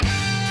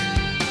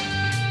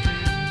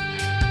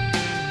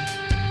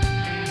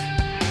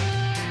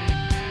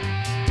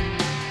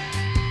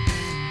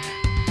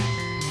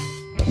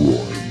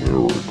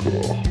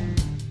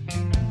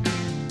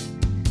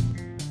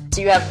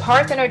So you have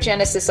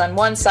parthenogenesis on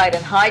one side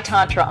and high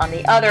tantra on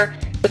the other,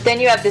 but then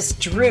you have this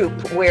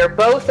droop where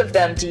both of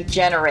them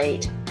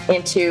degenerate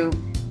into,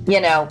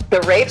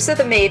 the rapes of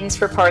the maidens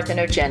for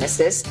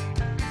parthenogenesis.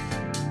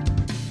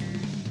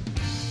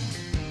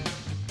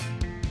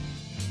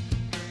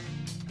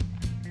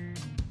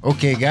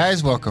 Okay,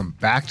 guys, welcome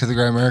back to the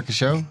Grimerica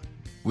Show.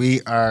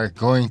 We are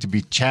going to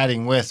be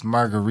chatting with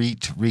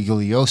Marguerite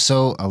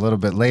Rigoglioso a little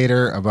bit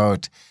later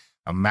about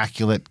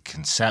Immaculate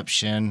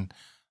Conception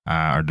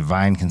or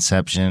Divine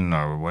Conception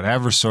or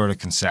whatever sort of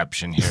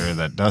conception here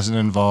that doesn't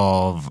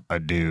involve a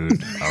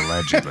dude,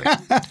 allegedly.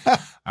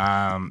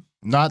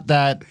 Not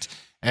that,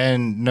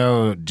 and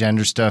no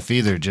gender stuff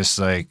either, just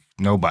like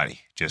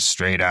nobody, just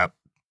straight up.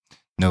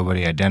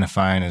 Nobody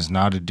identifying as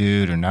not a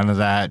dude or none of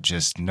that.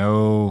 Just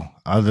no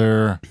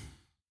other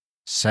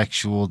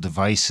sexual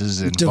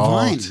devices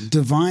involved.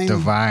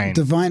 Divine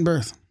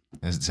birth.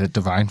 Is it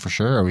divine for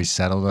sure? Are we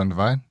settled on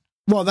divine?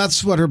 Well,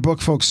 that's what her book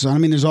focuses on. I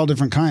mean, there's all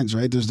different kinds,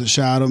 right? There's the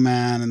shadow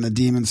man and the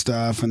demon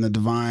stuff and the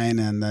divine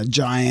and the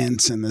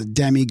giants and the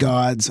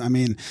demigods. I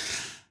mean,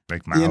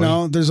 like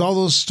Maui. There's all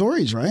those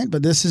stories, right?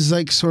 But this is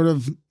like sort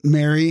of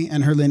Mary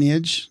and her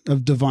lineage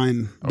of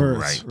divine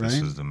births, right?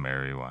 This is the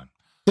Mary one.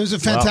 There's a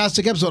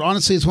fantastic episode.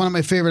 Honestly, it's one of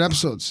my favorite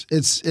episodes.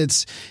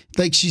 It's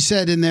like she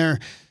said in there,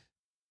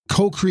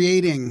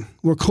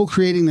 we're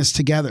co-creating this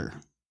together,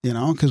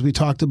 because we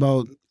talked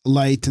about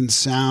light and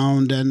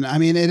sound. And I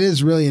mean, it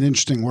is really an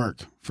interesting work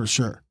for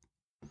sure.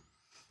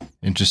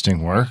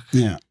 Interesting work?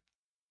 Yeah.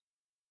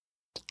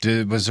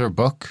 Was there a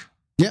book?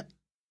 Yep.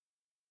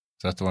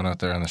 Is that the one out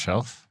there on the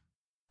shelf?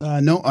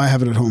 No, I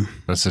have it at home.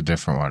 That's a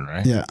different one,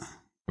 right? Yeah.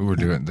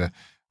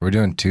 We're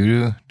doing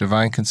two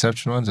Divine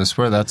Conception ones. I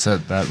swear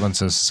that one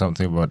says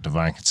something about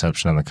Divine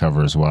Conception on the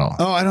cover as well.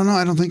 Oh, I don't know.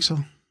 I don't think so.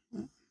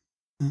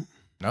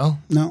 No?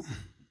 No.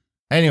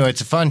 Anyway,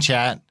 it's a fun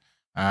chat.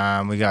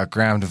 We got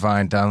Graham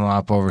Divine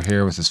Dunlop over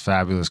here with his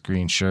fabulous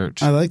green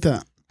shirt. I like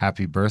that.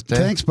 Happy birthday.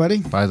 Thanks, buddy.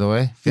 By the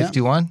way,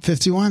 51? Yeah.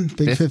 51.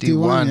 Big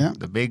 51, yeah.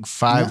 The big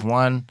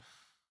 5-1. Of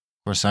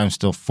course, I'm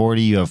still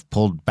 40. You have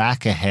pulled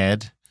back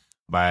ahead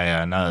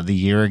by the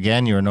year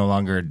again. You are no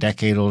longer a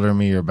decade older than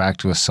me. You're back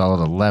to a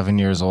solid 11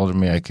 years older than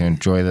me. I can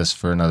enjoy this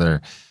for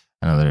another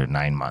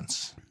 9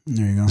 months.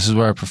 There you go. This is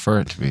where I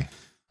prefer it to be.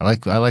 I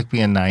like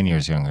being 9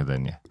 years younger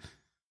than you.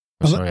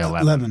 Oh, sorry,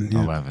 11.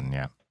 11,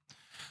 yeah.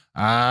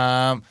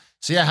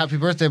 So yeah, happy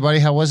birthday, buddy.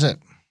 How was it?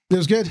 It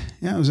was good.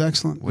 Yeah, it was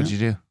excellent. What'd you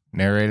do?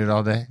 Narrated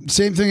all day?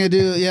 Same thing I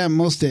do. Yeah,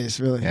 most days,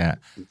 really. Yeah.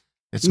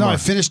 I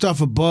finished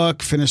off a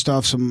book, finished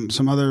off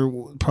some other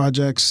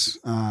projects.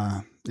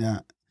 Yeah.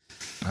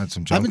 Had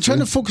some I've been trying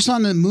to focus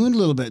on the moon a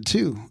little bit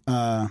too.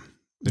 The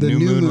new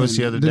moon was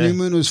the other day. The new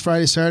moon was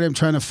Friday, Saturday. I'm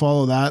trying to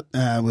follow that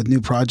with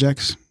new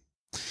projects.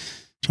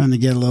 Trying to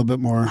get a little bit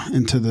more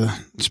into the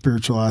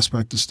spiritual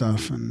aspect of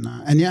stuff,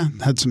 and yeah,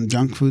 had some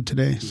junk food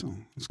today. So,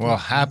 well,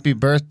 happy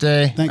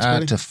birthday! Thanks,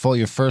 buddy.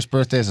 Your first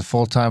birthday as a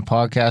full-time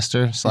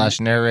podcaster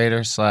 /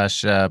 narrator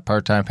 /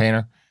 part-time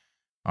painter,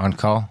 on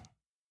call,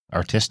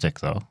 artistic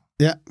though.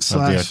 Yeah,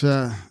 slash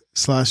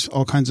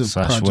all kinds of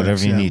projects,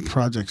 whatever you need,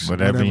 projects,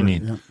 whatever you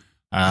need.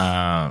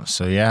 Yeah.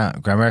 So yeah,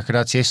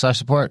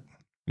 grimerica.ca/support.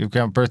 Give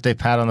Graham a birthday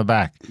pat on the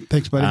back.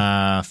 Thanks,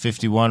 buddy.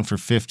 51 for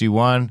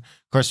 51.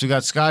 Of course, we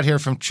got Scott here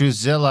from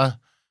Truthzilla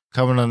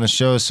coming on the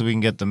show so we can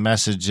get the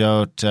message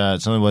out.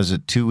 It's only, was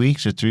it 2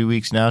 weeks or 3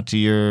 weeks now to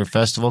your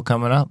festival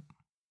coming up?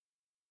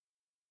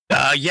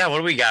 Yeah, what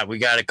do we got? We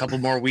got a couple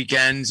more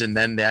weekends and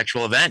then the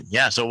actual event.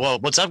 Yeah, so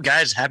what's up,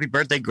 guys? Happy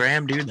birthday,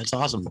 Graham, dude. That's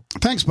awesome.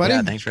 Thanks, buddy.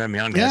 Yeah, thanks for having me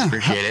on, guys. Yeah.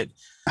 Appreciate it.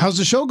 How's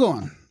the show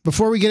going?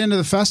 Before we get into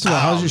the festival,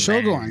 how's your show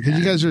going? Because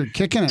you guys are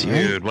kicking it,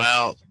 dude,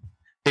 right?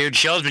 Dude,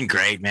 show's been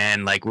great,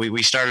 man. Like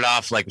we started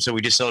off so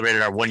we just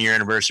celebrated our 1 year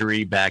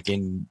anniversary back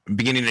in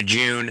beginning of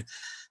June.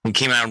 And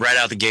came out right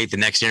out the gate. The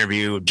next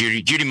interview,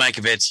 Judy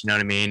Mikovits, you know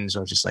what I mean?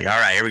 So it's just like, all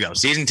right, here we go,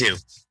 season 2.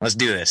 Let's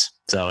do this.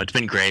 So it's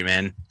been great,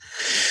 man.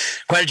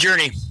 Quite a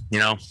journey,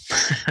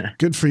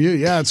 Good for you.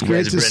 Yeah, it's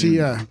great to see.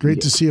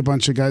 To see a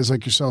bunch of guys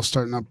like yourself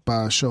starting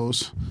up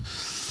shows.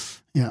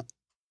 Yeah.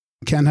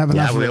 Can't have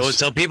enough. Yeah, we always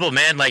tell people,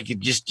 man, like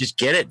just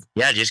get it.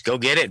 Yeah, just go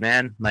get it,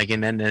 man. Like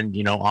and then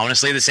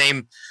honestly, the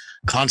same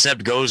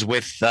concept goes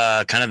with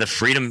kind of the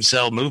freedom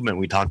cell movement.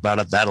 We talk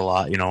about that a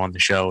lot, on the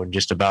show, and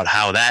just about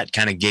how that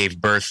kind of gave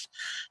birth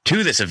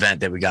to this event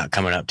that we got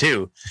coming up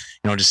too.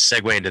 Just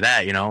segue into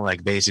that,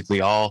 like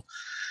basically all,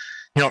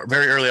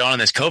 very early on in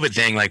this COVID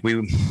thing, like we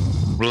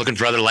were looking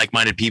for other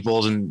like-minded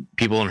people and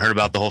heard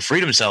about the whole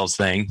freedom cells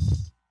thing.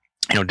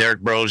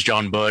 Derek Bros,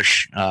 John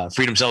Bush,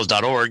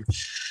 freedomcells.org.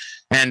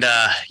 And,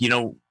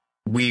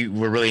 we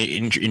were really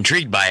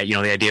intrigued by it,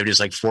 the idea of just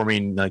like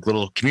forming like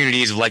little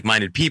communities of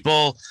like-minded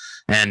people.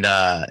 And,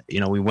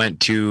 we went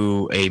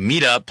to a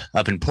meetup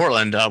up in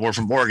Portland. We're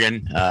from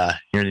Oregon,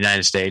 here in the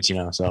United States,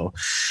 so,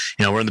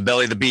 we're in the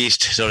belly of the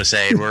beast, so to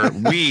say.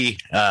 The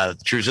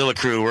Truthzilla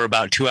crew, we're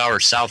about 2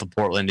 hours south of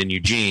Portland in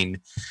Eugene.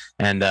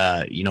 And,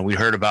 we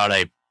heard about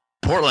a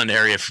Portland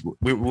area.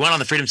 We went on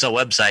the Freedom Cell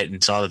website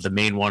and saw that the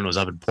main one was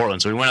up in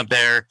Portland. So we went up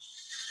there,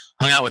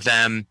 hung out with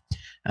them.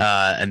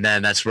 And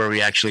then that's where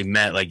we actually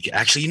met. Like,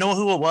 actually, you know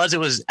who it was? It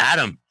was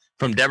Adam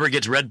from Deborah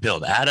Gets Red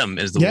Pilled. Adam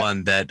is the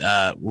one that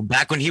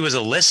back when he was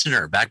a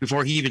listener, back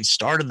before he even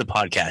started the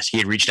podcast, he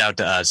had reached out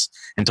to us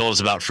and told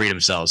us about Freedom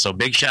Cells. So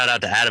big shout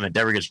out to Adam at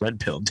Deborah Gets Red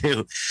Pilled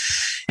too.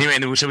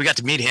 Anyway, so we got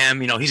to meet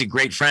him. You know, he's a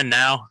great friend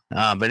now.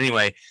 But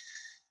anyway,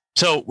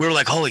 so we were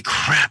like, holy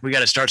crap, we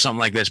got to start something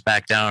like this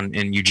back down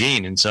in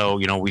Eugene. And so,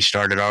 you know, we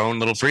started our own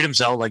little Freedom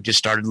Cell, like just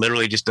started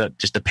literally just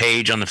a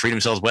page on the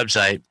Freedom Cells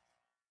website.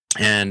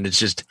 And it's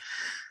just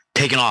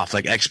taken off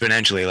like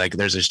exponentially. Like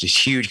there's just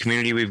this huge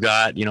community we've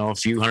got, you know, a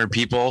few hundred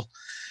people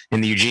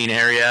in the Eugene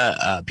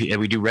area.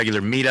 We do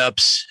regular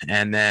meetups.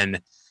 And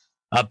then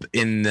up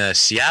in the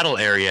Seattle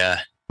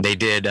area, they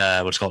did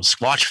what's called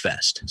Squatch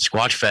Fest.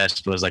 Squatch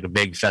Fest was like a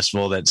big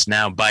festival that's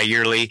now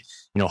bi-yearly,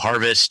 you know,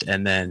 Harvest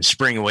and then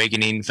Spring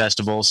Awakening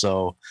Festival.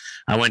 So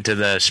I went to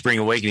the Spring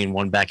Awakening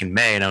one back in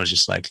May and I was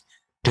just like,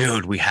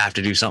 dude, we have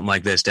to do something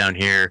like this down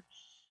here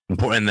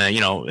in the,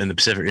 you know, in the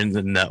Pacific, in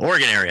the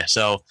Oregon area.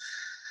 So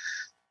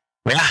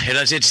yeah,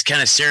 it just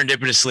kind of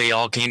serendipitously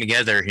all came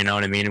together, you know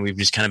what I mean? And we've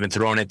just kind of been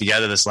throwing it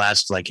together this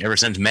last, like ever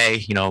since May,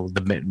 you know,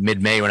 the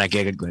mid-May when I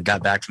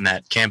got back from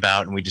that camp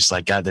out, and we just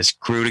like got this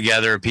crew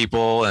together of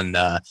people and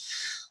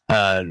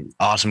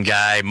awesome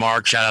guy,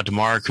 Mark, shout out to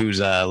Mark, who's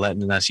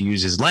letting us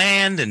use his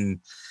land. And,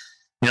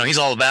 you know, he's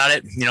all about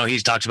it. You know, he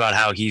talks about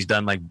how he's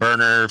done like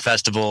burner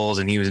festivals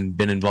and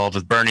been involved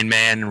with Burning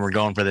Man. And we're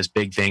going for this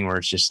big thing where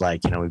it's just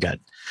like, you know, we've got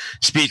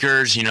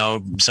speakers, you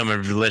know, some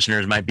of the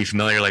listeners might be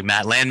familiar, like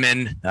Matt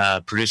Landman,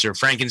 producer of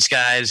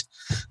Frankenskies,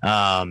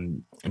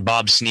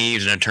 Bob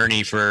Sneeves, an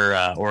attorney for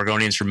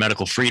Oregonians for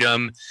Medical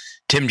Freedom,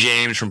 Tim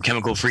James from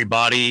Chemical Free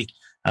Body,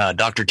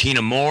 Dr.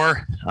 Tina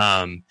Moore,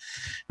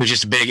 who's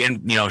just a big,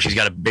 and you know, she's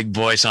got a big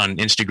voice on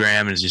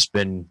Instagram and has just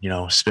been, you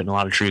know, spitting a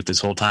lot of truth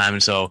this whole time.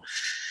 And so,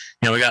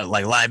 you know, we got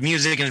like live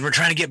music and we're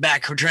trying to get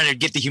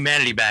the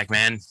humanity back,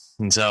 man.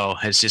 And so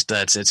it's just,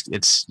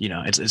 it's you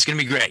know, it's going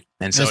to be great.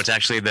 And so it's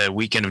actually the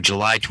weekend of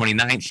July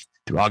 29th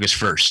through August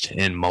 1st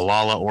in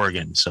Molalla,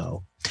 Oregon.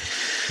 So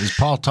is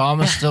Paul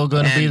Thomas still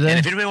going to be there? And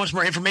if anybody wants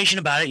more information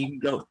about it, you can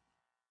go.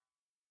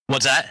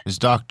 What's that? Is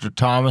Dr.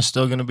 Thomas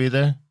still going to be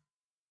there?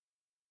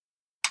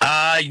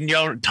 You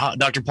know,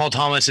 Dr. Paul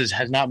Thomas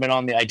has not been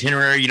on the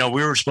itinerary. You know,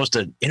 we were supposed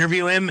to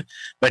interview him,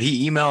 but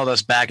he emailed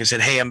us back and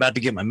said, hey, I'm about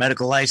to get my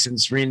medical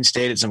license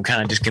reinstated. So I'm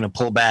kind of just going to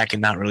pull back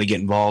and not really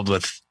get involved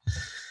with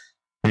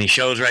any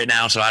shows right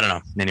now. So I don't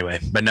know. Anyway,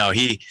 but no,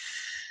 we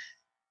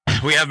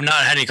have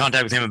not had any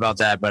contact with him about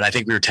that, but I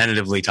think we were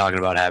tentatively talking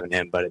about having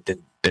him, but it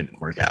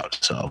didn't work out.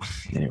 So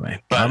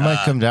anyway, but I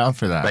might come down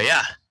for that. But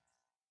yeah,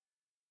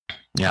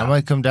 I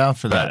might come down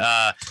for that.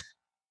 But,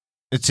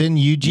 it's in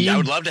Eugene. Yeah, I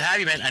would love to have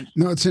you, man.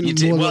 No, it's in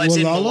it's in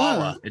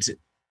Molalla. It's in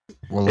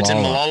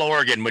Molalla,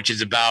 Oregon, which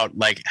is about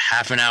like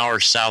half an hour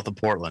south of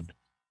Portland.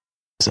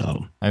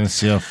 So I can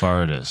see how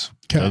far it is.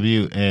 Okay.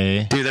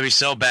 WA. Dude, that'd be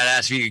so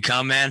badass if you could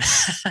come, man.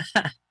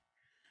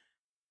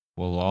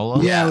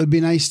 Wallala? Yeah, it would be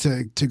nice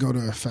to go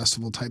to a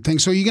festival type thing.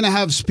 So you're going to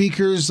have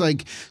speakers,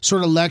 like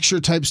sort of lecture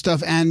type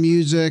stuff and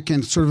music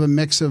and sort of a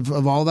mix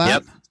of all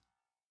that?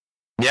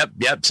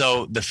 Yep.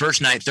 So the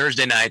first night,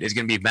 Thursday night, is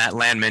going to be Matt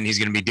Landman. He's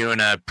going to be doing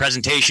a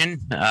presentation.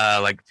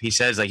 Like he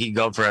says, like he can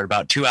go for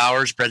about 2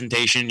 hours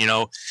presentation. You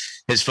know,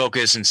 his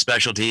focus and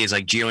specialty is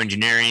like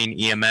geoengineering,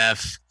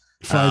 EMF,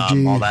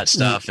 5G, all that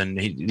stuff. Yeah.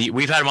 And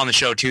we've had him on the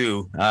show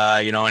too,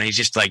 you know, and he's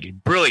just like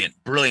brilliant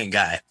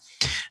guy.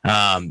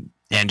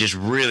 And just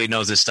really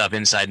knows this stuff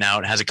inside and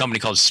out. Has a company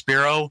called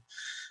Spiro,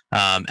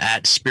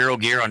 at Spiro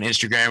Gear on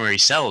Instagram, where he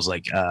sells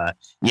like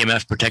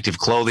EMF protective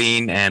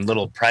clothing and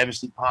little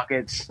privacy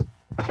pockets.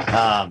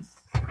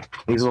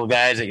 These little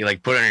guys that you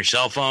like put on your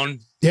cell phone.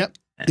 Yep.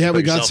 Yeah,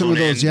 we got some of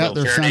those. Yeah,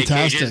 they're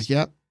fantastic. Cages.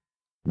 Yep.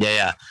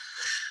 Yeah.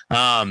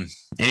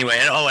 Anyway,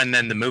 and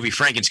then the movie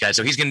Frankenstein.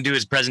 So he's going to do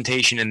his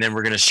presentation, and then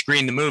we're going to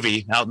screen the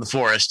movie out in the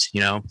forest.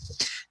 You know,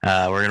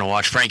 we're going to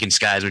watch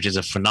Frankenstein, which is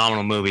a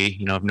phenomenal movie.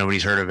 You know, if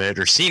nobody's heard of it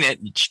or seen it,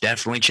 you should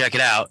definitely check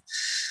it out.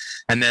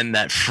 And then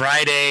that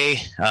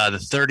Friday, the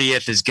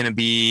 30th, is going to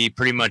be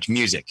pretty much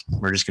music.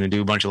 We're just going to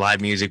do a bunch of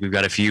live music. We've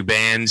got a few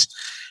bands,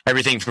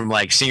 everything from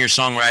like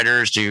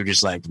singer-songwriters to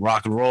just like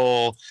rock and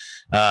roll,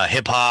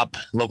 hip-hop,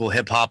 local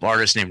hip-hop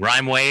artist named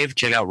Rhyme Wave.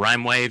 Check out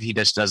Rhyme Wave. He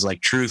just does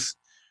like truth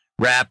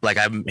rap. Like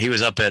he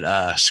was up at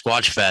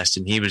Squatch Fest,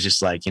 and he was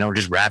just like, you know,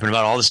 just rapping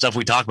about all the stuff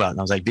we talk about. And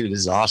I was like, dude, this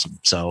is awesome.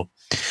 So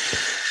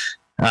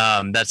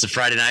that's the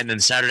Friday night. And then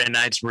Saturday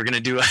nights, we're going to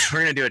do a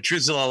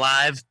Truthzilla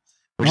Live,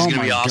 which is going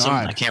to be awesome.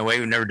 God. I can't wait.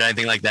 We've never done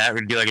anything like that. We're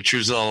going to do like a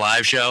Truthzilla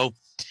Live show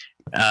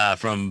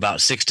from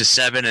about 6 to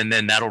 7, and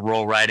then that'll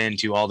roll right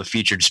into all the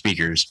featured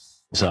speakers.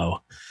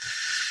 So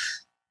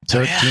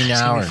 13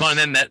 hours. Fun. And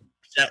then that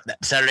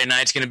Saturday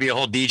night's going to be a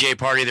whole DJ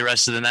party the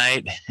rest of the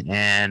night.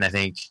 And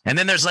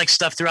then there's like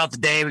stuff throughout the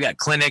day. We got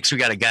clinics. We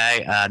got a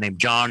guy named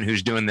John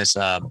who's doing this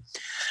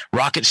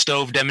rocket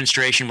stove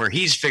demonstration where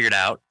he's figured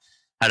out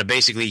how to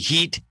basically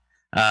heat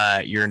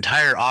your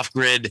entire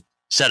off-grid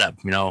setup.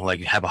 You know, like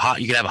you could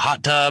have a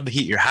hot tub,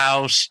 heat your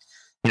house,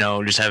 you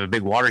know, just have a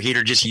big water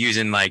heater just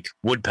using like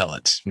wood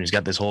pellets. And he's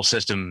got this whole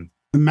system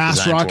The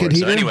mass rocket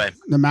heater. So anyway,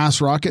 the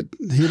mass rocket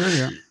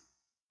heater.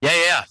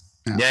 Yeah.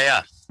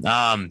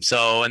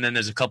 So, and then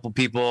there's a couple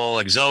people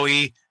like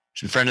Zoe,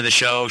 she's a friend of the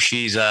show.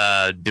 She's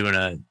doing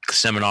a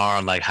seminar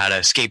on like how to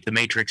escape the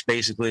matrix,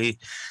 basically.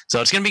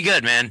 So it's gonna be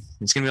good, man.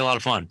 It's gonna be a lot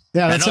of fun.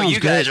 Yeah, I know you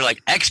guys are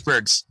like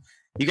experts.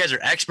 You guys are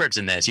experts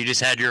in this. You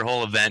just had your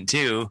whole event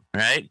too,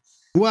 right?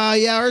 Well,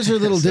 yeah, ours are a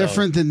little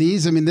different than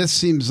these. I mean, this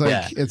seems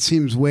like it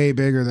seems way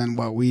bigger than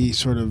what we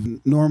sort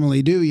of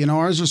normally do. You know,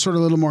 ours are sort of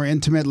a little more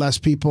intimate, less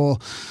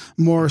people,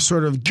 more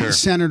sort of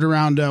centered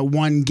around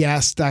one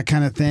guest, that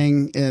kind of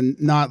thing,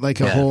 and not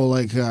like a whole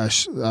like a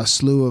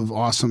slew of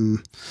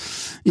awesome,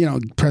 you know,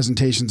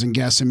 presentations and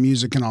guests and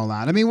music and all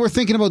that. I mean, we're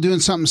thinking about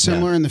doing something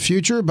similar in the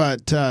future,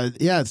 but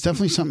it's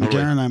definitely something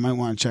Darren and I might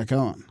want to check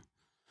out.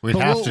 We'd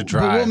have to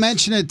drive. But we'll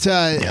mention it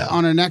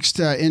on our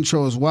next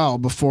intro as well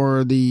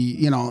before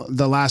the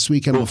last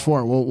weekend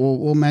before.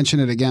 We'll mention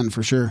it again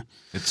for sure.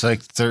 It's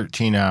like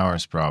 13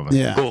 hours probably.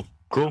 Yeah.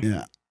 Cool.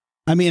 Yeah.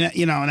 I mean,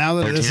 now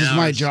that this is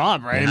my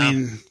job, right? Yeah. I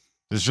mean,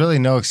 there's really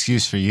no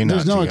excuse for you.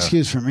 There's no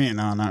excuse for me.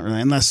 No, not really.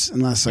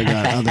 Unless I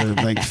got other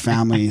like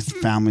family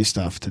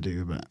stuff to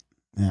do. But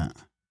yeah.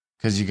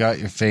 Because you got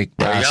your fake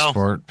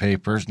passport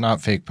papers,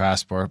 not fake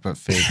passport, but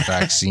fake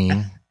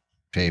vaccine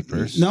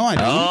papers. No, I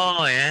don't.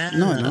 Oh, yeah.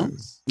 No, I don't.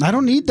 I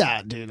don't need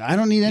that, dude. I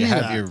don't need any of that.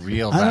 You have your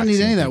real I don't need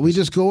any of that. papers. We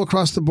just go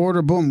across the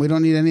border. Boom. We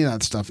don't need any of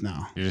that stuff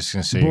now. You're just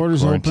going to say The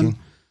border's quarantine? open.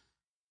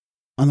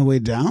 On the way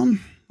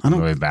down? On the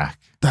way back.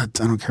 I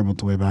don't care about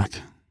the way back.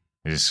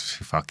 You just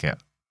fuck it.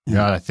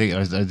 Yeah, I think,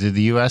 did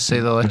the U.S.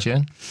 say they'll let you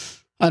in?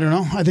 I don't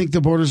know. I think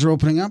the borders are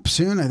opening up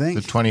soon, I think.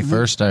 The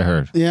 21st, I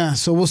heard. Yeah,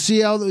 so we'll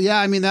see how.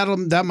 I mean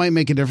that might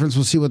make a difference.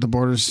 We'll see what the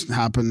borders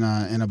happen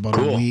in about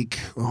a week.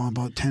 Oh,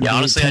 about 10 days. Yeah,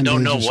 honestly, I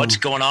don't know what's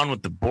going on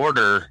with the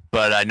border,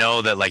 but I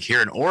know that like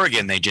here in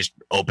Oregon, they just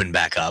opened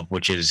back up,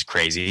 which is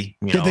crazy.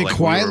 Did they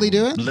quietly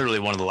do it? Literally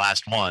one of the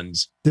last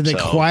ones. Did they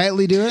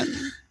quietly do it?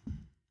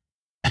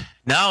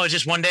 No, it's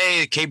just one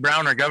day. Kate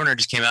Brown, our governor,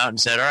 just came out and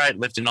said, "All right,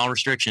 lifting all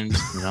restrictions."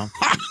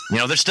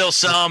 There's still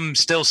some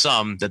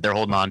that they're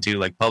holding on to,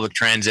 like public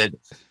transit,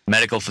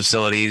 medical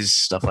facilities,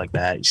 stuff like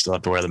that. You still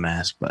have to wear the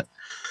mask, but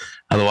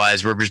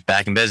otherwise, we're just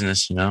back in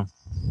business. So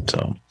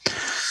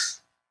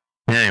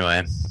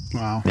anyway,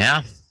 wow,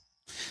 yeah.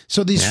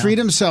 So these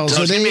freedom cells,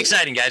 so it's gonna be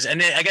exciting, guys. And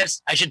I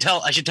guess I should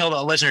tell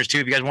the listeners too.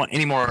 If you guys want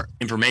any more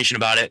information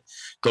about it,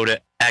 go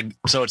to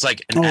So it's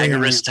like an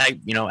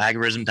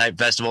agorism type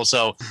festival.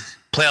 So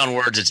play on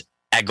words. It's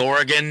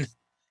Agoregon,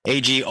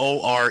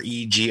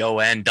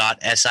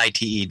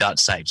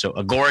 AGOREGON.SITE.site. So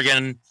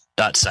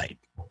Agoregon.site.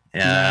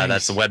 Nice.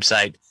 That's the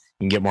website. You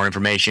can get more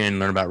information,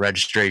 learn about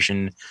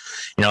registration.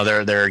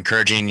 They're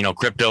encouraging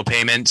crypto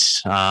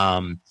payments.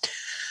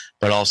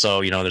 But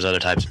also, there's other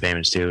types of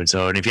payments too.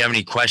 And if you have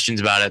any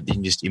questions about it, you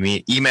can just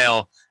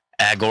email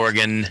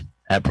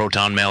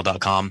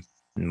agoregon@protonmail.com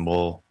and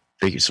we'll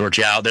sort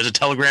you out. There's a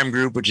Telegram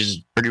group, which is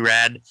pretty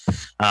rad.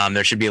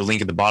 There should be a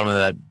link at the bottom of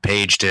that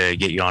page to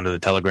get you onto the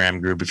Telegram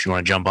group if you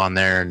want to jump on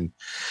there and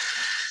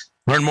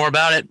learn more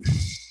about it.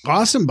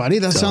 Awesome, buddy.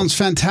 That sounds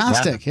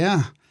fantastic.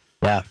 Yeah.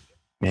 Well,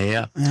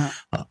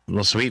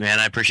 sweet, man.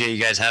 I appreciate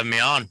you guys having me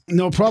on.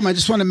 No problem. I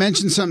just want to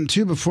mention something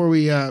too before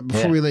we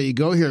let you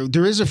go here.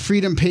 There is a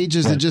Freedom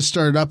Pages that just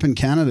started up in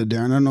Canada,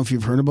 Darren. I don't know if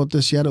you've heard about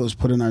this yet. It was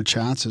put in our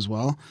chats as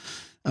well.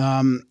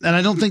 And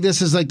I don't think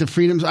this is like the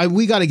freedoms.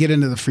 We got to get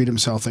into the freedom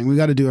cell thing. We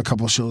got to do a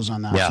couple shows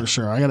on that for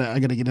sure. I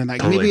gotta get in that.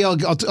 Totally. Maybe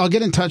I'll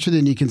get in touch with you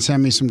and you can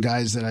send me some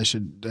guys that I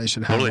should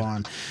have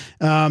on.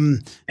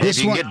 If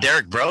you can get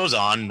Derek Bros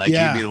on,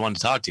 he'd be the one to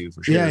talk to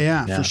for sure.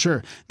 Yeah, for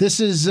sure.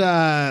 This is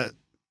the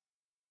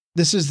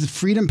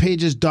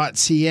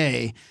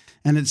freedompages.ca.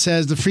 And it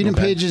says the Freedom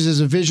Pages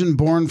is a vision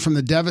born from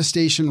the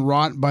devastation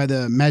wrought by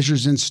the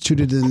measures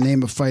instituted in the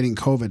name of fighting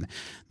COVID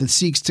that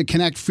seeks to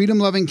connect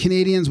freedom-loving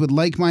Canadians with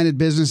like-minded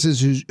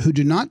businesses who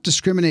do not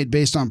discriminate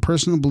based on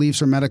personal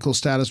beliefs or medical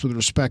status with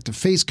respect to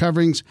face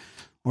coverings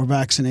or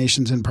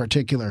vaccinations in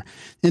particular.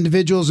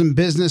 Individuals in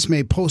business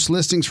may post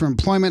listings for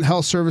employment,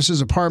 health services,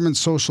 apartments,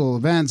 social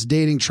events,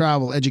 dating,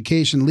 travel,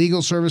 education,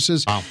 legal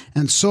services,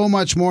 and so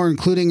much more,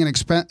 including an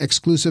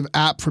exclusive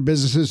app for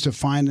businesses to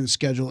find and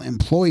schedule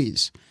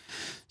employees.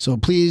 So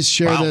please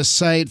share this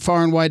site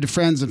far and wide to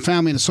friends and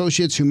family and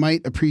associates who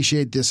might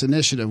appreciate this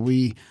initiative.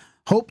 We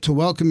hope to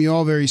welcome you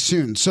all very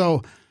soon.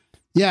 So,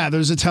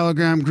 there's a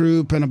Telegram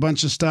group and a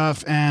bunch of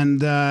stuff.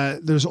 And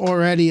there's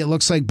already, it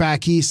looks like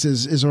back east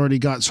is already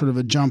got sort of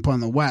a jump on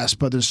the west.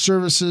 But there's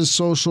services,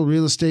 social,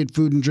 real estate,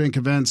 food and drink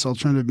events,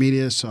 alternative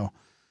media. So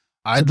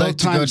I'd like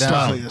to go down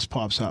stuff like this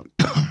pops up.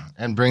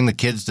 And bring the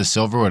kids to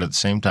Silverwood at the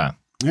same time.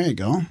 There you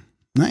go.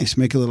 Nice.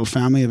 Make a little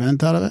family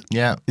event out of it.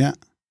 Yeah.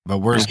 But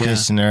worst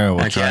case scenario,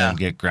 we'll try and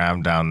get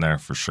Graham down there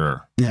for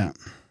sure. Yeah.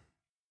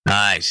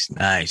 Nice.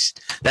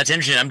 That's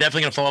interesting. I'm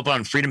definitely going to follow up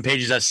on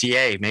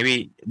freedompages.ca.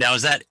 Maybe now,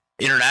 is that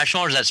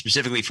international or is that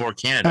specifically for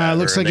Canada? It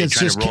looks like it's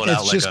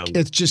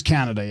just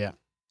Canada. Yeah.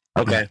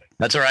 Okay.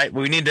 That's all right.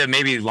 We need to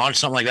maybe launch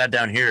something like that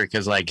down here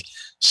because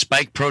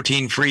spike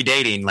protein free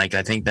dating, I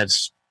think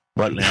that's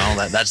But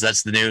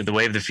that's the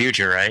way of the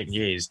future, right?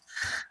 Jeez,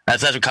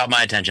 that's what caught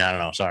my attention. I don't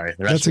know. Sorry,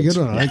 that's a good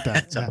one. I like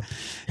that. So,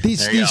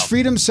 These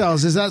freedom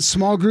cells, is that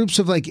small groups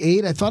of like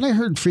 8? I thought I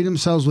heard freedom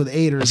cells with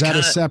 8, or is that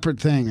a separate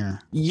thing? Or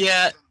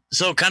yeah.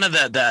 So kind of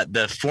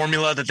the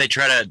formula that they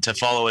try to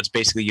follow, it's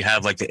basically you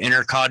have like the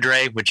inner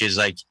cadre, which is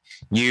like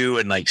you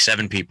and like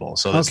 7 people.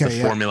 So that's the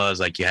formula is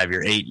like you have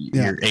your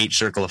 8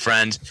 circle of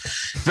friends,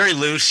 very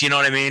loose, you know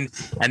what I mean?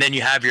 And then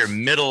you have your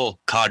middle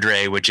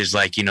cadre, which is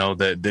like, you know,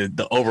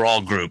 the overall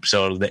group.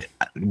 So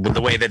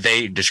the way that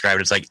they describe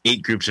it, it's like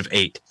 8 groups of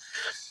 8.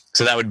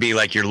 So that would be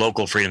like your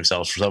local freedom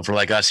cells. So for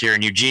like us here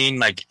in Eugene,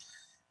 like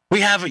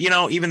we have, you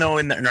know, even though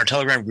in our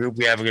Telegram group,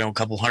 we have, you know, a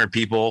couple hundred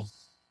people,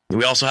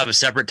 we also have a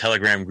separate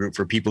Telegram group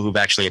for people who've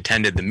actually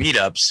attended the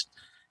meetups,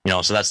 you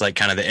know, so that's like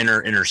kind of the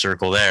inner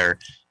circle there.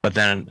 But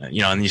then,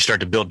 you know, and you start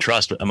to build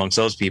trust amongst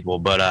those people.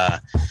 But,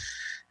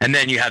 and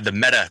then you have the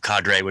meta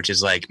cadre, which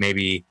is like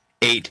maybe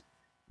 8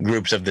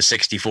 groups of the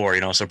 64,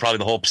 you know, so probably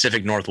the whole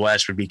Pacific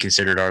Northwest would be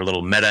considered our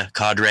little meta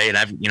cadre. And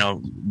you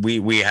know,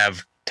 we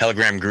have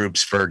Telegram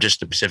groups for just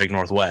the Pacific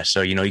Northwest.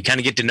 So, you know, you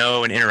kind of get to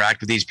know and interact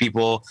with these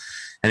people.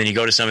 And then you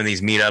go to some of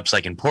these meetups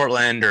like in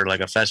Portland or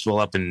like a festival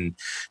up in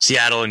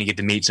Seattle, and you get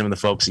to meet some of the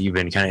folks that you've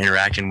been kind of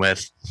interacting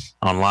with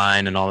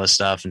online and all this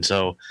stuff. And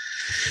so,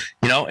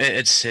 you know,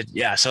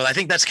 so I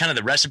think that's kind of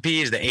the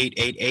recipe is the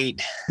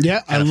 8-8-8. Yeah,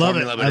 I love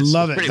it. I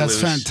love it.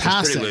 That's loose.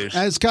 Fantastic.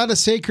 It's got a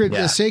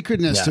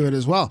sacredness to it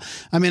as well.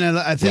 I mean,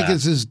 I think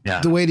this is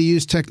the way to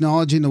use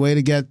technology and the way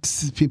to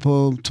get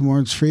people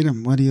towards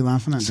freedom. What are you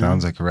laughing at?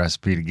 Sounds like a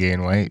recipe to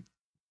gain weight.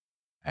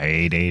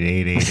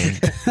 8-8-8-8-8.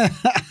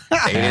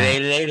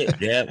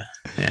 8-8-8-8.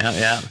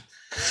 Yeah.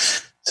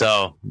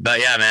 So,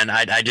 but yeah, man,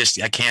 I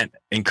can't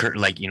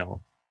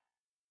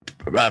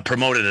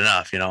promote it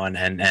enough, you know,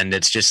 and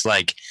it's just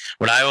like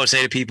what I always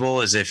say to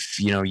people is if,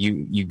 you know,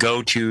 you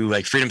go to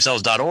like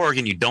freedomcells.org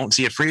and you don't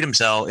see a freedom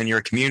cell in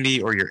your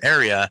community or your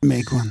area,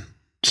 make one.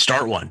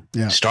 Start one.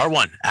 Yeah. Start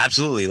one.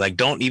 Absolutely.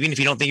 Like even if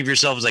you don't think of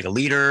yourself as like a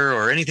leader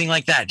or anything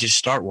like that, just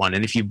start one.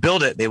 And if you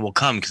build it, they will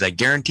come, because I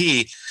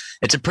guarantee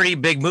it's a pretty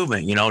big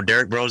movement. You know,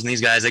 Derek Bros and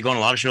these guys, they go on a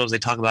lot of shows, they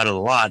talk about it a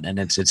lot, and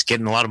it's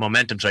getting a lot of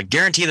momentum. So I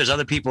guarantee there's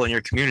other people in your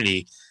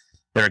community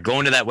that are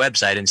going to that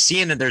website and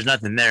seeing that there's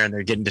nothing there and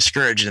they're getting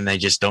discouraged and they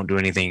just don't do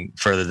anything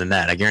further than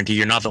that. I guarantee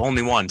you're not the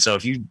only one. So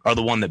if you are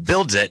the one that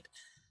builds it,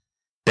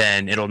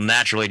 then it'll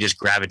naturally just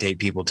gravitate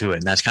people to it.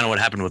 And that's kind of what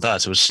happened with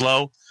us. It was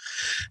slow,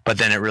 but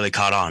then it really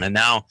caught on. And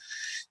now,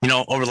 you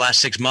know, over the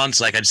last 6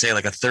 months, like I'd say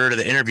like a third of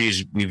the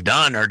interviews we've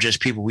done are just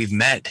people we've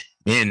met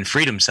in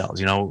freedom cells.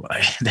 You know,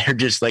 they're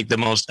just like the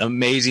most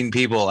amazing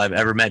people I've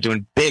ever met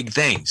doing big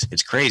things.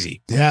 It's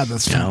crazy. Yeah,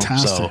 that's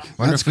fantastic. So,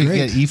 wonder if we could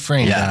get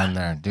Ephraim down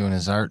there doing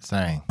his art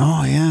thing.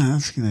 Oh yeah,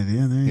 that's a good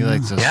idea. He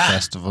likes those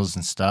festivals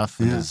and stuff.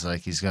 And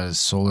he's got his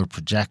solar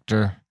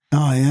projector.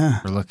 Oh yeah,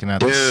 we're looking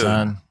at the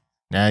sun.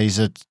 Yeah, he's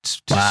a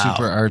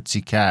super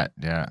artsy cat.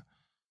 Yeah.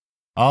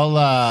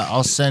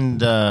 I'll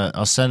send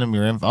him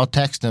your info. I'll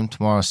text him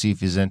tomorrow, see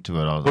if he's into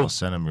it. I'll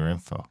send him your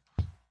info.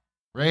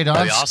 Right on,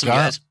 awesome, Scott.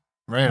 Guys.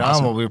 Right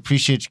on. Well, we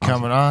appreciate you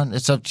coming on.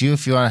 It's up to you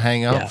if you want to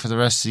hang out for the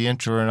rest of the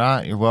intro or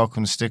not. You're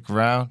welcome to stick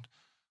around,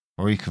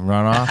 or you can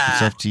run off.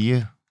 It's up to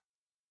you.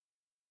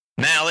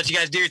 Man, I'll let you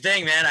guys do your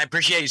thing, man. I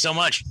appreciate you so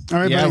much. All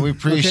right, buddy. We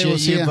appreciate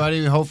you,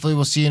 buddy. Hopefully,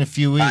 we'll see you in a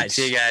few weeks. All right,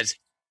 see you guys.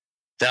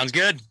 Sounds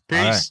good.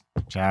 Peace.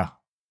 All right. Ciao.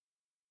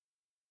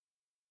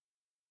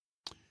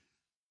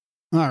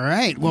 All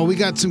right. Well, we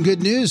got some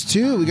good news,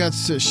 too. We got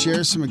to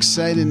share some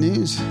exciting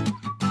news.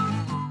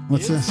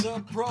 What's this?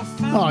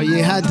 Oh,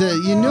 you had to...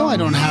 You know I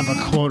don't have a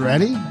quote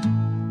ready.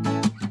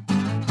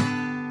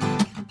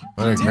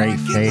 What a great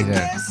fade.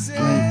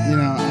 You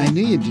know, I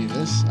knew you'd do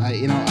this.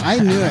 I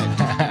knew it.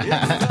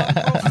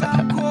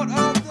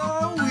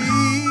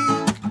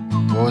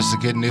 What was the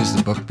good news?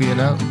 The book being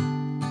out?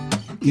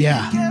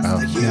 Yeah.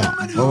 Oh, yeah.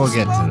 Well, we'll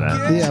get to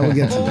that. Yeah, we'll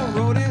get to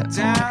that.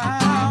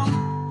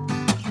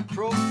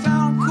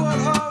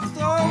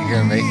 You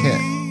gonna make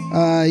it?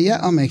 Yeah,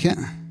 I'll make it.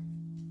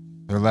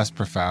 They're less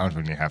profound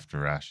when you have to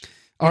rush.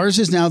 Ours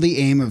is now the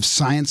aim of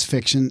science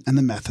fiction and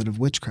the method of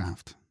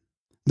witchcraft.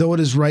 Though it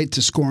is right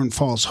to scorn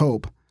false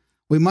hope,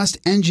 we must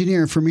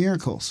engineer for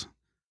miracles.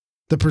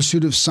 The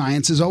pursuit of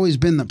science has always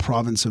been the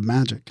province of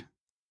magic.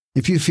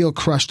 If you feel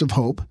crushed of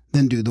hope,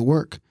 then do the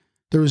work.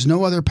 There is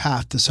no other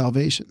path to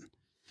salvation.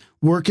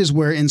 Work is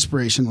where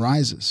inspiration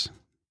rises.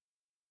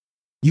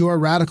 You are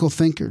radical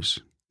thinkers.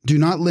 Do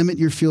not limit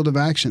your field of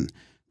action.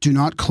 Do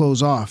not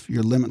close off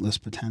your limitless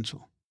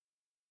potential.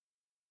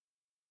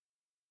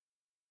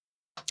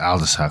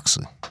 Aldous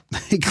Huxley.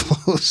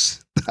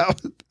 Close.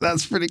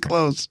 That's pretty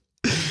close.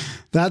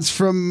 That's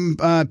from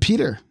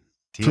Peter.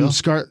 Teal?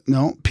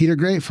 Peter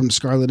Gray from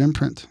Scarlet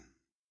Imprint.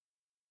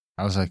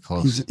 How was that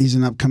close? He's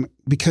an upcoming,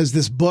 because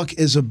this book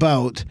is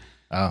about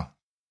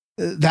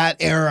that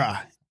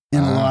era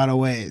in a lot of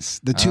ways.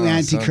 The two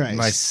Antichrists.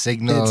 So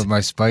my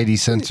spidey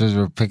sensors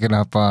were picking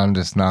up on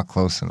just not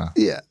close enough.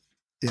 Yeah.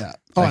 Yeah.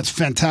 Oh, it's a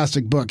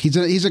fantastic book.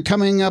 He's a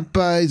coming up.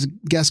 He's a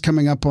guest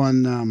coming up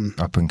on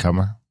Up and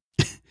Comer.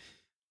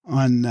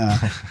 On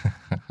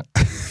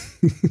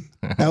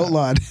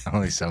Outlawed.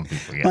 Only some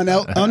people get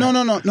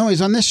No.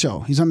 He's on this show.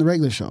 He's on the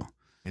regular show.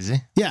 Is he?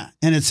 Yeah,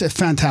 and it's a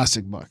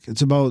fantastic book.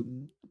 It's about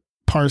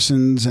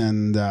Parsons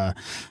and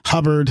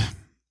Hubbard,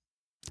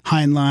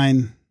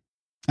 Heinlein,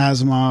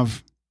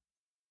 Asimov,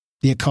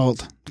 the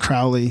occult,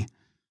 Crowley,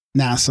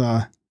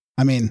 NASA.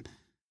 I mean,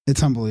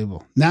 it's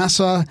unbelievable.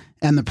 NASA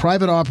and the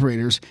private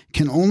operators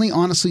can only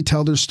honestly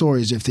tell their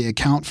stories if they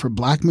account for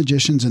black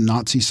magicians and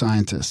Nazi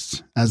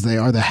scientists, as they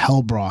are the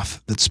hell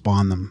broth that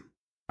spawn them.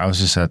 I was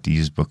just at the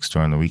used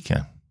bookstore on the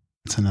weekend.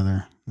 That's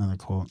another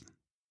quote.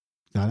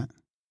 Got it?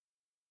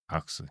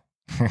 Huxley.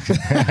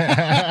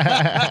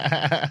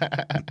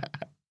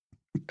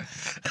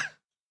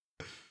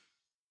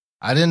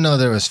 I didn't know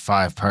there was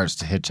 5 parts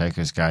to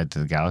Hitchhiker's Guide to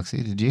the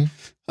Galaxy. Did you?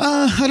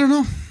 I don't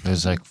know.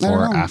 There's like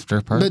 4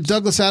 after parts. But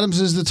Douglas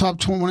Adams is the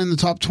one in the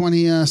top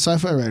 20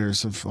 sci-fi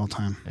writers of all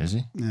time. Is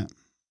he? Yeah.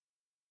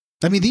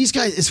 I mean, these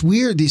guys, it's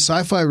weird. These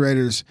sci-fi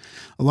writers,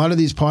 a lot of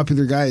these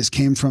popular guys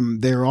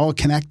they're all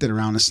connected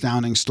around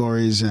Astounding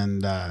Stories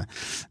and the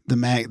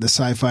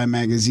sci-fi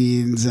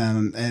magazines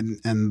and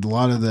a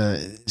lot of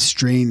the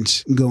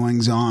strange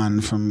goings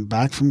on from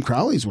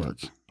Crowley's work.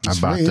 I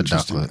bought the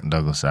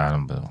Douglas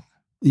Adams book.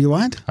 You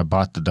what? I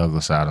bought the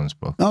Douglas Adams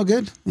book. Oh,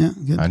 good. Yeah,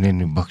 good. I need a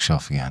new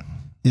bookshelf again.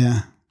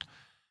 Yeah.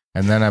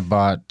 And then I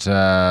bought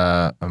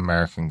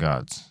American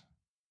Gods.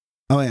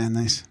 Oh, yeah,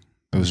 nice.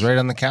 It was right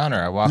on the counter.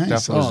 I walked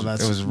up.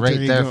 It was right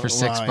there for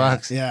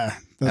 $6. Yeah.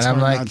 And I'm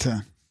like,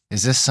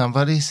 is this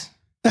somebody's?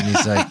 And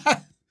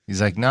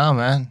he's like, no,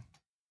 man,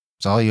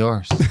 it's all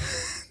yours.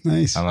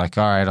 Nice. I'm like,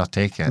 all right, I'll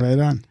take it. Right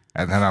on.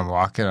 And then I'm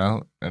walking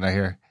out and I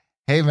hear,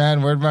 hey,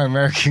 man, where'd my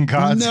American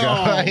Gods go?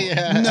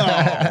 Yeah.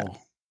 No.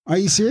 Are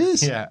you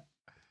serious? Yeah.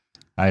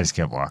 I just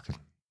kept walking.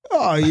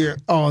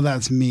 Oh,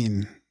 that's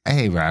mean.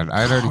 Hey, man,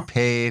 I'd already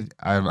paid.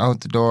 I'm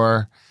out the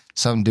door.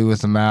 Something to do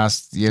with the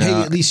mask. Hey,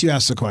 at least you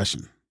asked the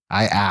question.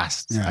 I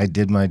asked. Yeah. I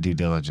did my due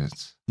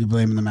diligence. You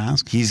blaming the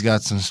mask? He's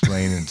got some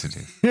explaining to do.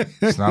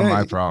 It's not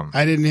my problem.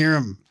 I didn't hear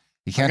him.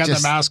 You can't the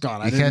mask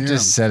on. You can't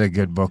just set a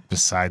good book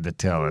beside the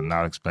till and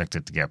not expect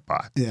it to get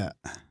bought. Yeah.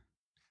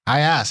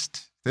 I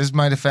asked. This is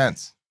my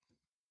defense.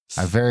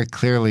 I very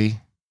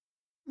clearly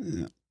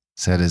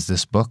said, is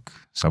this book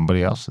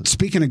somebody else's?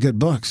 Speaking of good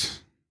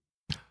books.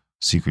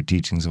 Secret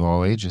Teachings of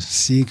All Ages.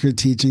 Secret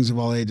Teachings of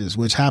All Ages,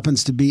 which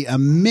happens to be a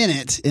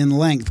minute in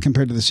length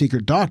compared to the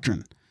Secret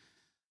Doctrine.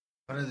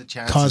 What are the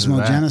chances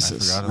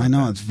Cosmogenesis. of that? I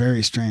know, it's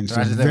very strange.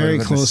 So very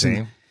close.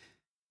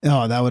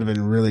 Oh, that would have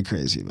been really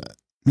crazy, but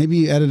maybe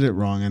you edited it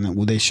wrong and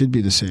they should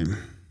be the same.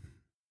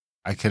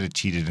 I could have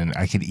cheated and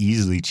I could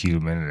easily cheat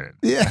a minute.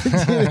 Yeah.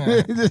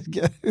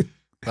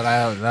 But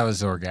that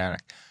was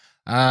organic.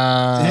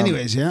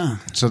 Anyways, yeah.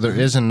 So there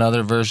is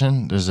another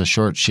version. There's a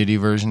short, shitty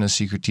version of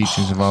Secret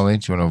Teachings of All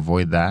Ages. You want to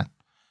avoid that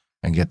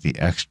and get the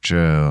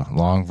extra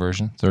long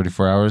version,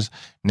 34 hours,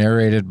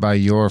 narrated by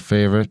your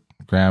favorite,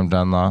 Graham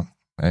Dunlop,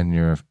 and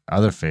your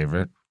other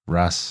favorite,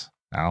 Russ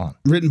Allen.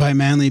 Written by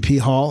Manly P.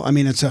 Hall. I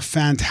mean, it's a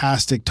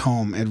fantastic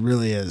tome. It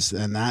really is.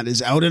 And that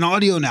is out in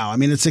audio now. I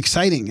mean, it's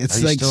exciting. It's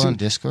Are you still on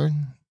Discord?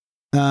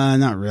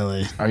 Not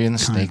really. Are you in the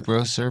Snake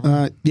Bros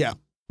server? Yeah.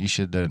 You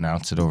should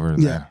announce it over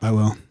there. Yeah, I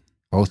will.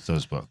 Both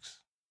those books.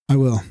 I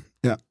will.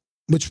 Yeah.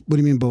 What do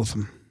you mean both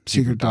of them?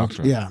 Secret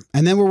Doctrine. Yeah.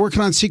 And then we're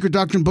working on Secret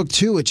Doctrine Book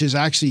 2, which is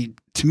actually,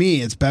 to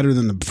me, it's better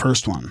than the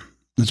first one.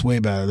 It's way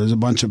better. There's a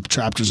bunch of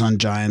chapters on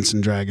giants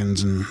and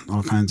dragons and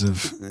all kinds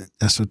of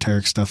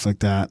esoteric stuff like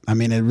that. I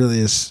mean, it really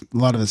is, a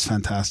lot of it's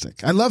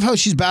fantastic. I love how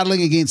she's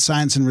battling against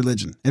science and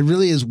religion. It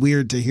really is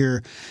weird to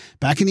hear.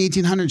 Back in the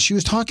 1800s, she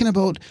was talking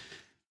about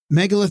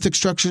megalithic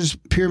structures,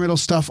 pyramidal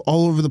stuff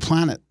all over the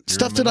planet.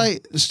 Stuff that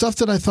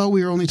I thought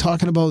we were only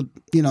talking about,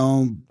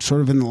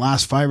 sort of in the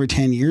last 5 or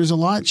 10 years a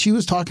lot. She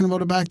was talking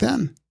about it back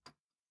then.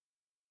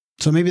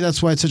 So maybe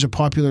that's why it's such a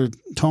popular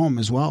tome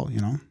as well,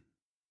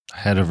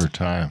 Ahead of her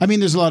time. I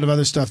mean, there's a lot of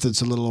other stuff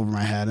that's a little over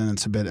my head and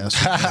it's a bit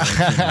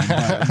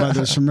esoteric, but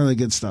there's some really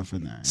good stuff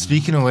in there.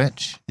 Speaking of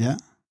which, yeah,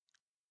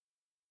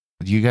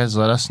 you guys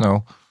let us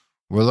know.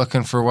 We're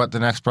looking for what the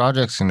next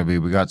project's going to be.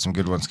 We got some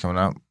good ones coming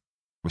up.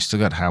 We still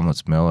got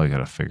Hamlet's Mill I got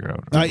to figure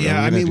out.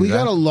 Yeah, I mean, we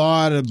got a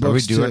lot of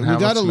books. We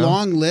got a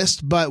long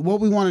list, but what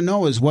we want to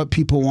know is what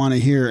people want to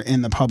hear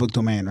in the public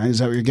domain, right? Is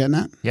that what you're getting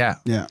at? Yeah.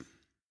 Yeah.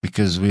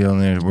 Because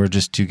we're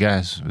just 2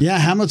 guys. Yeah,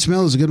 Hamlet's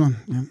Mill is a good one.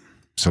 Yeah.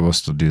 So we'll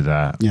still do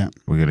that. Yeah.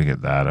 We got to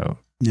get that out.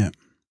 Yeah.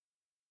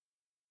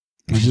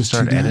 We should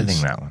start editing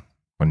that one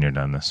when you're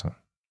done this one.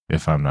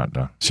 If I'm not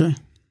done. Sure.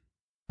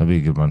 That'll be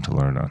a good one to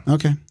learn on.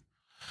 Okay.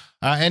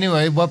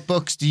 Anyway, what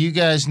books do you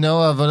guys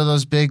know of? What are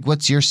those big?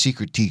 What's your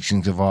secret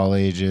teachings of all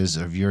ages,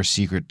 of your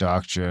secret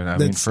doctrine? I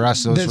mean, for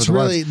us, that's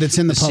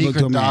in the public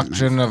secret domain.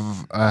 Doctrine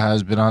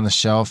has been on the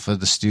shelf of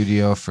the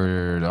studio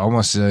for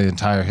almost the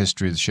entire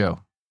history of the show.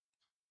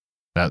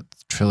 That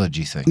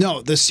trilogy thing.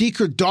 No, the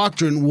Secret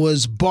Doctrine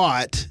was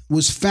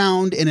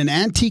found in an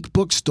antique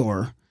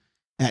bookstore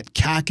at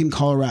CAC in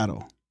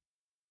Colorado.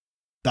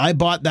 I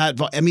bought that.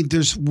 I mean,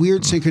 there's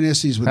weird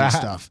synchronicities with this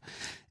stuff.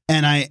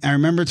 And I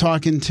remember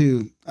talking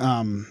to...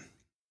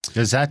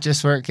 Is that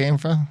just where it came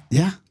from?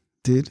 Yeah.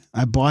 dude.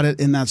 I bought it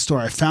in that store.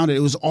 I found it.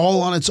 It was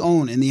all on its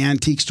own in the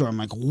antique store. I'm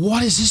like,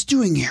 what is this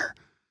doing here?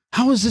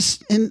 How is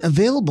this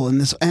available in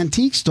this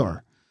antique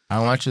store?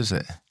 How much is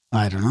it?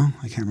 I don't know.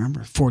 I can't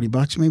remember.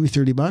 $40, maybe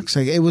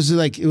 $30.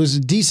 Like, it was a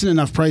decent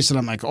enough price that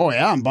I'm like, oh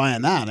yeah, I'm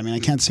buying that. I mean, I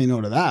can't say no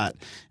to that.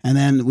 And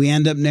then we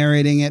end up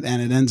narrating it,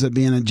 and it ends up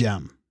being a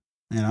gem.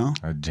 You know,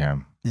 a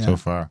gem Yeah. so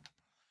far.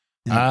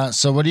 Yeah.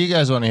 So what do you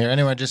guys want to hear?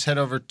 Anyway, just head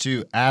over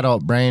to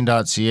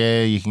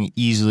adultbrain.ca. You can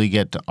easily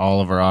get to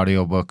all of our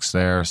audiobooks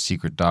there.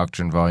 Secret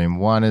Doctrine Volume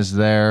 1 is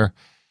there.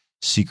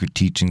 Secret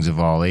Teachings of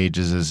All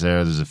Ages is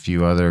there. There's a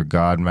few other,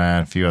 God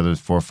Man, a few others,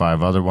 4 or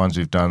 5 other ones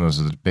we've done. Those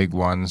are the big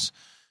ones.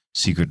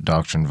 Secret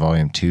Doctrine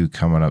Volume 2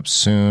 coming up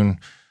soon.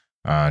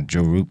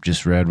 Joe Roop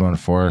just read one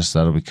for us.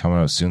 That'll be coming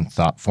out soon.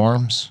 Thought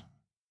Forms.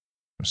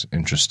 It's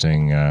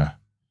interesting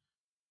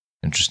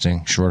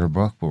shorter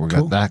book, but we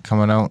got that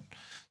coming out.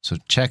 So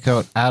check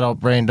out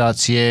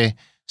adultbrain.ca,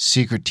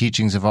 Secret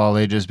Teachings of All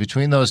Ages.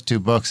 Between those 2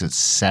 books, it's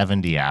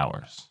 70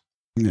 hours.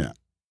 Yeah.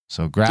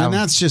 So grab. And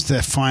that's just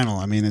the final.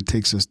 I mean, it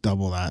takes us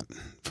double that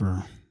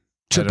for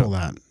triple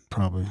that,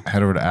 probably.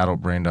 Head over to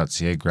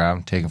adultbrain.ca, grab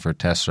them, take them for a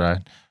test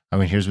ride. I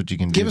mean, here's what you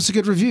can do. Give us a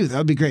good review. That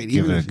would be great.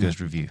 Give it a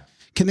good review.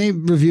 Can they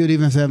review it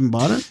even if they haven't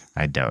bought it?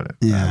 I doubt it.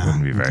 Yeah. That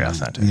wouldn't be very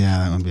authentic. Yeah,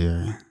 that would be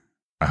very.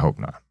 I hope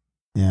not.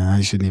 Yeah,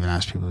 I shouldn't even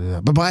ask people to do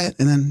that. But buy it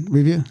and then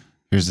review.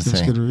 Here's the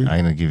thing. I'm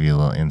going to give you a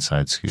little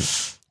inside scoop.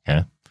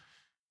 Okay?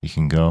 You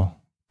can go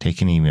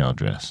take an email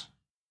address,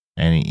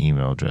 any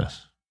email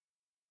address.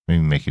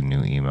 Maybe make a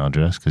new email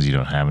address because you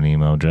don't have an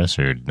email address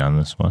or you've done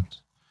this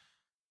once.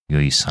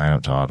 You sign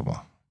up to Audible.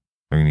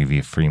 They're going to give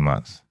you a free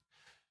month.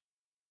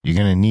 You're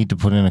going to need to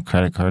put in a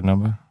credit card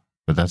number,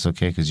 but that's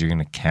okay because you're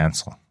going to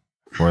cancel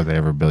before they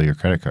ever bill your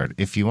credit card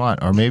if you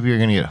want. Or maybe you're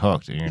going to get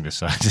hooked and you're going to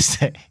decide to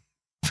stay.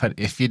 But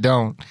if you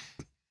don't,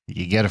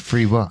 you get a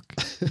free book.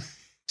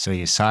 So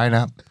you sign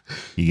up,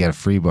 you get a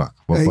free book.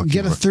 What book? You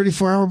get a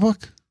 34-hour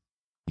book?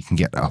 You can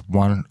get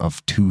one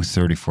of 2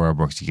 34-hour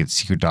books. You get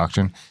Secret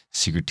Doctrine,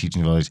 Secret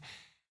Teaching of All Ages.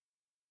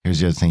 Here's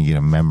the other thing. You get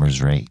a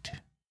member's rate.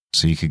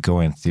 So you could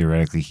go in,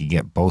 theoretically, you could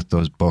get both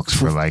those books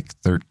for like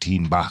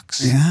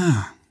 $13.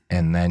 Yeah.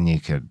 And then you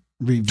could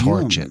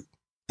torch it.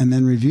 And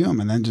then review them.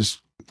 And then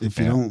just, if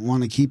you don't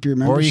want to keep your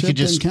membership, or you could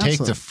just take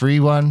the free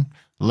one,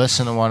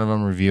 listen to one of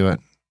them, review it,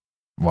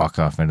 walk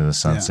off into the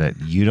sunset.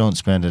 Yeah. You don't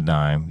spend a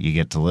dime. You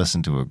get to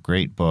listen to a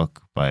great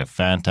book by a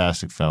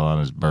fantastic fellow on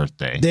his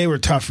birthday. They were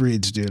tough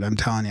reads, dude. I'm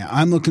telling you.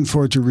 I'm looking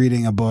forward to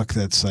reading a book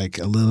that's like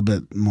a little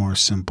bit more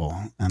simple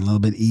and a little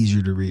bit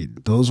easier to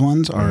read. Those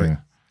ones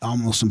are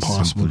almost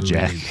impossible to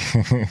read.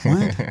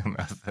 What?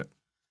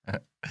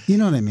 You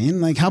know what I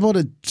mean? Like, how about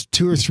a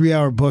 2 or 3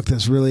 hour book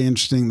that's really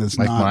interesting that's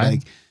like not mine?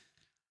 Like,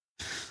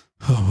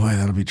 oh boy,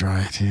 that'll be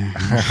dry too.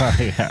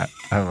 Yeah,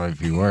 that might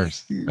be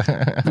worse.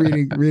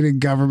 reading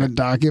government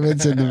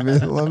documents in the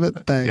middle of it.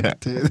 Thanks,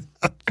 dude.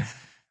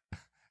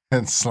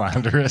 And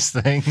slanderous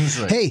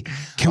things. Like, hey,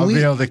 I'll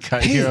be able to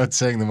cut you out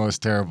saying the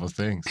most terrible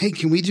things. Hey,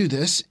 can we do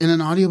this in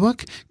an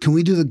audiobook? Can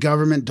we do the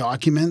government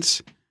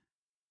documents?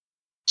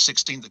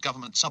 16. The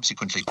government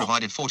subsequently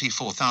provided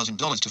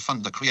 $44,000 to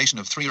fund the creation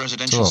of 3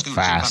 residential schools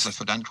in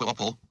Battleford and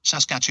Quapaw,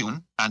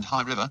 Saskatchewan, and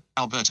High River,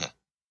 Alberta.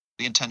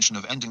 The intention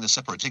of ending the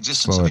separate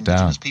existence of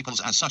indigenous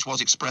peoples as such was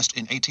expressed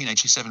in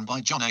 1887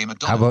 by John A.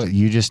 MacDonald. How about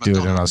you just do it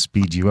and I'll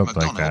speed you up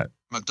like that?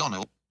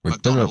 MacDonald.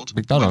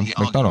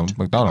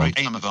 The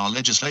aim of our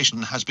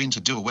legislation has been to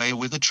do away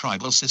with the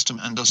tribal system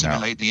and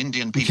assimilate the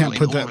Indian people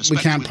in all respects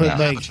with the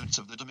inhabitants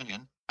of the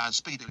Dominion as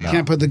speedily. You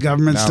can't put the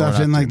government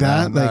stuff in like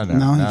that?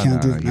 No, you can't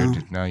do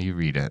it. No, you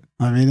read it.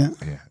 I read it?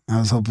 Yeah. I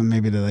was hoping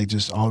maybe to like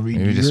just all read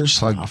maybe your just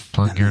stuff.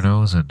 Plug your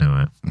nose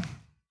into it.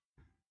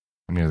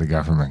 When you're the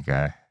government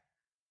guy.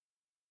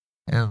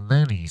 And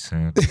then he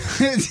said,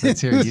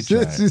 let's hear you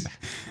try it.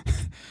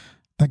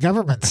 The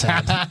government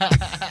said.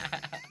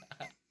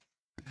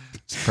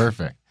 It's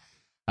perfect.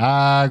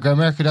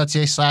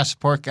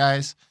 Grimerica.ca/support,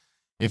 guys.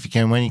 If you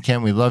can, when you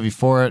can, we love you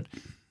for it.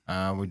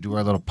 We do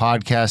our little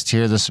podcast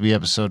here. This will be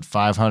episode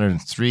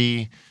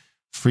 503.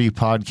 Free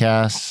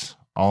podcasts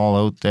all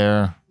out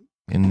there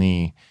in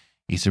the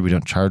ether. We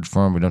don't charge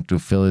for them. We don't do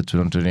affiliates. We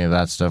don't do any of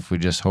that stuff. We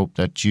just hope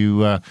that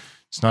you,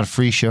 it's not a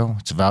free show.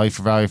 It's a value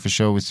for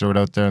show. We throw it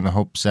out there in the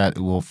hopes that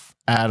it will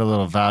add a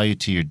little value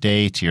to your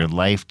day, to your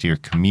life, to your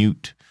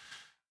commute,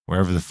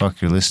 wherever the fuck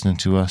you're listening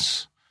to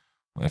us.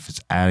 If it's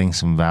adding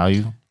some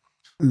value.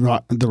 The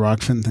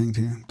Rockfin thing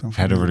too.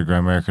 Head over to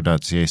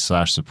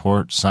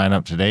grimerica.ca/support. Sign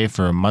up today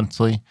for a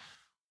monthly.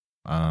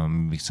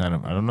 You sign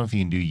up. I don't know if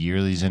you can do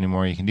yearlies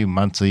anymore. You can do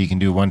monthly. You can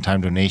do a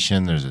one-time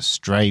donation. There's a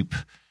Stripe.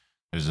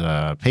 There's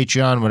a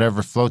Patreon,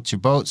 whatever floats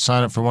your boat.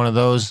 Sign up for one of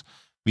those.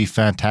 Be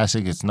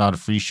fantastic. It's not a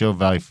free show,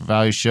 value for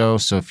value show.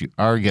 So if you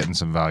are getting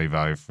some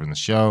value from the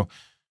show,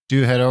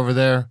 do head over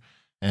there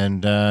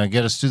and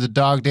get us through the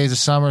dog days of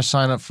summer.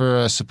 Sign up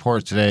for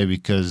support today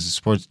because the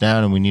support's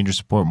down and we need your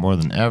support more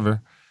than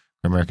ever.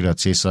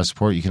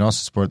 Grimerica.ca/support. You can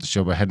also support the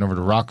show by heading over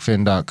to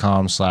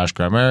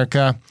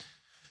rockfin.com/Grimerica.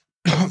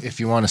 If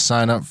you want to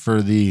sign up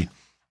for the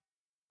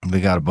They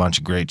got a bunch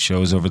of great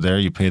shows over there.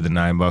 You pay the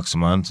 $9 a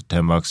month,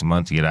 $10 a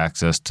month. You get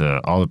access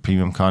to all the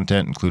premium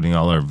content, including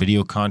all our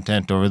video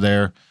content over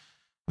there.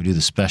 We do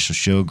the special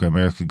show,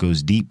 Gramerica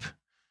Goes Deep,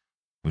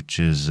 which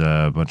is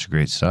a bunch of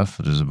great stuff.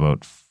 There's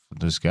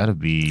got to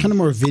be kind of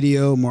more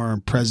video, more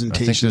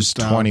presentation. I think there's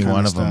style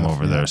 21 of them stuff,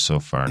 over there so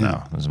far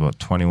now. There's about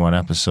 21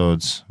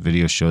 episodes,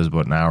 video shows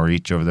about an hour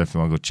each over there. If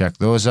you want to go check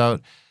those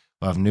out,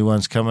 we'll have new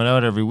ones coming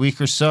out every week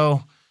or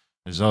so.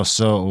 There's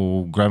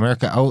also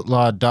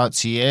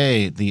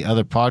GramericaOutlaw.ca, the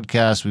other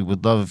podcast. We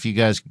would love if you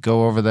guys could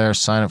go over there,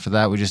 sign up for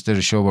that. We just did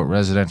a show about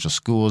residential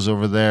schools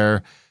over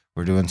there.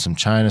 We're doing some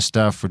China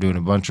stuff. We're doing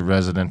a bunch of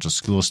residential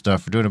school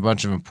stuff. We're doing a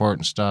bunch of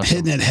important stuff.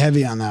 Hitting it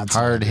heavy on that.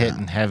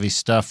 Hard-hitting, heavy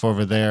stuff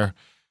over there.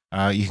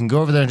 You can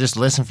go over there and just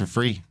listen for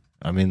free.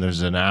 I mean,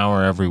 there's an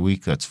hour every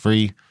week that's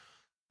free.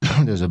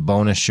 There's a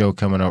bonus show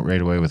coming out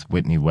right away with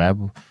Whitney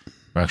Webb.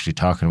 We're actually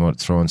talking about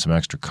throwing some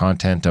extra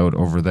content out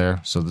over there.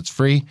 So that's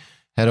free.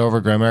 Head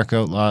over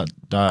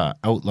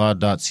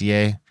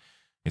GramericaOutlaw.ca.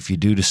 If you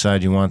do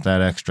decide you want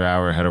that extra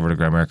hour, head over to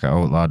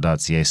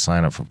GramericaOutlaw.ca.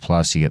 Sign up for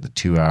Plus. You get the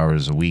 2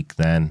 hours a week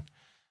then,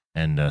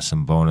 and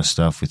some bonus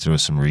stuff. We throw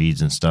some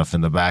reads and stuff in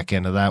the back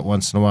end of that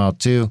once in a while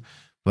too.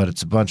 But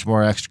it's a bunch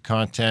more extra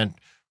content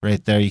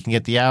right there. You can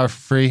get the hour for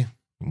free. You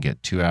can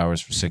get 2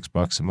 hours for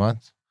 $6 a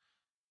month.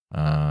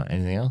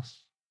 Anything else?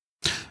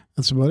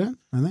 That's about it,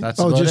 I think. That's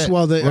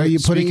about it. Are you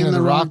putting in the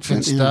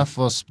Rockfin stuff?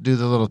 We'll do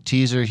the little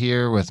teaser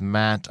here with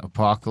Matt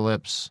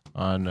Apocalypse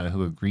on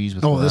who agrees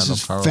with this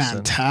is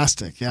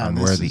fantastic. Yeah, on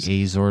where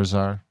the Azores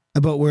are.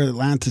 About where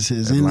Atlantis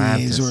is in the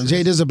Azores. Yeah,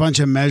 he does a bunch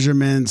of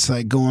measurements,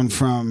 like going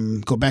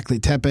from Göbekli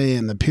Tepe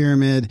and the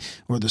pyramid,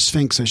 or the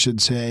Sphinx, I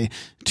should say,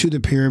 to the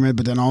pyramid,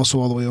 but then also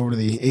all the way over to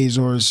the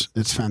Azores.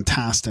 It's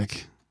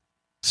fantastic.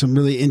 Some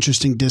really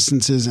interesting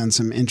distances and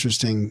some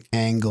interesting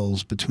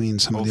angles between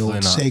some of the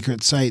old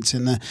sacred sites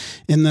in the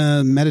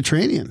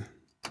Mediterranean.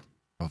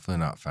 Hopefully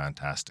not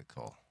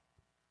fantastical.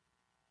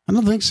 I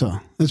don't think so.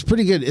 It's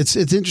pretty good. It's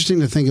interesting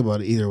to think about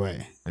it either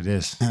way. It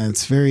is. And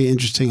it's very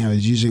interesting how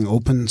he's using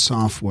open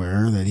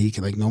software that he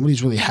can,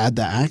 nobody's really had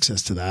the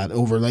access to that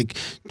over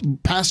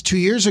past 2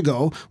 years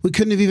ago. We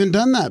couldn't have even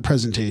done that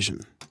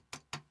presentation.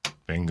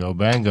 Bingo,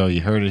 bango.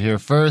 You heard it here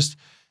first.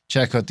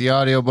 Check out the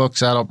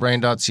audiobooks,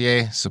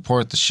 adultbrain.ca.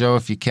 Support the show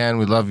if you can.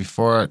 We love you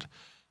for it.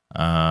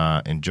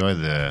 Enjoy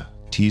the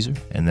teaser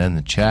and then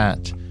the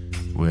chat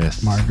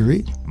with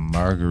Marguerite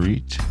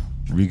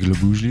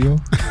Rigoglioso.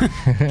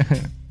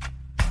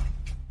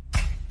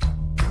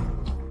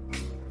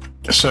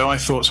 So I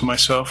thought to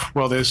myself,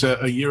 well, there's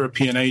a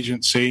European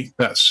agency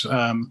that's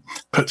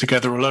put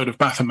together a load of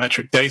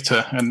bathymetric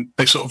data, and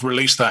they sort of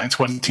released that in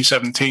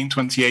 2017,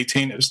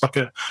 2018. It was like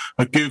a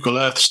Google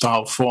Earth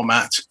style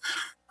format.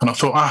 And I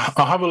thought,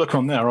 I'll have a look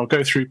on there. I'll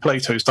go through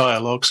Plato's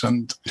dialogues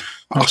and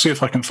I'll see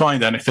if I can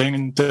find anything.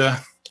 And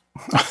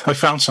I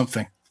found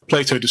something.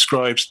 Plato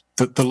describes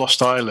the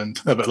lost island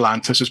of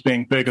Atlantis as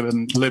being bigger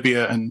than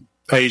Libya and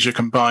Asia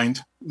combined.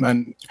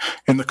 And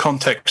in the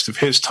context of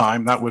his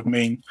time, that would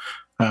mean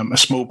a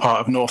small part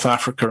of North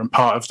Africa and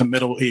part of the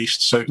Middle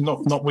East. So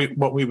not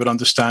what we would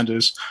understand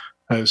as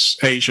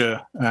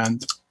Asia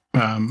and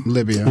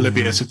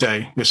Libya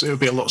today. It would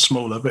be a lot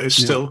smaller, but we're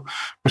still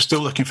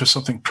looking for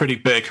something pretty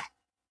big.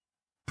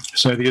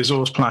 So the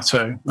Azores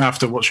Plateau,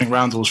 after watching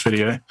Randall's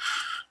video,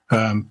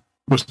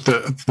 was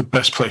the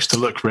best place to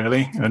look,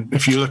 really. And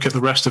if you look at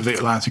the rest of the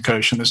Atlantic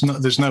Ocean,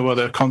 there's no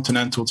other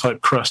continental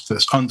type crust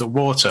that's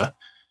underwater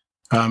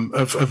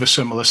of a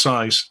similar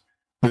size.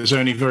 There's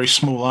only very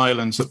small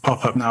islands that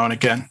pop up now and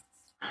again.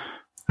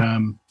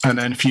 And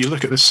then if you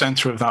look at the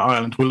center of that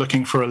island, we're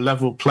looking for a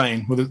level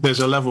plain. Well,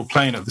 there's a level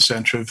plain at the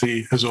center of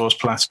the Azores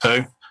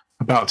Plateau,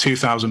 about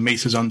 2,000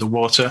 meters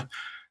underwater.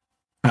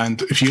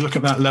 And if you look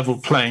at that level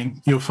plane,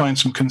 you'll find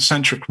some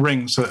concentric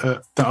rings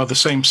that are the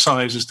same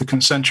size as the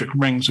concentric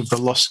rings of the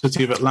lost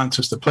city of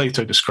Atlantis that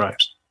Plato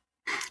describes.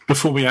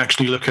 Before we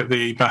actually look at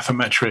the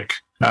bathymetric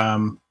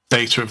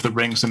data of the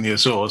rings in the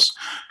Azores,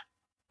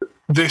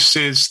 this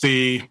is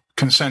the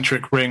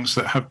concentric rings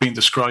that have been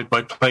described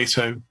by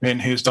Plato in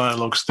his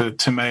dialogues to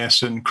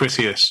Timaeus and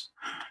Critias.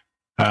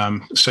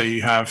 So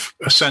you have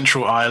a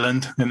central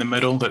island in the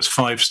middle that's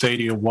 5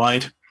 stadia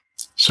wide,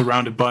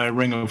 surrounded by a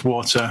ring of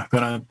water,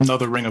 then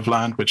another ring of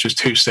land, which is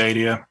 2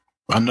 stadia,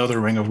 another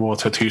ring of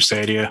water, 2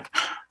 stadia,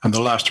 and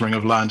the last ring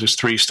of land is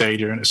 3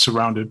 stadia, and it's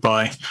surrounded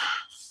by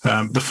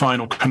the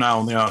final canal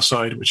on the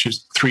outside, which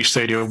is 3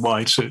 stadia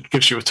wide. So it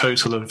gives you a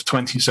total of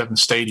 27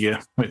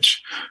 stadia,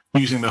 which,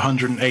 using the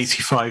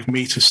 185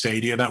 meter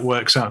stadia, that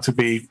works out to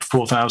be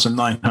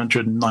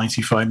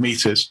 4,995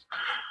 meters.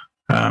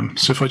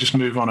 So if I just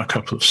move on a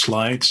couple of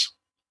slides.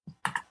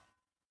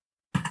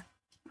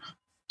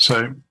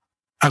 So,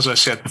 as I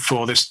said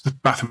before, the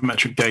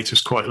bathymetric data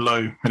is quite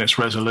low in its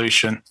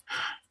resolution.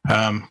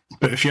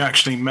 But if you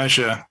actually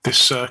measure this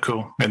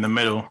circle in the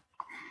middle,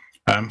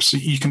 so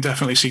you can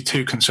definitely see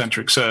 2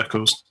 concentric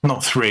circles,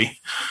 not 3.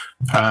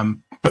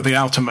 But the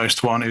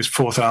outermost one is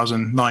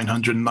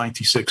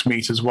 4,996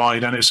 meters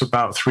wide, and it's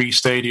about 3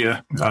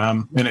 stadia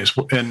in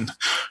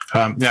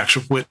the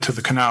actual width of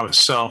the canal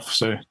itself.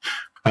 So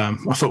I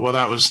thought, well,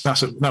 that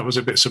was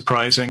a bit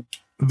surprising.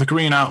 The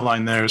green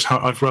outline there is how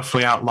I've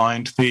roughly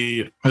outlined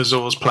the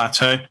Azores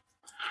Plateau.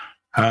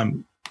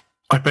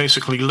 I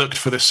basically looked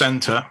for the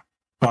center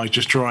by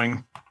just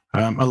drawing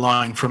a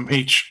line from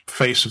each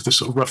face of the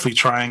sort of roughly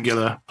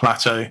triangular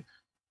plateau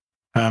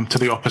to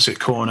the opposite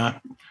corner.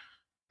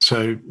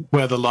 So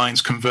where the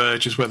lines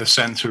converge is where the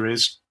center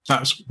is.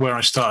 That's where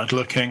I started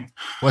looking.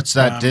 What's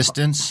that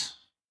distance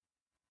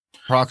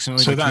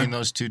approximately between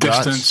those two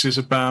dots? Distance is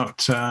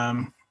about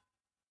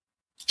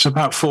it's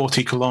about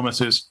 40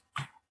 kilometers.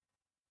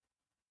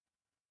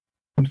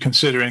 And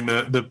considering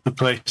the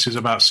place is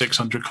about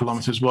 600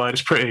 kilometers wide,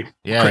 it's pretty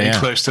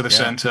close to the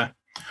center.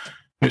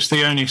 It's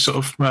the only sort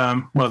of,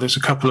 there's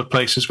a couple of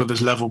places where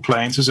there's level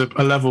plains. There's a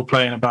level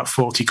plain about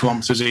 40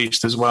 kilometers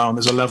east as well, and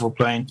there's a level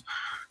plain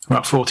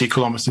about 40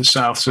 kilometers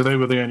south. So they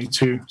were the only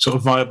two sort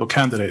of viable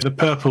candidates. The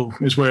purple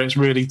is where it's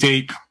really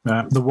deep.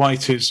 The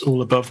white is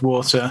all above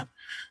water.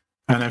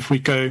 And if we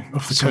go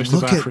off the coast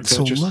of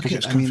Africa,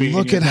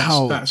 look at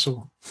how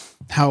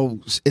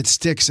it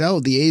sticks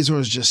out. The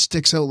Azores just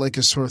sticks out like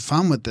a sore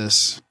thumb with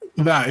this.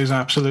 That is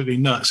absolutely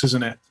nuts,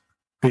 isn't it?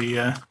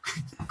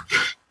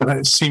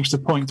 It seems to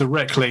point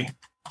directly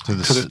to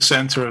the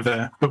center of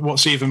there. But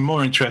what's even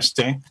more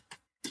interesting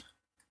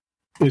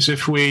is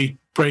if we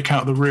break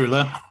out the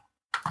ruler,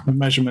 the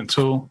measurement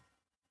tool.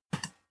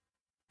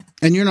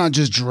 And you're not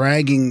just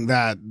dragging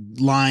that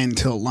line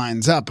till it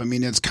lines up. I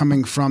mean, it's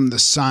coming from the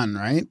sun,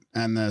 right?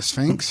 And the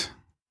Sphinx.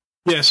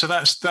 Yeah, so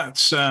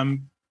that's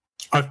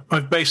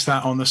I've based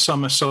that on the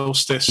summer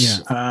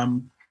solstice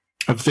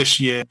of this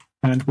year,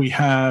 and we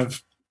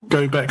have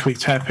Göbekli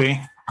Tepe.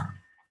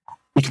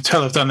 You can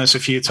tell I've done this a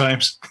few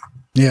times.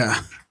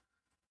 Yeah.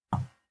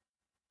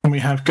 And we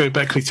have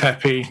Göbekli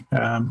Tepe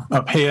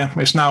up here.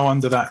 It's now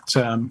under that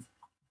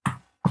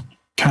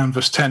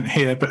canvas tent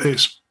here, but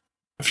if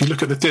you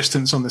look at the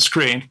distance on the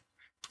screen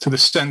to the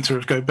center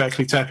of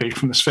Göbekli Tepe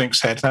from the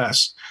Sphinx head,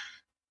 that's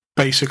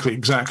basically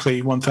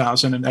exactly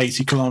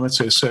 1,080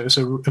 kilometers. So it's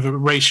a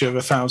ratio of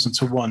 1,000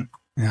 to 1.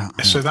 Yeah.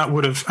 So that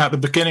would have, at the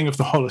beginning of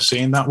the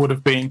Holocene, that would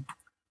have been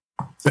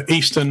the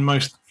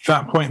easternmost,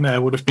 that point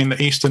there would have been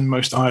the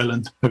easternmost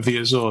island of the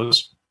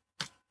Azores.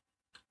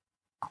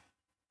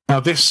 Now,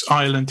 this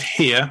island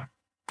here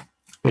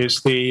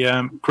is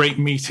the Great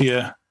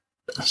Meteor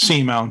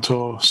Seamount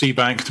or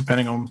Seabank,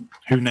 depending on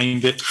who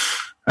named it.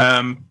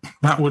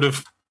 That would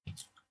have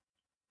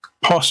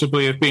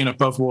possibly have been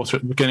above water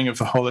at the beginning of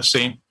the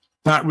Holocene.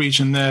 That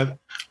region there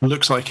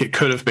looks like it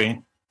could have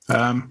been.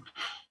 The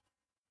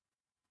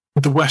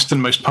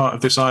westernmost part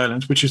of this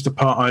island, which is the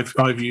part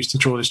I've used to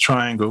draw this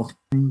triangle.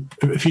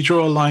 If you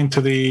draw a line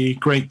to the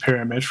Great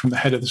Pyramid from the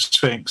head of the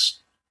Sphinx,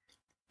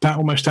 that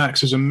almost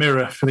acts as a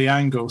mirror for the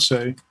angle.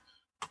 So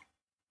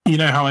you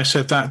know how I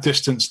said that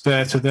distance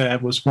there to there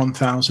was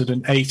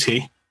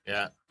 1,080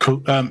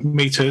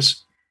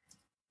 meters?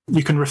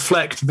 You can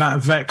reflect that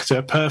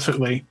vector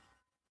perfectly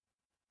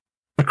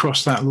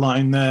across that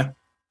line there.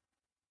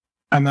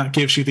 And that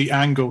gives you the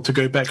angle to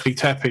Göbekli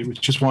Tepe,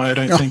 which is why I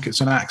don't think it's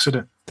an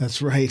accident.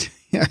 That's right.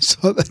 Yeah, I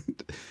saw that.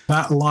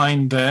 That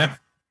line there,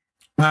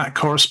 that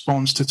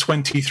corresponds to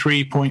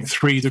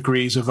 23.3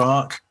 degrees of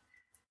arc,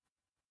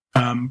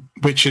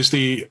 which is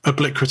the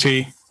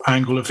obliquity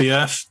angle of the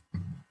Earth.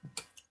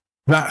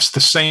 That's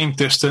the same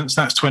distance.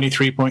 That's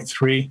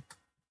 23.3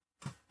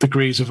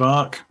 degrees of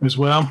arc as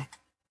well.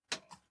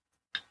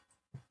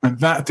 And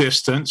that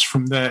distance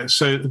from there,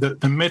 so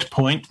the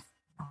midpoint,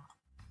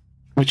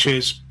 which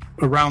is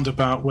around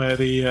about where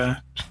the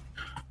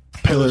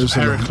pillars of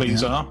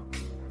Heracles are.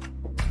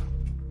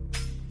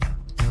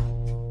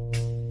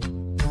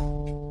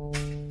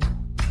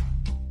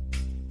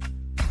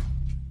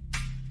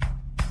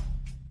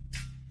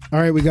 All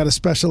right, we got a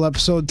special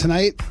episode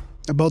tonight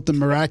about the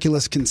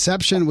miraculous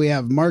conception. We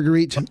have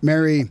Marguerite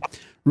Mary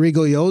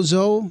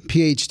Rigoglioso,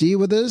 PhD,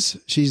 with us.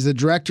 She's the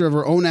director of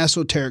her own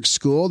esoteric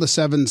school, the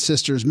Seven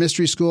Sisters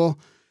Mystery School.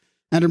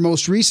 And her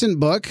most recent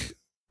book,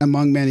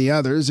 among many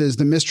others, is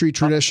The Mystery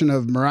Tradition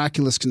of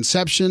Miraculous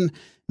Conception,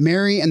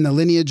 Mary and the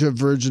Lineage of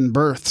Virgin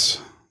Births.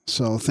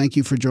 So thank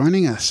you for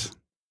joining us.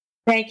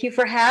 Thank you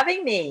for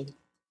having me,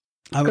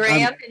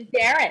 Graham and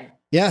Darren.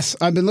 Yes,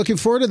 I've been looking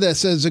forward to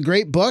this. It's a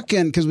great book,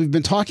 and because we've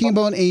been talking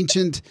about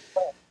ancient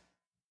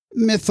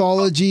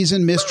mythologies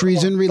and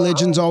mysteries and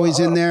religions always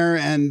in there,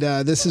 and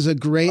this is a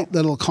great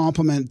little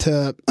complement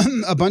to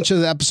a bunch of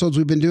the episodes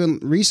we've been doing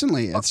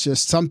recently. It's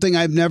just something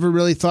I've never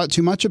really thought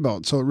too much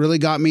about, so it really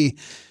got my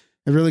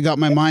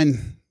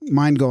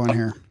mind going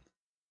here.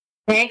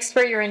 Thanks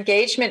for your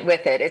engagement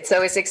with it. It's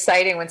always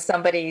exciting when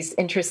somebody's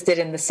interested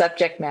in the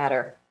subject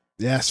matter.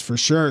 Yes, for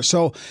sure.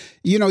 So,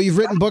 you've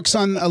written books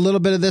on a little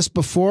bit of this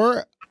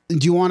before.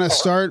 Do you want to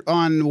start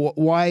on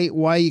why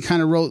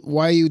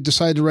you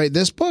decided to write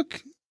this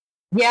book?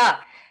 Yeah,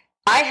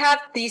 I have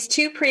these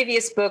two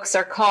previous books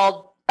are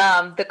called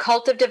The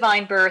Cult of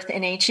Divine Birth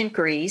in Ancient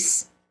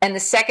Greece, and the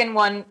second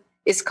one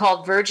is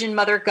called Virgin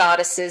Mother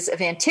Goddesses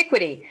of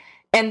Antiquity.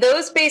 And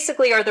those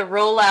basically are the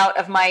rollout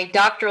of my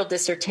doctoral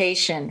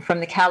dissertation from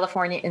the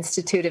California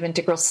Institute of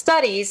Integral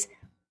Studies,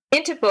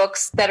 into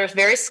books that are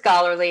very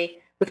scholarly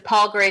with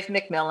Palgrave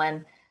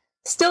Macmillan.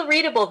 Still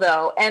readable,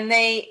 though, and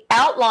they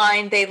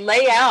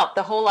lay out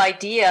the whole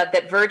idea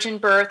that virgin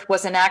birth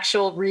was an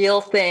actual real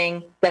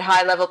thing that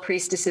high-level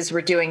priestesses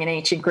were doing in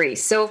ancient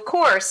Greece. So, of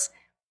course,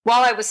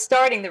 while I was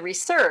starting the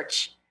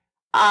research,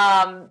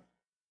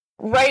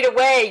 right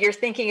away you're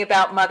thinking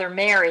about Mother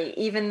Mary,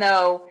 even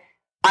though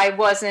I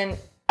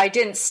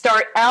didn't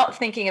start out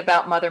thinking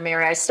about Mother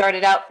Mary. I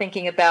started out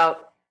thinking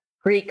about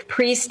Greek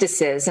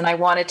priestesses, and I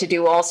wanted to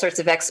do all sorts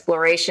of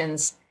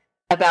explorations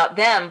about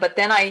them. But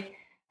then I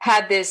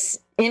had this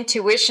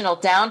intuitional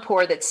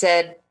downpour that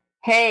said,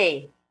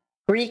 hey,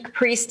 Greek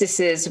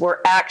priestesses were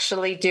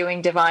actually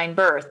doing divine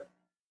birth.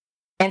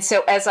 And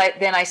so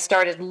I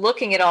started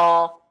looking at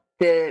all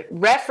the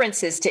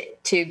references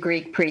to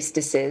Greek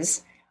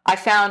priestesses, I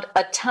found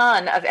a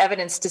ton of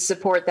evidence to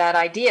support that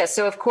idea.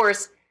 So, of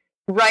course,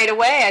 right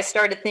away, I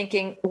started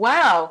thinking,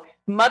 wow,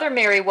 Mother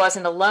Mary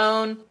wasn't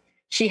alone.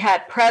 She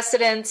had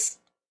precedents,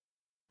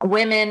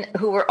 women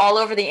who were all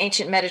over the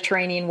ancient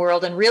Mediterranean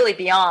world and really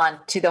beyond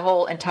to the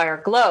whole entire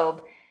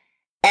globe.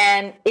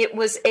 And it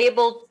was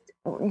able,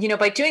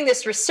 by doing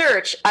this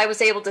research, I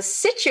was able to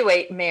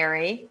situate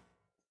Mary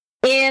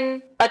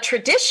in a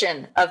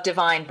tradition of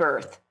divine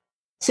birth.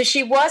 So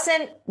she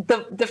wasn't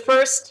the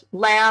first,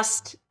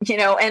 last,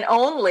 and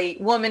only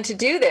woman to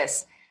do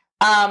this.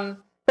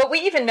 But we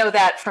even know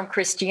that from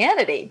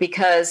Christianity,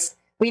 because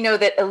we know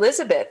that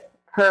Elizabeth,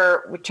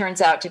 what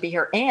turns out to be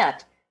her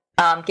aunt,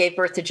 gave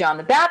birth to John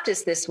the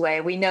Baptist this way.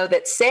 We know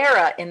that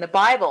Sarah in the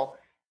Bible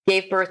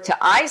gave birth to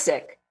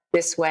Isaac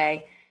this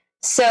way.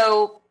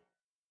 So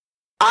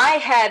I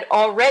had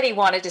already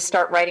wanted to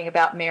start writing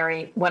about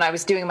Mary when I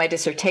was doing my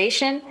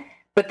dissertation,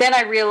 but then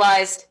I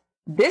realized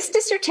this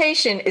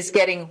dissertation is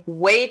getting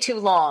way too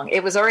long.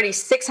 It was already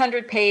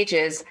 600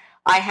 pages.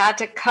 I had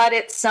to cut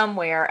it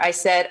somewhere. I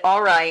said,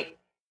 all right,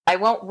 I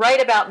won't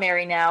write about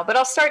Mary now, but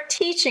I'll start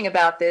teaching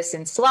about this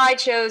in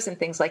slideshows and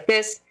things like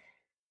this.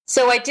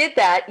 So I did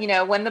that,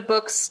 when the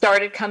books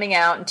started coming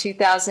out in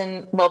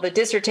 2000. Well, the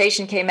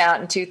dissertation came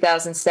out in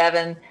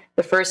 2007,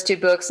 the first two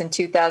books in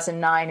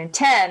 2009 and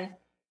 10.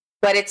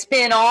 But it's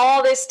been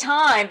all this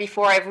time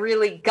before I've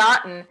really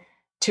gotten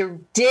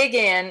to dig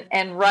in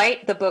and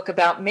write the book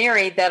about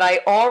Mary that I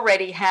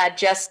already had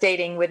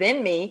gestating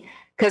within me,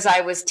 because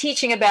I was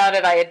teaching about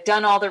it. I had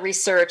done all the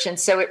research. And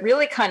so it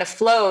really kind of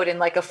flowed in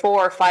like a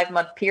 4 or 5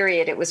 month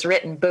period. It was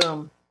written,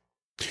 boom.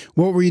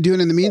 What were you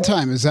doing in the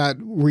meantime?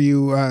 Were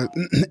you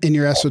in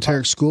your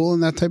esoteric school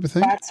and that type of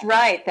thing? That's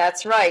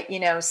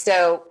right.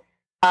 So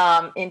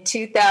in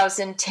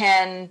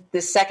 2010,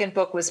 the second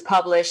book was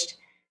published.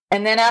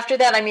 And then after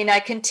that, I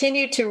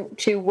continued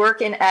to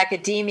work in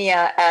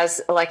academia as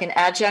like an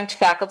adjunct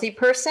faculty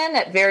person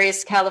at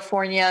various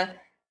California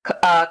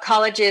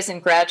colleges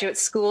and graduate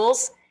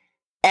schools,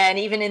 and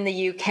even in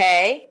the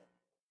UK.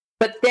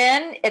 But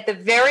then at the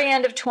very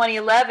end of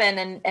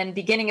 2011 and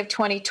beginning of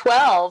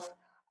 2012,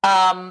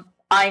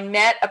 I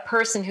met a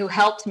person who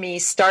helped me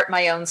start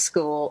my own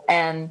school.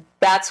 And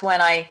that's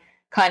when I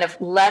kind of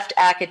left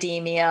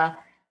academia,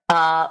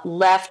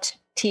 left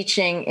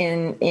teaching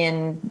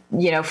in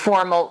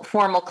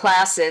formal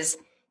classes.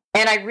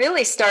 And I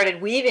really started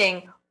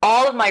weaving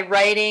all of my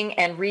writing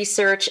and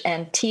research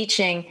and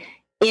teaching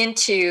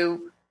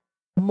into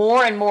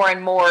more and more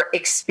and more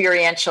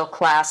experiential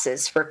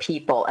classes for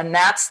people. And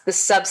that's the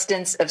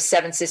substance of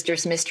Seven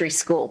Sisters Mystery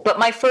School. But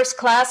my first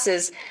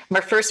classes,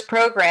 my first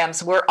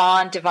programs were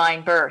on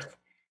divine birth.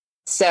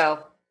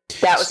 So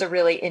that was a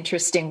really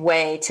interesting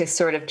way to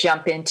sort of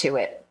jump into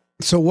it.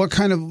 So what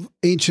kind of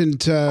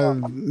ancient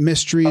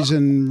mysteries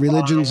and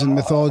religions and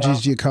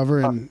mythologies do you cover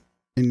in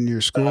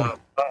your school?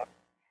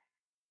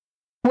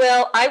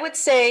 Well, I would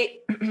say,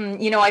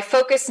 I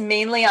focus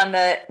mainly on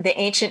the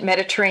ancient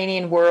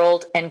Mediterranean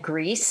world and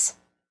Greece,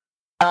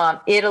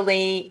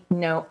 Italy,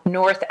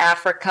 North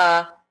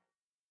Africa.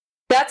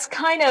 That's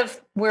kind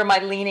of where my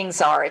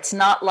leanings are. It's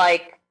not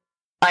like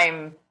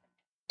I'm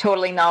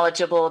totally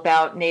knowledgeable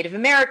about Native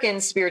American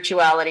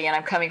spirituality and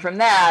I'm coming from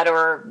that,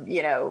 or,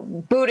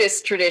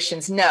 Buddhist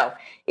traditions. No,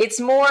 it's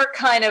more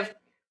kind of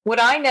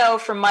what I know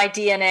from my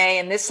DNA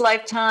in this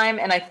lifetime.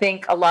 And I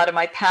think a lot of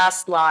my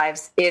past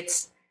lives,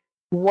 it's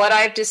what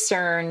I've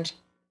discerned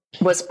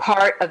was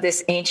part of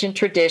this ancient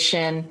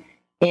tradition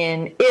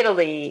in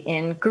Italy,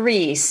 in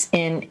Greece,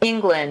 in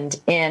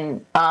England,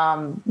 in,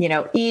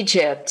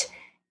 Egypt,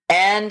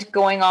 and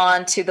going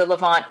on to the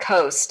Levant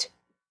coast,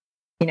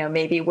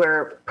 maybe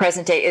where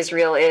present-day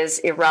Israel is,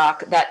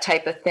 Iraq, that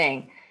type of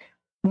thing.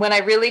 When I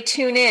really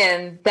tune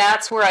in,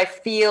 that's where I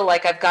feel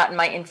like I've gotten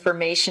my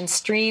information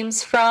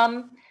streams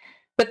from.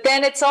 But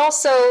then it's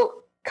also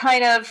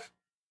kind of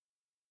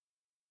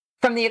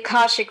from the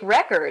Akashic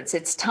records.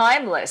 It's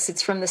timeless.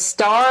 It's from the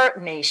star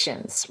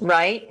nations,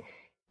 right?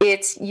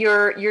 It's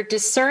you're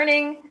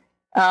discerning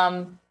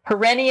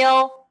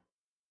perennial,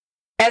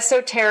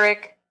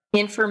 esoteric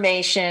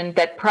information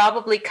that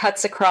probably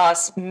cuts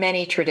across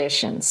many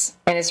traditions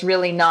and is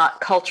really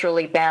not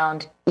culturally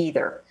bound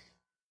either.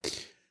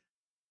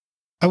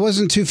 I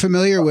wasn't too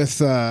familiar with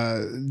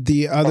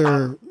the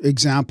other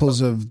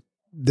examples of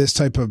this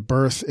type of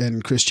birth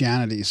in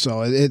Christianity.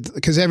 So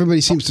because everybody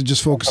seems to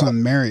just focus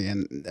on Mary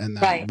and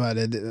that, Right. but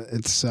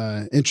it's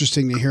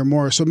interesting to hear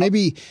more. So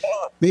maybe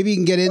you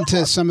can get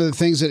into some of the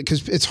things that,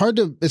 because it's hard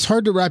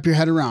to wrap your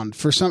head around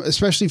for some,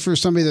 especially for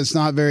somebody that's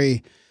not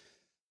very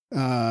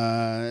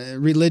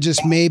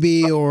religious,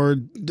 maybe, or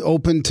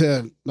open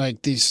to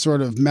like these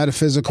sort of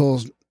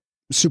metaphysical,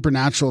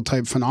 supernatural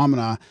type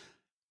phenomena.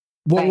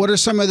 What are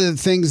some of the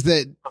things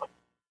that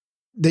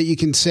you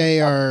can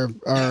say are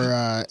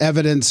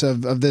evidence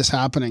of this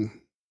happening?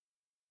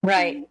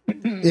 Right.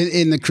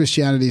 in the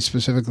Christianity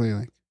specifically,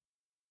 like.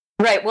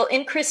 Right. Well,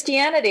 in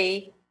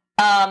Christianity,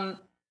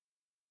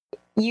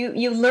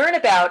 you learn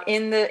about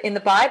in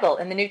the Bible,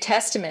 in the New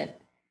Testament,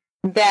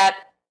 that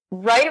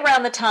right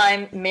around the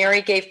time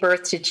Mary gave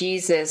birth to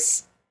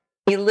Jesus,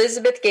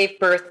 Elizabeth gave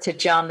birth to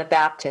John the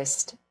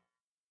Baptist.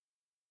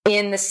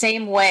 In the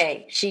same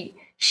way, she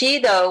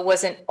though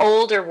was an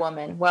older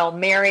woman, while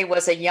Mary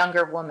was a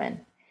younger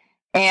woman,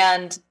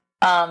 and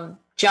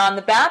John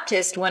the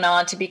Baptist went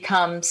on to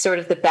become sort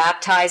of the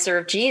baptizer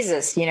of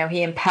Jesus. You know,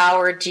 he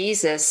empowered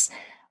Jesus.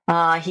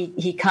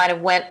 He kind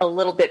of went a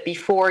little bit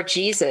before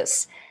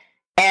Jesus,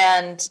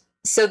 and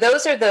so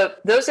those are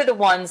the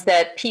ones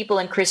that people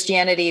in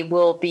Christianity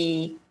will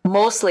be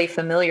mostly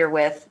familiar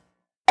with,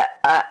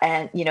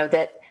 and you know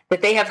that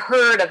they have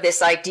heard of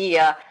this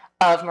idea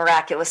of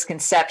miraculous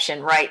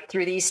conception, right,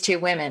 through these two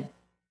women.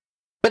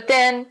 But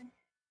then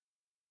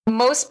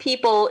most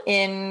people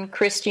in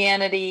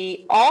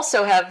Christianity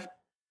also have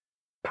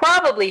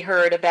probably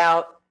heard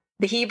about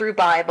the Hebrew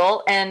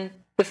Bible and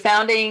the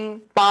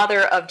founding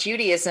father of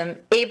Judaism,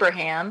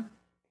 Abraham,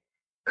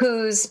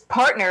 whose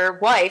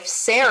wife,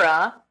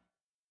 Sarah,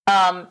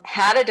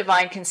 had a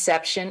divine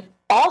conception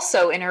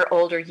also in her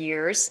older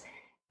years.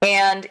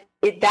 And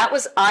that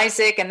was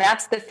Isaac, and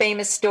that's the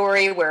famous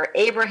story where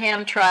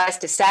Abraham tries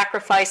to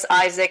sacrifice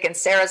Isaac, and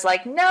Sarah's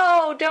like,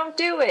 no, don't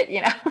do it,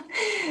 you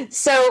know.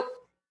 So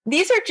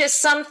these are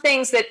just some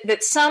things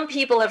that some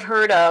people have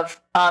heard of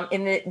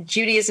in the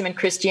Judaism and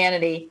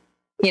Christianity,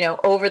 you know,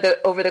 over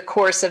the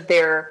course of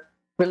their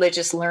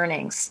religious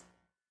learnings.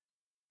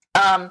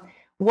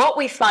 What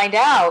we find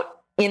out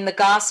in the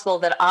gospel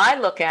that I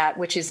look at,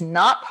 which is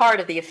not part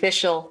of the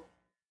official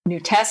New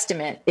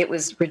Testament, it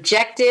was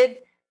rejected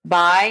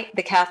by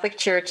the Catholic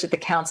Church at the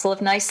Council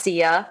of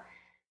Nicaea,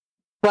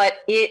 but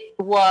it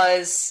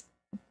was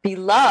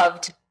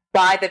beloved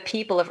by the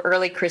people of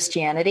early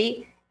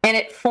Christianity, and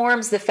it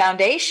forms the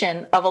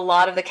foundation of a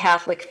lot of the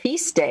Catholic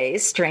feast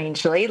days,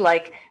 strangely,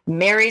 like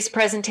Mary's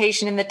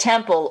presentation in the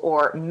temple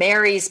or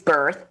Mary's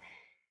birth.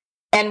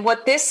 And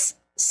what this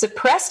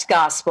suppressed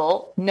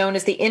gospel, known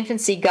as the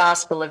infancy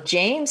gospel of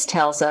James,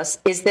 tells us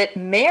is that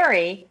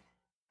Mary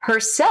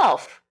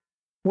herself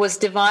was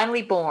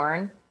divinely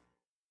born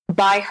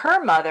by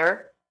her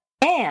mother,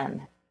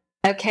 Anne.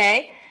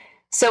 Okay?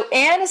 So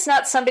Anne is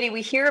not somebody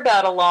we hear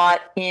about a lot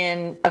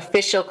in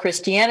official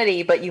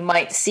Christianity, but you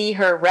might see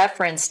her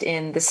referenced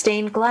in the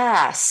stained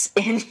glass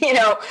in, you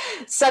know,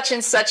 such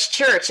and such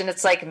church. And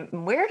it's like,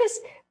 where did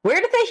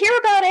they hear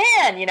about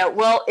Anne? You know,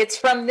 well, it's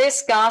from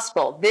this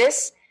gospel.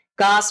 This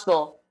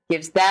gospel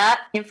gives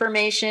that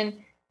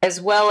information as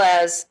well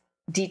as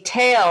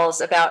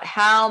details about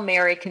how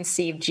Mary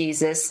conceived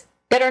Jesus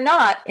that are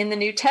not in the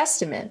New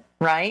Testament,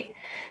 right?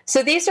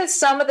 So these are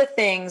some of the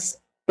things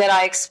that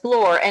I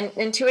explore.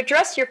 And to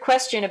address your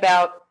question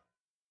about,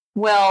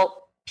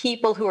 well,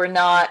 people who are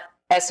not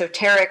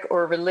esoteric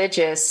or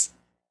religious,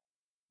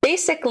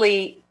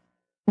 basically,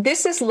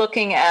 this is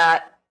looking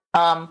at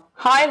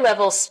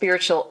high-level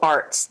spiritual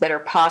arts that are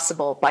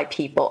possible by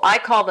people. I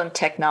call them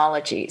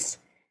technologies.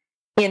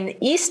 In the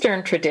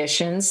Eastern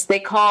traditions, they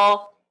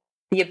call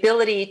the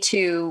ability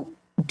to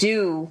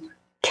do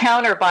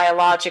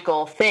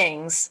counter-biological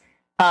things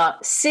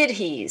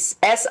siddhis,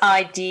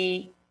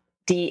 Siddhie.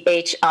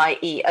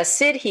 A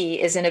siddhi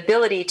is an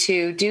ability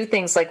to do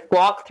things like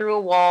walk through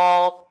a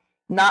wall,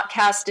 not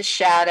cast a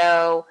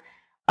shadow,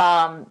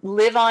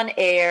 live on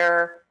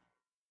air,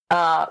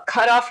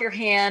 cut off your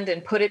hand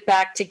and put it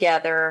back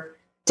together,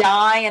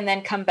 die and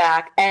then come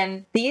back.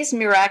 And these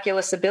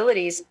miraculous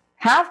abilities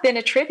have been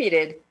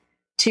attributed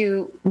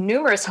to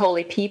numerous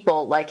holy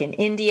people, like in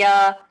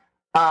India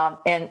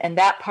and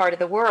that part of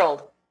the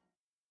world.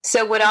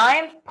 So what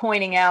I'm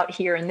pointing out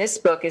here in this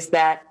book is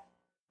that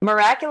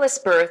miraculous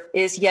birth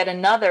is yet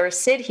another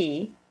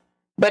siddhi,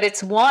 but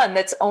it's one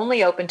that's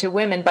only open to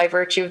women by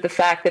virtue of the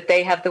fact that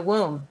they have the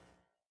womb.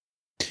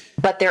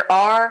 But there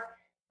are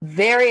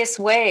various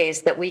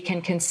ways that we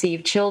can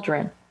conceive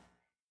children,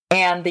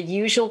 and the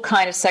usual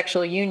kind of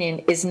sexual union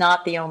is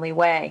not the only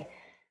way.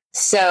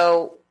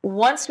 So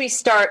once we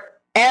start,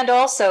 and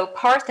also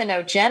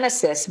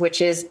parthenogenesis,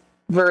 which is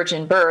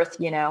virgin birth,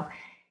 you know,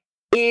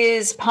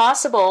 is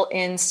possible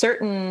in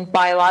certain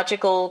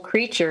biological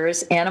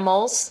creatures,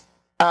 animals,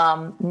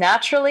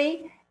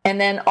 naturally, and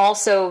then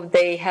also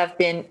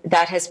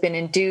that has been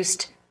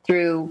induced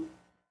through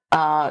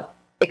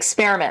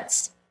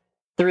experiments,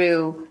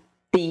 through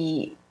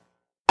the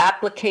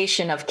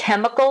application of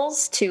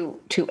chemicals to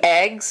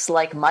eggs,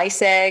 like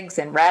mice eggs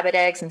and rabbit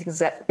eggs and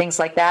things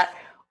like that,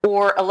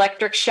 or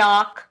electric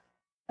shock.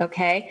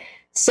 Okay,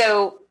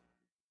 so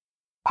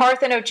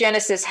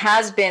parthenogenesis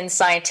has been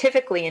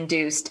scientifically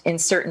induced in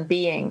certain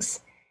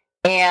beings,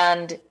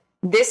 and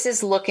this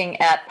is looking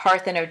at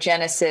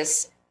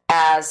parthenogenesis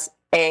as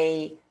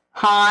a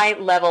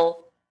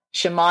high-level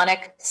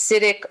shamanic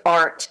Siddhic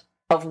art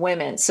of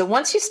women. So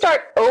once you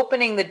start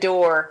opening the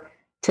door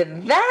to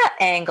that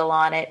angle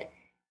on it,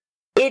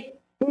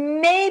 it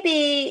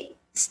maybe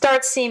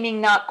starts seeming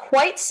not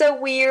quite so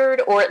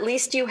weird, or at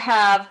least you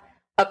have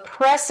a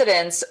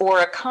precedence or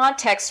a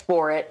context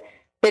for it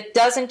that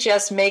doesn't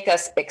just make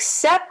us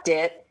accept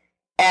it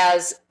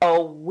as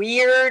a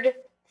weird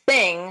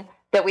thing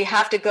that we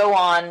have to go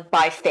on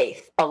by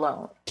faith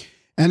alone.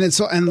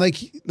 And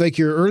like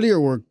your earlier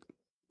work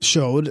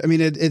showed, I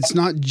mean, it's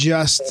not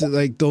just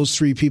like those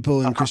three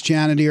people in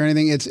Christianity or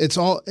anything. It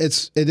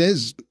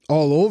is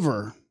all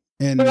over.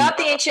 And throughout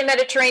the ancient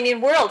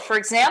Mediterranean world, for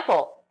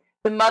example,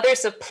 the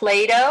mothers of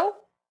Plato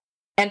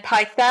and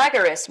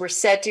Pythagoras were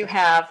said to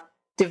have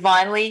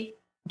divinely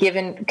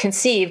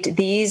conceived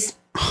these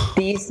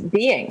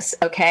beings.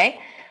 Okay,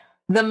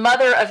 the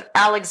mother of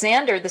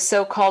Alexander, the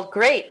so-called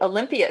great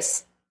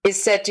Olympias,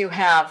 is said to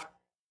have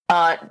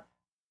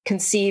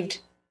conceived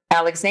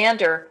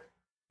Alexander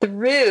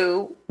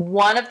through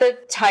one of the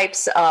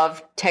types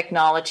of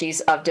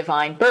technologies of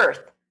divine birth.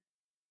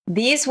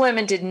 These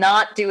women did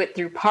not do it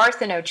through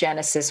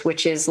parthenogenesis,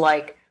 which is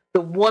like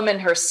the woman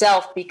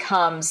herself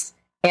becomes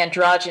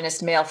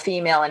androgynous male,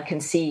 female, and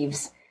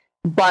conceives,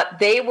 but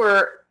they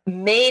were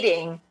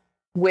mating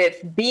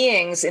with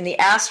beings in the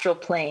astral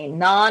plane,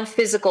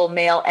 non-physical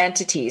male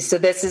entities. So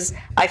this is,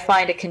 I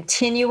find, a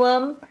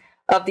continuum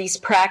of these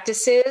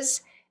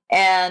practices.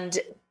 And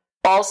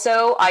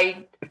also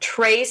I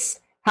trace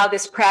how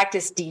this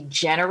practice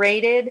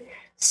degenerated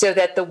so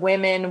that the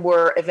women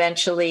were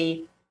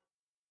eventually,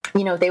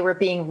 they were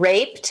being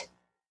raped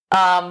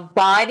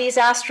by these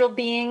astral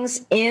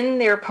beings in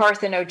their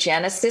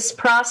parthenogenesis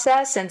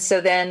process. And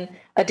so then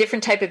a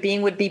different type of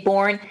being would be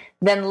born.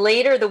 Then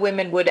later the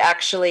women would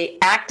actually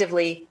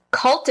actively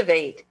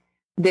cultivate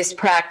this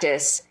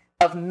practice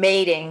of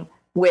mating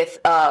with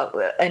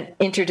an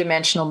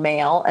interdimensional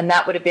male. And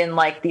that would have been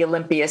like the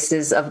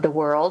Olympiases of the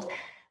world.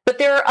 But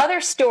there are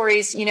other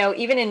stories,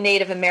 even in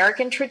Native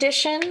American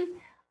tradition,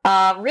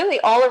 really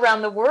all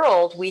around the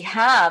world, we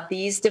have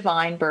these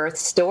divine birth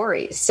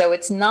stories. So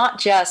it's not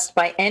just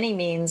by any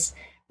means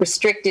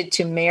restricted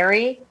to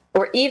Mary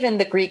or even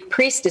the Greek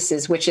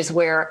priestesses, which is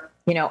where,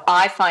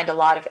 I find a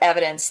lot of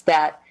evidence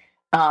that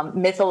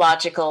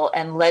mythological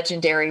and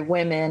legendary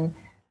women,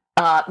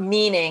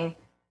 meaning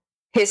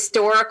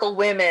historical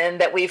women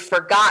that we've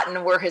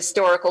forgotten were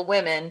historical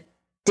women,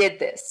 did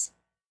this.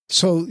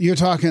 So you're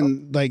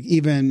talking like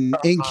even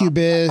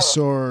incubus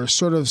or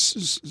sort of,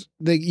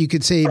 you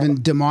could say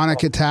even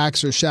demonic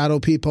attacks or shadow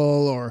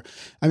people, or,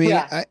 I mean,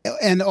 yeah.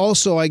 And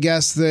also I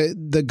guess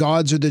the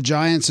gods or the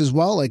giants as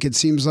well. Like it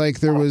seems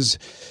like there was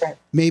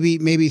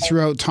maybe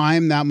throughout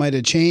time that might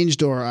have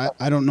changed, or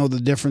I don't know the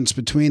difference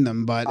between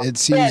them, but it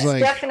seems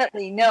like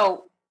definitely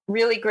no.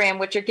 Really, Graham,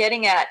 what you're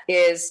getting at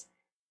is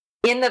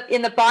in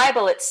the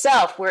Bible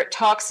itself, where it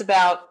talks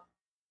about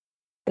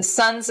the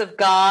sons of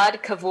God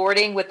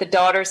cavorting with the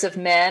daughters of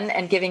men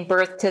and giving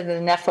birth to the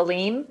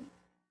Nephilim.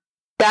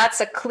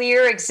 That's a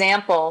clear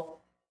example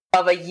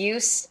of a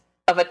use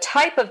of a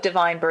type of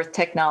divine birth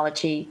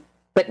technology,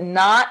 but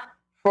not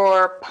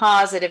for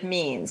positive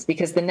means,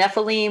 because the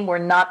Nephilim were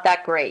not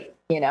that great,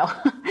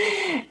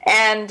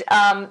 And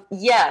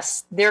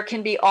yes, there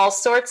can be all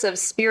sorts of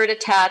spirit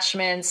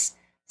attachments,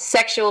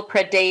 sexual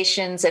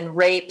predations, and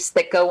rapes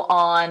that go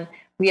on.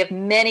 We have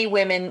many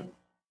women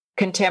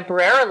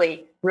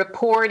contemporarily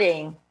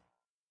reporting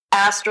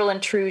astral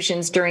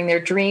intrusions during their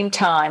dream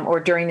time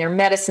or during their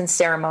medicine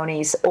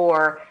ceremonies,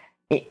 or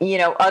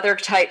other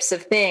types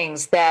of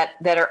things that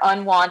are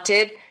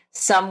unwanted.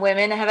 Some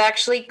women have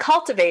actually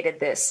cultivated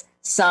this.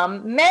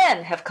 Some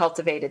men have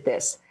cultivated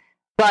this.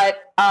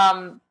 But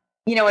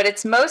at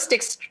its most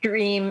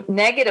extreme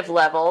negative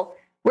level,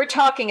 we're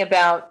talking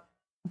about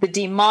the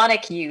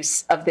demonic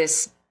use of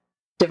this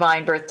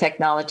divine birth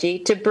technology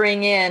to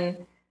bring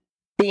in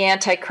the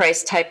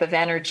Antichrist type of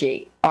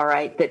energy, all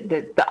right,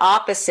 the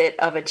opposite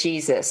of a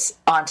Jesus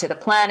onto the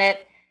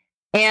planet,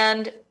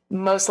 and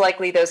most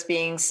likely those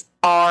beings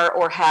are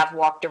or have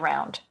walked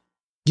around.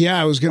 Yeah,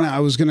 I was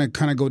gonna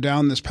kind of go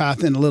down this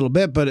path in a little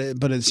bit, but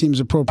it seems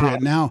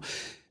appropriate now,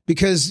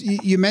 because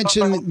you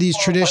mentioned these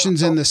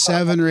traditions and the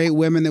 7 or 8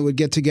 women that would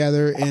get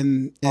together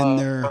in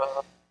their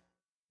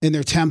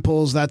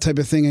temples, that type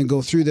of thing, and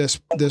go through this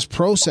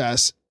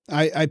process.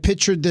 I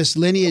pictured this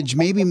lineage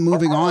maybe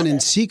moving on in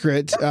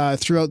secret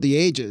throughout the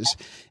ages.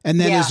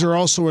 And then is there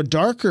also a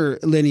darker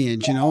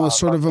lineage, a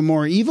sort of a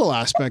more evil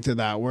aspect of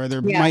that, where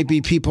there might be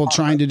people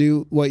trying to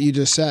do what you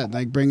just said,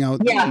 like bring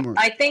out...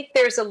 I think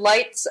there's a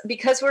light,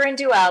 because we're in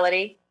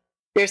duality,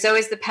 there's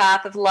always the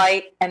path of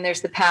light and there's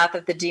the path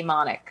of the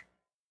demonic.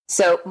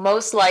 So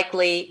most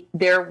likely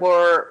there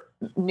were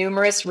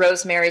numerous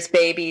Rosemary's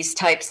Babies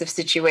types of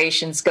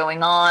situations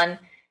going on.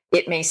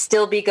 It may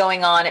still be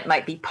going on. It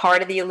might be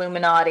part of the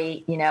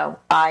Illuminati.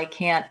 I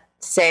can't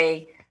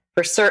say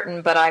for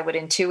certain, but I would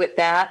intuit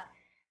that.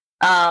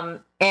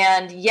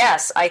 And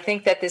yes, I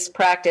think that this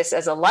practice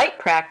as a light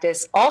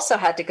practice also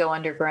had to go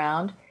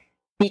underground,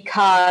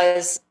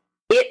 because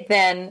it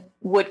then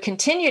would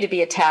continue to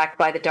be attacked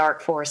by the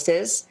dark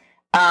forces.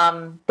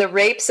 The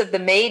rapes of the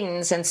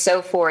maidens and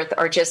so forth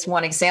are just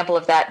one example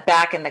of that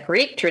back in the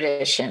Greek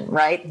tradition,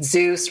 right?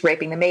 Zeus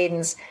raping the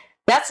maidens.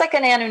 That's like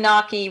an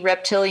Anunnaki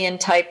reptilian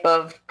type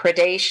of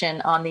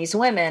predation on these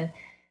women.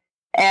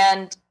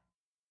 And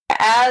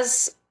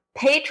as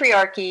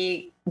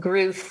patriarchy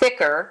grew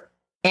thicker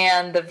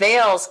and the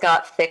veils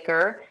got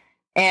thicker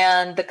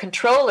and the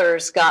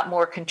controllers got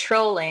more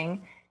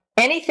controlling,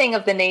 anything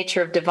of the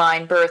nature of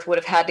divine birth would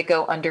have had to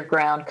go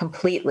underground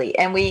completely.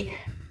 And we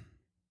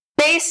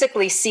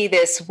basically see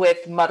this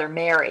with Mother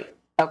Mary,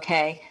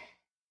 okay?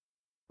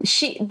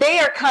 They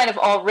are kind of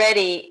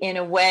already, in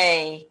a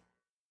way,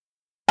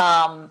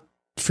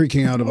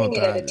 freaking out about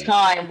that. At a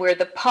time where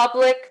the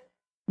public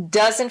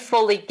doesn't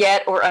fully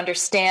get or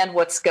understand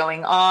what's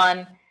going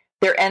on.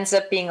 There ends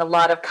up being a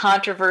lot of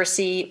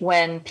controversy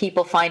when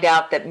people find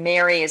out that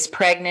Mary is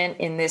pregnant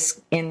in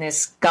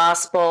this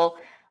gospel.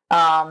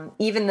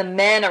 Even the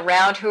men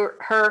around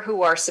her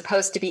who are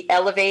supposed to be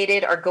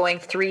elevated are going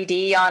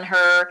 3D on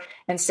her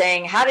and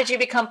saying, "How did you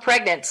become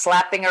pregnant?"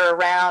 Slapping her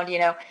around,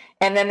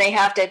 and then they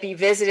have to be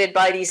visited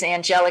by these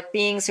angelic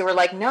beings who are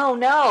like,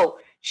 no,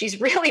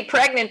 she's really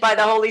pregnant by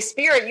the Holy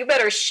Spirit. You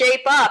better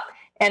shape up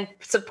and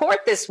support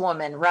this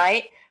woman,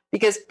 right?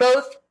 Because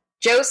both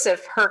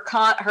Joseph, her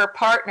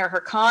partner, her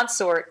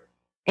consort,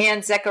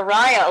 and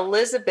Zechariah,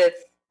 Elizabeth,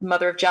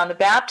 mother of John the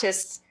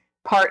Baptist's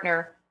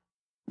partner,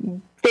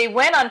 they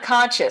went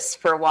unconscious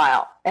for a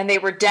while, and they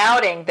were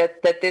doubting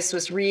that this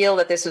was real,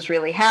 that this was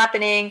really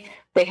happening.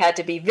 They had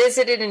to be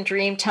visited in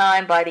dream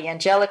time by the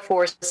angelic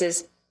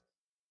forces.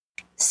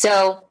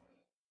 So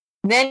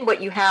then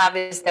what you have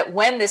is that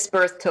when this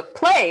birth took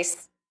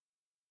place,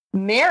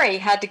 Mary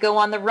had to go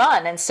on the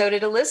run, and so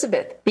did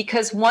Elizabeth,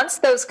 because once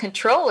those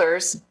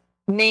controllers,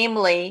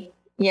 namely,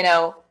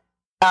 the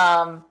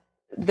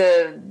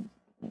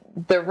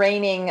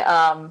reigning,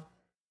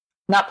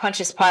 not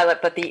Pontius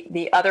Pilate, but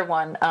the other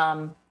one,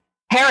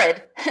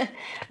 Herod,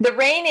 the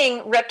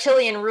reigning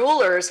reptilian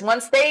rulers,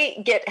 once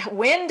they get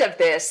wind of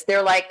this,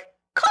 they're like,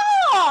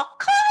 caw,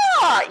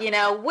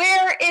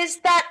 where is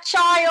that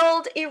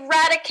child?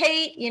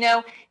 Eradicate,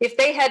 if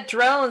they had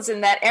drones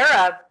in that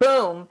era,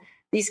 boom,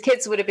 these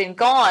kids would have been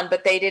gone,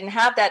 but they didn't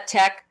have that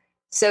tech.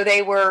 So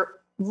they were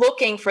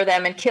looking for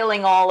them and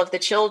killing all of the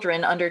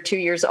children under 2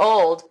 years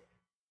old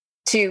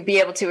to be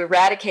able to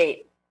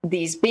eradicate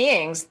these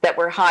beings that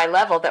were high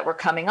level that were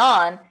coming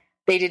on.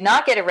 They did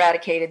not get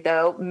eradicated,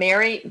 though.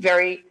 Mary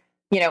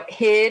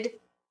hid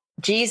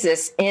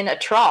Jesus in a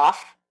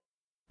trough,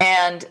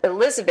 and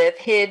Elizabeth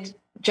hid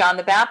John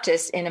the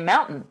Baptist in a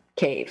mountain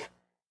cave.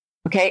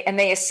 Okay, and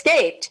they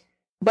escaped,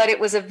 but it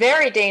was a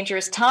very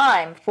dangerous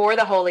time for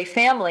the Holy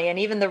Family. And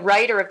even the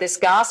writer of this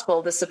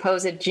gospel, the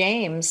supposed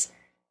James,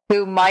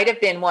 who might have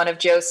been one of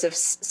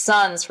Joseph's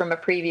sons from a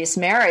previous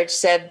marriage,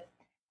 said,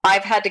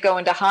 "I've had to go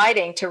into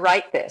hiding to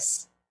write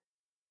this."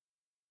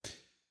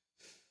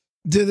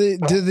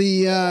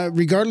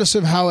 Regardless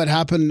of how it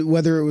happened,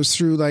 whether it was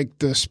through like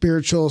the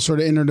spiritual sort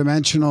of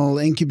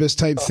interdimensional incubus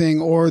type thing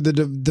or the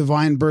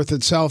divine birth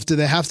itself, do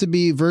they have to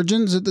be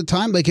virgins at the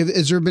time? Like,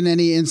 has there been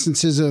any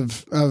instances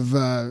of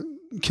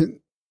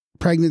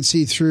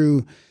pregnancy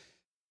through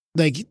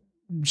like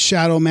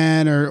shadow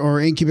man or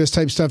incubus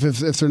type stuff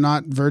if they're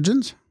not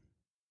virgins?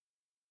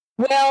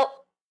 Well,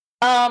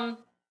 I'm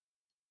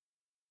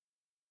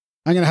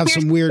going to have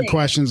some weird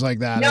questions like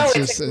that. No,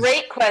 it's a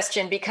great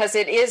question, because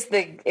it is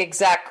the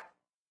exact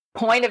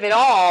point of it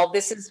all.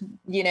 This is,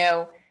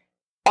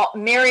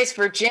 Mary's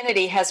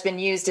virginity has been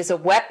used as a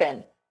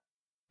weapon,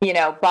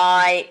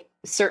 by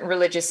certain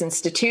religious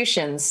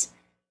institutions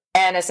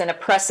and as an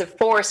oppressive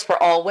force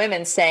for all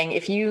women, saying,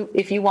 if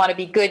you want to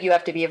be good, you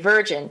have to be a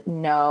virgin.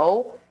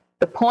 No,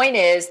 the point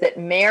is that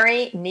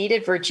Mary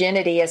needed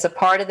virginity as a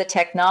part of the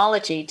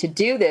technology to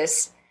do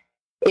this,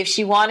 if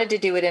she wanted to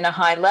do it in a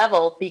high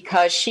level,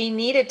 because she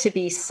needed to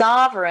be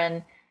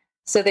sovereign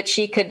so that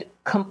she could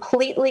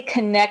completely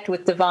connect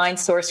with divine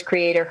source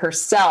creator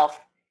herself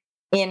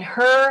in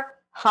her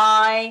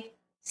high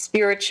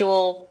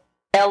spiritual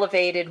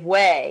elevated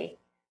way,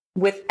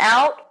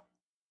 without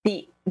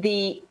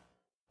the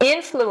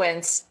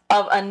influence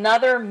of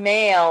another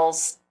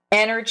male's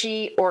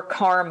energy or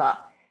karma.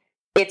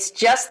 It's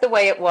just the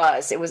way it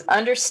was. It was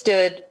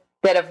understood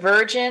that a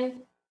virgin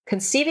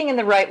conceiving in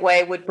the right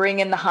way would bring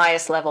in the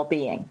highest level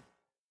being.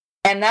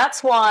 And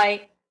that's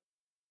why,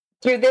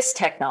 through this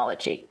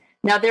technology.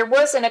 Now, there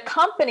was an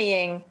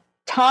accompanying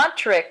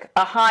tantric,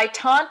 a high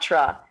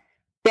tantra,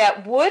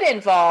 that would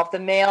involve the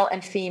male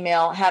and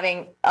female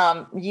having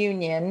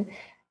union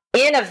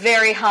in a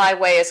very high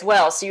way as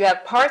well. So you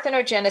have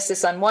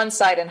parthenogenesis on one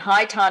side and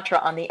high tantra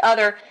on the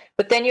other,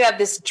 but then you have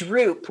this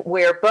droop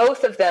where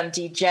both of them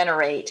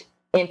degenerate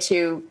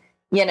into,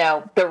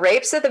 the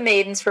rapes of the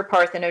maidens for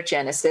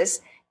parthenogenesis,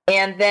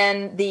 and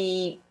then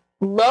the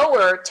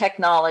lower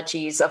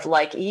technologies of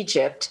like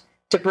Egypt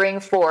to bring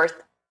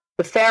forth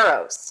the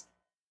pharaohs.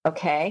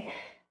 Okay.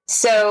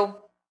 So,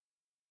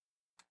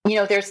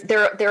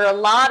 there are a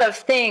lot of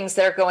things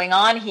that are going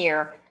on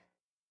here.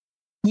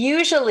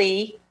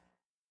 Usually,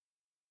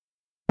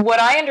 what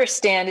I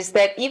understand is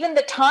that even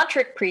the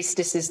tantric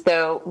priestesses,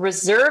 though,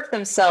 reserve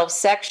themselves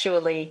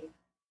sexually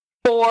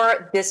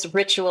for this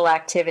ritual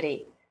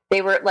activity.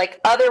 They were like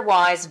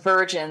otherwise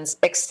virgins,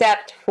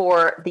 except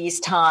for these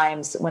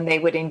times when they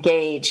would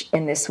engage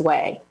in this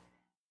way.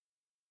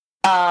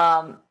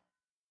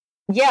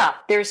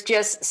 There's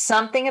just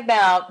something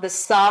about the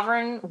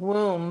sovereign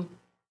womb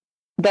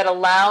that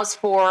allows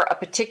for a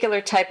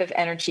particular type of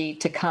energy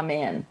to come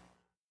in.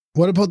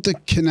 What about the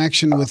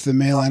connection with the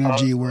male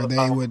energy where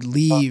they would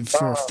leave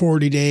for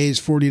 40 days,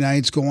 40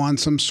 nights, go on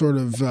some sort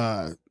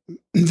of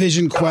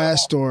vision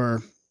quest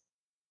or,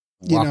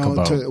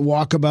 to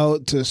walk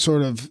about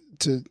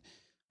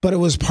but it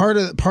was part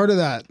of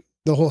that,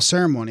 the whole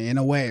ceremony in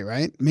a way,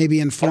 right? Maybe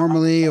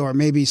informally or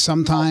maybe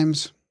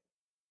sometimes.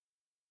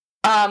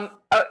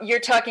 You're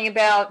talking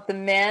about the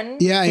men?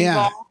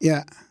 Yeah.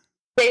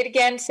 Say it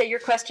again. Say your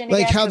question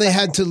again. Like how they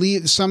had to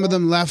leave. Some of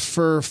them left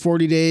for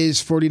 40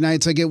 days, 40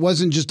 nights. Like it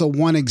wasn't just a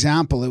one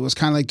example. It was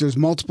kind of like there's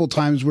multiple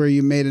times where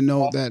you made a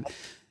note that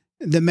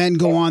the men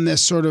go on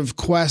this sort of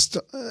quest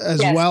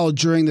as well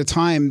during the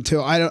time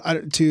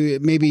to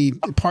maybe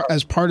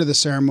as part of the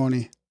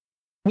ceremony.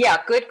 Yeah,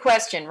 good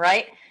question,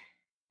 right?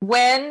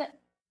 When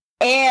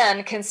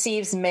Anne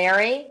conceives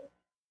Mary,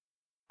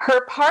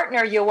 her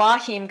partner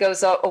Joachim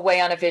goes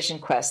away on a vision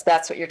quest.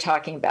 That's what you're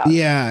talking about.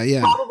 Yeah.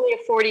 Probably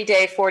a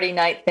 40-day,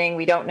 40-night thing.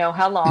 We don't know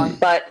how long,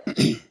 but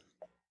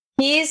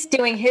he's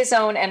doing his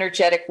own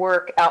energetic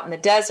work out in the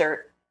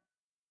desert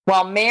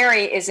while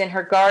Mary is in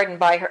her garden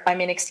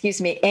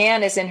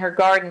Anne is in her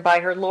garden by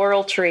her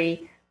laurel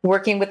tree,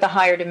 working with the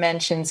higher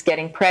dimensions,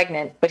 getting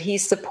pregnant, but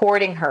he's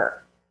supporting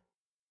her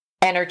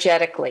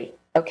energetically.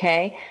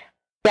 Okay.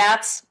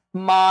 That's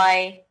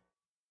my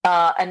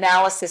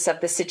analysis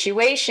of the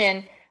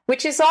situation,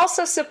 which is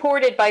also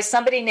supported by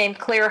somebody named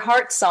Claire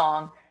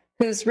Hartsong,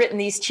 who's written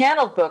these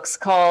channeled books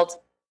called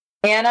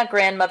Anna,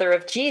 Grandmother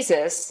of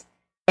Jesus,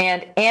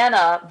 and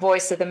Anna,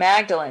 Voice of the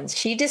Magdalens.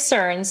 She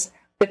discerns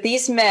that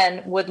these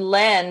men would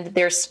lend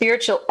their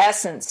spiritual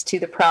essence to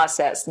the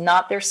process,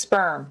 not their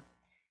sperm.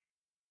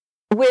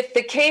 With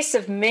the case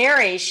of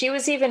Mary, she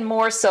was even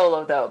more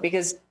solo, though,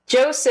 because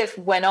Joseph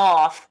went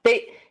off.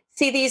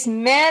 These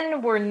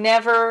men were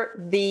never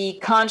the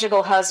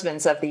conjugal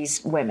husbands of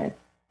these women.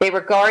 They were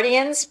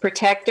guardians,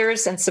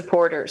 protectors, and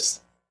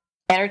supporters,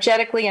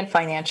 energetically and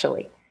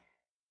financially.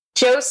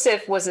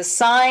 Joseph was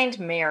assigned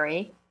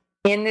Mary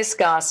in this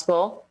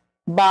gospel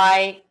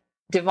by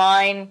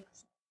divine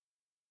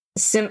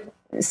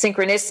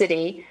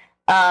synchronicity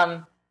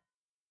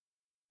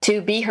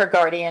to be her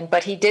guardian,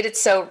 but he did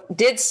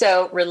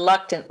so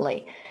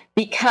reluctantly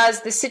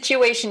because the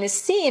situation is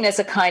seen as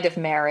a kind of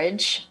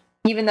marriage,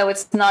 even though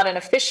it's not an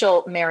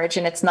official marriage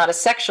and it's not a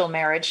sexual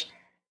marriage.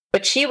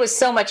 But she was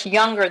so much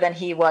younger than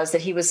he was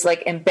that he was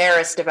like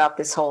embarrassed about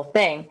this whole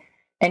thing.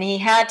 And he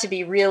had to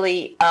be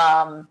really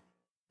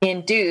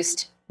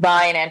induced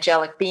by an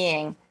angelic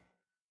being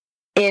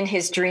in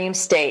his dream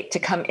state to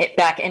come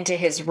back into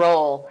his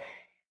role.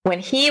 When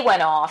he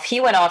went off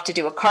to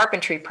do a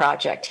carpentry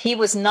project. He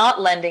was not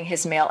lending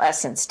his male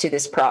essence to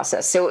this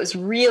process. So it was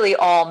really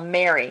all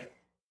Mary,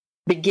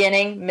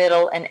 beginning,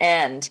 middle, and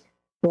end,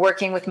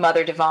 working with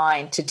Mother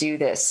Divine to do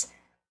this.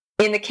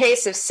 In the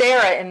case of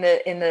Sarah in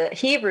the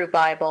Hebrew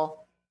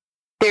Bible,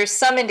 there's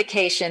some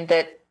indication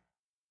that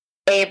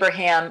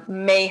Abraham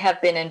may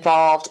have been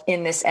involved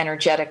in this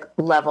energetic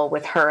level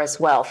with her as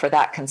well for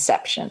that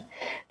conception.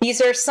 These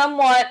are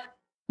somewhat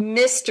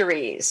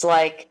mysteries,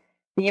 like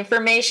the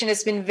information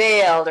has been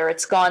veiled or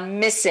it's gone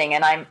missing,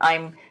 and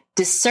I'm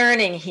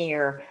discerning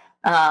here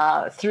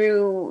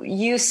through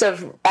use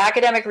of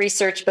academic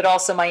research, but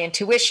also my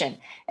intuition.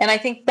 And I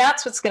think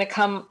that's what's going to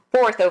come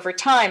forth over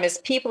time, is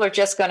people are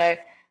just going to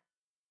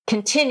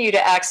continue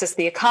to access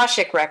the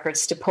Akashic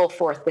records to pull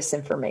forth this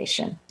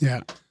information.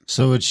 Yeah.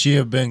 So would she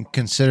have been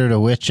considered a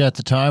witch at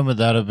the time? Would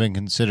that have been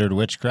considered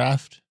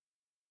witchcraft?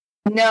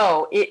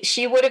 No,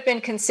 she would have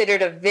been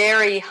considered a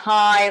very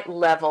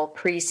high-level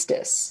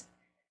priestess.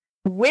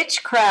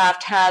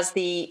 Witchcraft has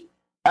the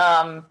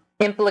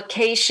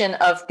implication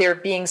of there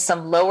being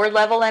some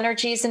lower-level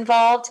energies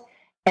involved,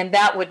 and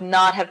that would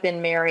not have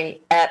been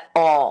Mary at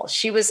all.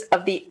 She was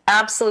of the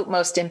absolute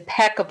most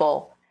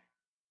impeccable.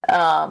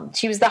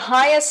 She was the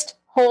highest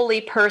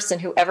holy person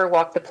who ever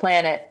walked the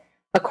planet,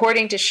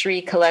 according to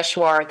Sri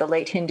Kaleshwar, the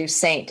late Hindu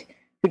saint,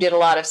 who did a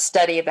lot of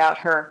study about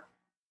her.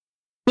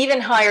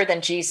 Even higher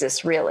than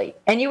Jesus, really.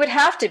 And you would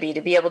have to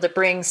be able to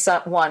bring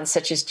someone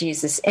such as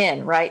Jesus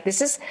in, right? This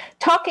is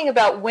talking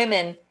about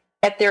women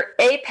at their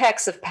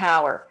apex of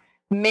power.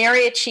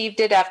 Mary achieved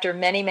it after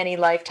many, many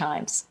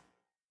lifetimes.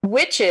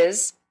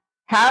 Witches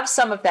have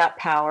some of that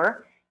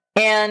power.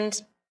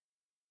 And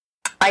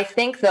I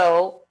think,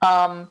 though,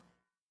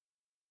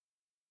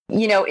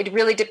 it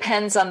really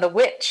depends on the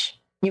witch.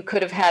 You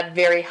could have had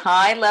very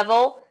high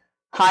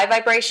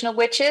vibrational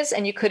witches,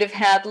 and you could have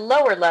had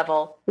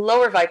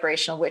lower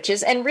vibrational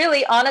witches. And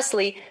really,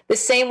 honestly, the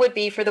same would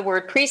be for the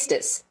word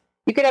priestess.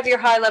 You could have your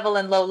high level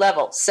and low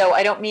level. So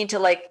I don't mean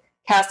to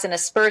cast an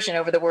aspersion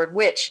over the word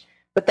witch,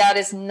 but that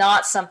is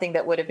not something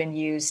that would have been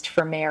used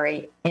for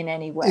Mary in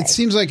any way. It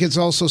seems like it's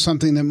also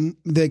something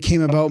that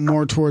came about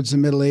more towards the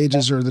Middle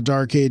Ages or the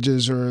Dark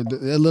Ages, or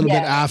a little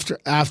bit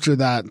after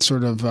that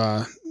sort of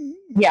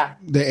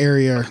the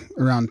area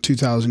around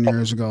 2,000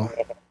 years ago.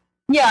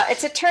 Yeah,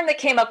 it's a term that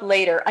came up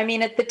later. I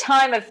mean, at the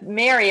time of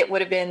Mary, it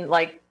would have been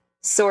like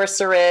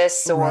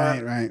sorceress or,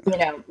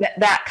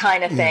 that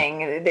kind of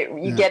thing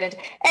that you get into.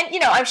 And,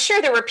 I'm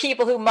sure there were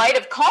people who might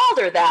have called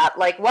her that,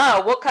 like,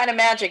 wow, what kind of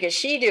magic is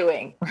she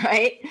doing,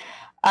 right?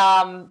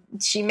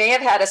 She may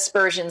have had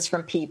aspersions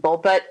from people,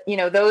 but,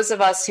 those of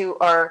us who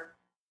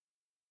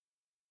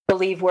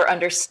believe we're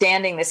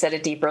understanding this at a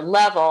deeper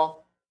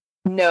level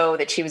know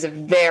that she was a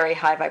very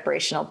high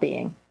vibrational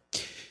being.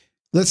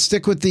 Let's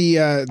stick with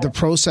the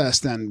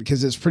process then,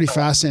 because it's pretty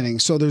fascinating.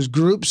 So there's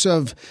groups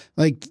of,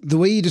 like, the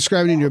way you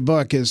describe it in your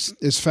book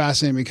is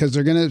fascinating, because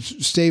they're going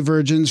to stay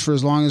virgins for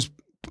as long as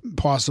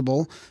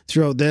possible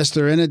throughout this.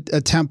 They're in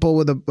a temple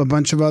with a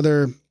bunch of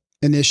other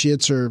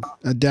initiates or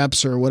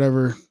adepts or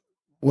whatever.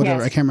 Yes.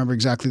 I can't remember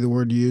exactly the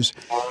word you use.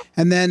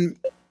 And then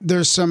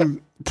there's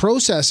some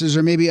processes,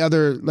 or maybe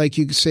other, like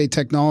you could say,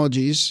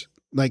 technologies,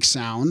 like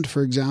sound,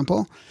 for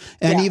example.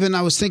 And even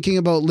I was thinking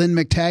about Lynn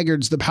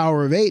McTaggart's The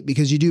Power of 8,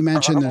 because you do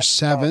mention there's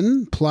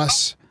 7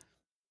 plus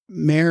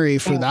Mary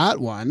for that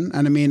one.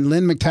 And I mean,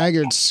 Lynn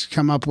McTaggart's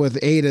come up with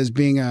 8 as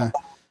being a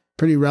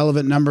pretty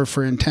relevant number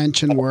for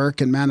intention work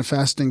and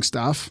manifesting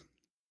stuff.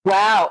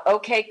 Wow.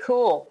 Okay,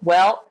 cool.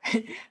 Well,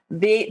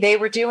 they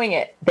were doing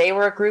it. They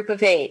were a group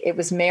of 8. It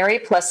was Mary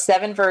plus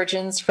 7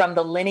 virgins from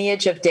the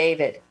lineage of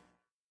David.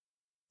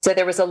 So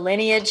there was a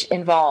lineage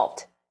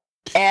involved.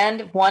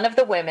 And one of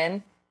the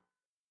women,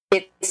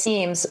 it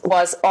seems,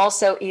 was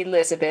also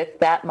Elizabeth,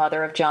 that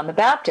mother of John the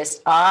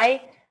Baptist.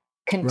 I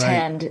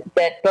contend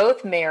that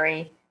both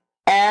Mary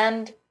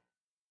and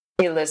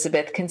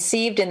Elizabeth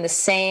conceived in the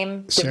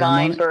same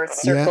divine birth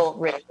circle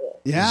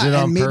ritual.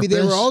 Yeah, and maybe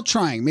they were all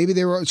trying. Maybe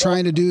they were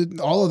trying to do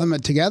all of them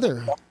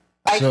together.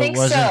 I think it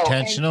wasn't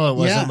intentional. It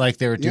wasn't like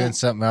they were doing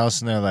something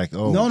else and they're like,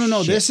 oh,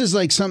 no. shit. This is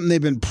like something they've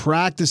been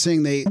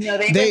practicing. They've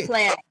been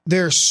planning.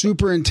 They're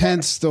super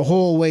intense the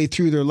whole way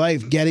through their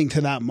life, getting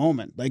to that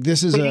moment. Like,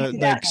 this is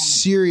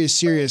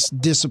serious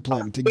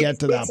discipline to get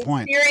to that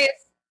point.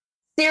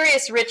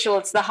 Serious ritual.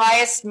 It's the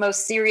highest,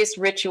 most serious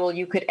ritual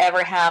you could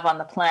ever have on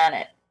the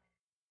planet.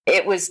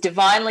 It was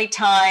divinely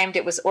timed.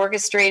 It was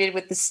orchestrated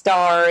with the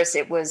stars.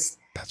 It was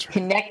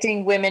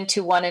connecting women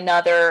to one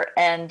another.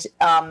 And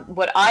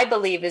what I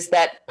believe is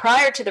that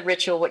prior to the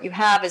ritual, what you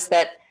have is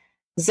that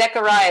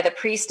Zechariah, the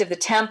priest of the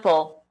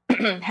temple,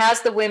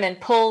 has the women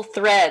pull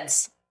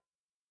threads.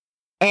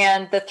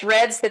 And the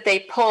threads that they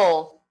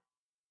pull,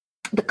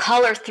 the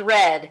color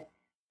thread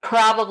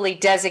probably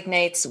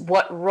designates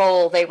what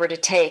role they were to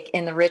take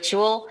in the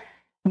ritual.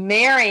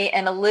 Mary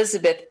and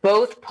Elizabeth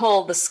both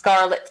pull the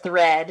scarlet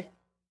thread,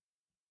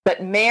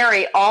 but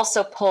Mary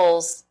also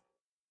pulls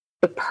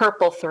the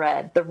purple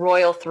thread, the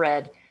royal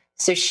thread.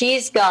 So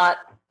she's got,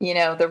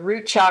 the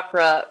root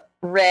chakra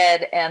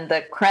red and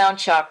the crown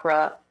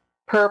chakra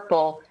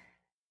purple.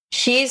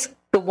 She's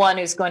the one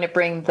who's going to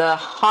bring the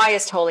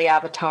highest holy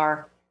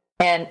avatar,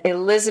 and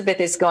Elizabeth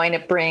is going to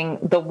bring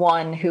the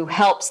one who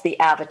helps the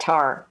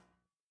avatar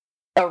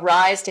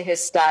arise to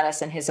his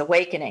status and his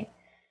awakening.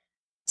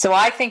 So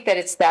I think that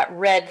it's that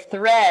red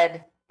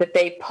thread that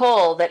they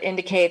pull that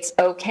indicates,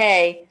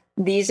 okay,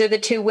 these are the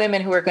 2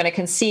 women who are going to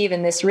conceive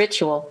in this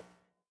ritual.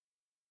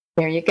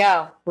 There you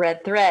go,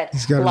 red thread.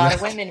 A lot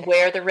of women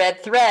wear the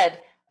red thread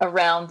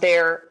around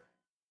their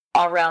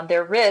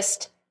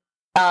wrist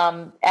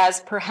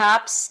as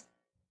perhaps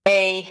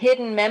a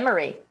hidden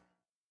memory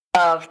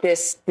of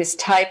this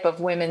type of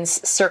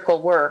women's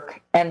circle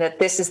work, and that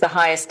this is the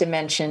highest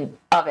dimension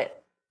of it.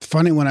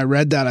 Funny, when I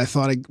read that, I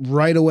thought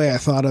right away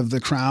of the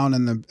crown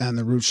and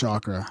the root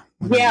chakra.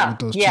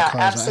 Absolutely.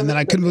 And then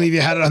I couldn't believe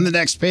you had it on the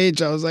next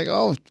page. I was like,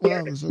 oh.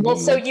 Wow,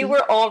 so you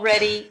were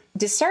already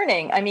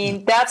discerning. I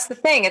mean, that's the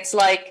thing. It's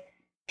like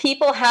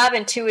people have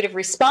intuitive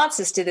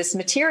responses to this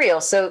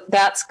material, so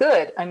that's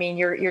good. I mean,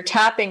 you're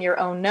tapping your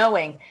own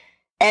knowing.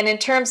 And in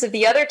terms of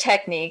the other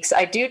techniques,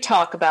 I do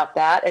talk about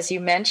that. As you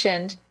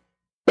mentioned,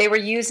 they were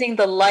using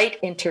the light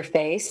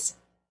interface.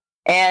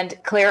 And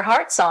Claire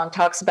Hartsong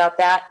talks about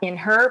that in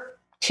her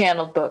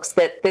channeled books,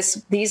 that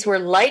these were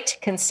light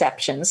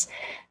conceptions.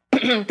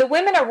 The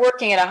women are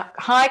working at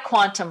a high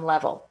quantum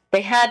level.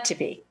 They had to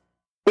be.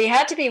 They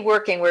had to be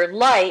working where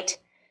light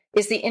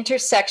is the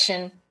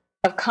intersection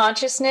of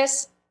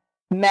consciousness,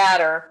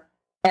 matter,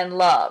 and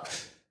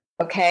love.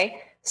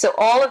 Okay? So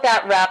all of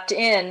that wrapped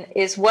in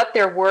is what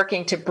they're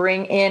working to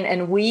bring in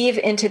and weave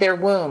into their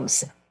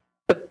wombs.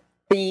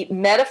 The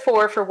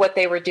metaphor for what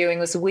they were doing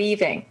was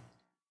weaving.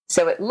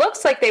 So it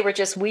looks like they were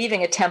just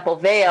weaving a temple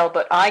veil,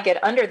 but I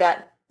get under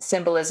that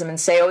symbolism and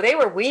say, oh, they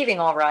were weaving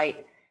all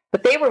right.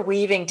 but they were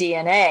weaving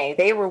DNA.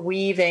 They were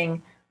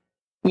weaving,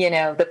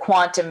 the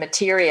quantum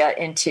materia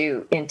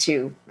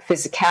into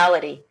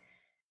physicality.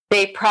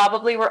 They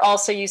probably were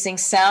also using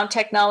sound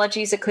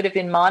technologies. It could have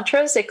been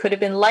mantras. It could have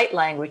been light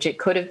language. It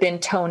could have been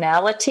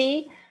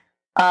tonality.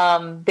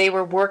 They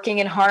were working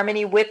in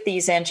harmony with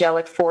these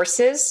angelic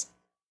forces.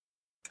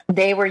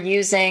 They were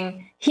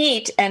using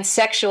heat and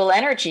sexual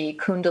energy,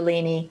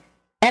 Kundalini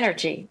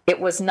energy.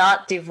 It was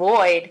not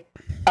devoid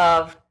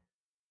of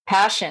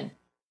passion.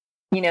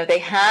 They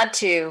had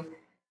to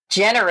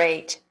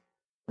generate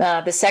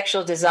the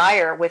sexual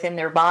desire within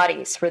their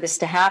bodies for this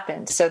to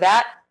happen. So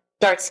that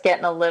starts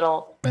getting a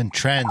little and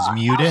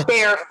transmute it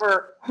there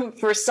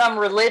for some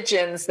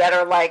religions that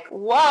are like,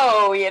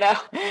 whoa,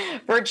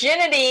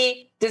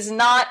 virginity does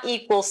not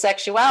equal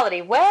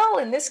sexuality. Well,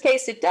 in this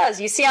case, it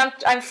does. You see,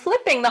 I'm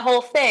flipping the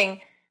whole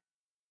thing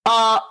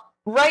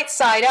right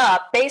side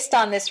up based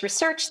on this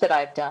research that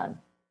I've done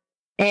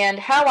and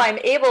how I'm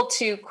able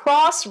to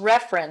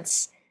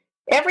cross-reference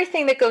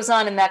everything that goes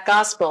on in that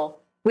gospel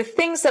with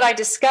things that I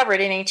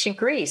discovered in ancient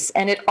Greece,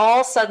 and it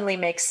all suddenly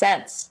makes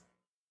sense.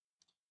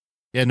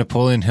 Yeah,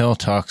 Napoleon Hill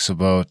talks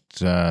about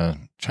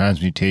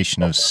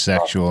transmutation of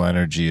sexual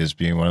energy as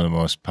being one of the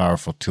most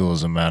powerful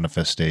tools of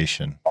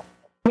manifestation.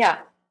 Yeah,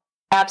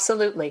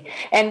 absolutely.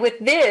 And with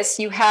this,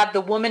 you have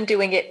the woman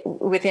doing it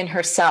within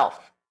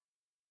herself.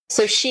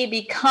 So she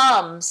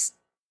becomes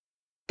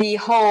the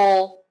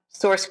whole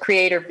source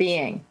creator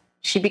being.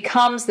 She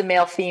becomes the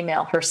male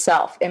female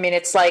herself. I mean,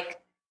 it's like,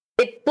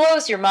 it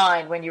blows your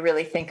mind when you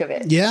really think of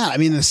it. Yeah, I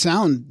mean the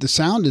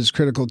sound is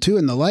critical too,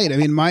 and the light. I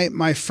mean,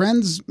 my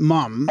friend's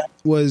mom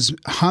was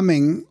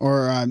humming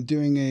or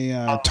doing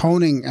a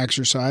toning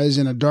exercise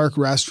in a dark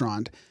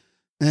restaurant,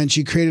 and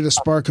she created a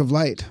spark of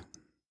light.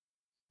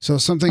 So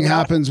something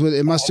happens with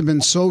it. Must have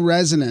been so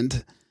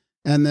resonant,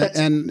 and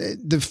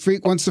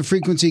once the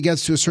frequency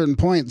gets to a certain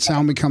point,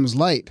 sound becomes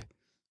light.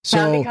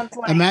 So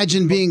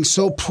imagine being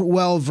so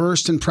well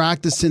versed and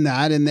practiced in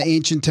that in the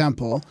ancient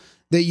temple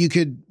that you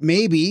could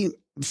maybe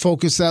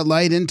focus that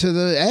light into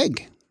the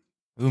egg.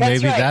 Ooh,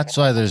 maybe that's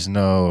why there's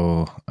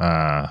no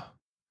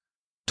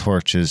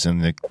torches in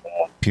the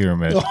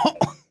pyramid.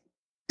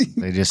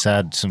 They just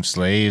had some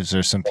slaves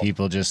or some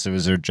people. It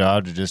was their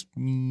job to just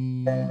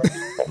light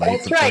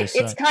That's the right. place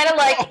It's up. kind of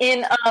like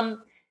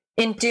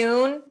in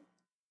Dune.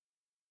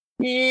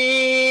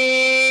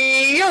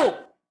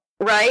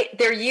 Right?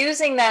 They're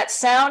using that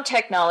sound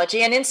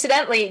technology, and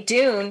incidentally,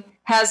 Dune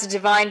has a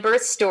divine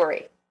birth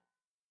story.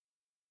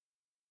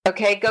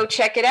 Okay, go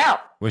check it out.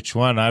 Which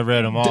one? I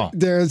read them all.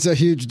 There's a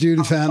huge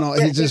Dune fan.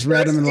 He just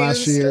read them in the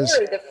last few years.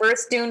 The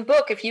first Dune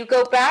book. If you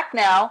go back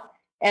now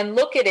and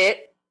look at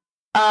it,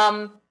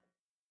 the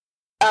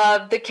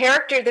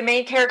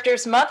main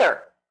character's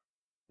mother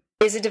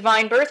is a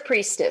divine birth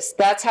priestess.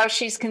 That's how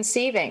she's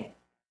conceiving.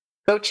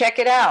 Go check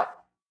it out.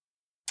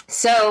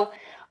 So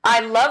I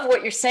love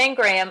what you're saying,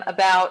 Graham,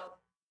 about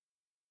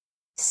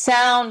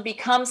sound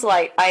becomes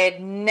light. I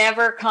had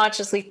never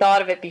consciously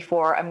thought of it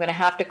before. I'm going to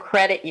have to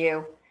credit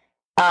you.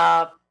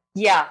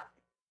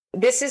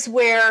 This is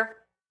where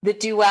the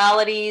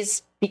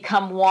dualities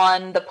become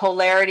one, the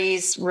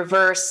polarities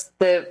reverse,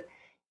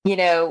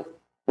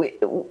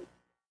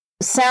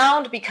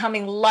 sound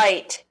becoming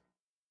light.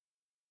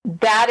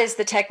 That is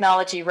the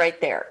technology right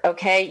there.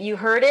 Okay. You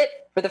heard it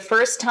for the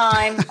first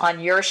time on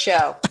your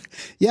show.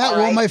 Yeah. All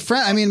well,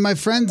 right? My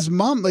friend's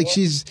mom,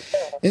 she's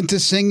into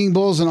singing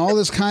bowls and all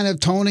this kind of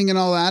toning and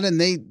all that.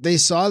 And they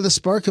saw the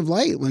spark of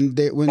light when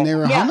they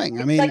were humming.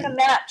 It's like a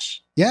match.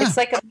 Yeah.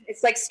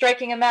 It's like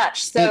striking a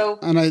match. So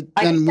I think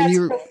that's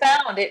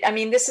profound.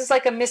 This is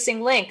like a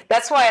missing link.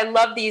 That's why I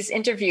love these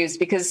interviews,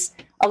 because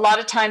a lot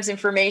of times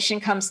information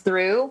comes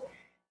through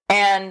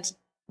and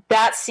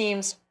that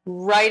seems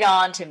right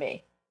on to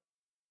me.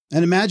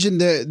 And imagine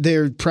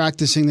they're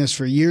practicing this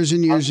for years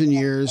and years and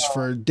years,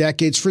 for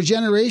decades, for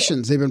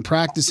generations. They've been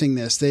practicing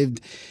this.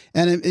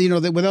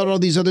 Without all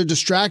these other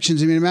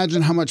distractions,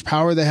 imagine how much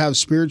power they have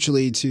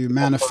spiritually to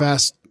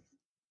manifest.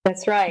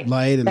 That's right.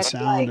 Light and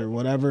sound or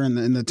whatever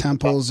in the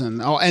temples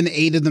and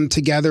 8 of them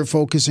together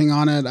focusing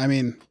on it.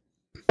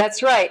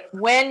 That's right.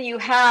 When you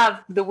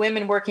have the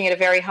women working at a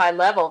very high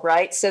level,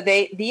 right? So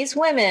these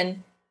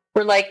women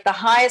were like the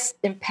highest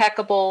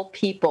impeccable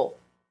people,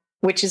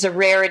 which is a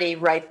rarity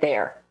right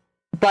there.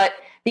 But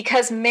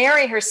because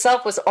Mary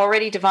herself was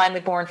already divinely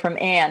born from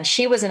Anne,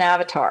 she was an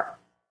avatar,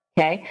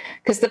 okay?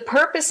 Because the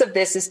purpose of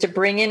this is to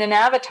bring in an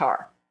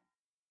avatar,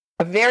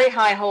 a very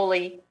high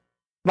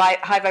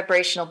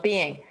vibrational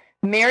being.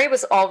 Mary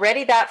was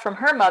already that from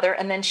her mother,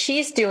 and then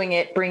she's doing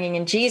it, bringing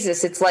in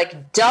Jesus. It's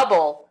like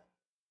double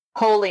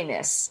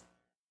holiness.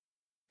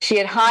 She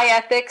had high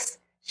ethics.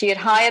 She had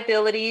high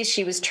abilities.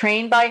 She was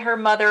trained by her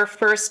mother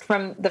first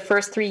from the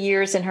first 3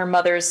 years in her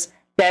mother's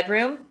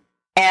bedroom.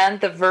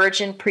 And the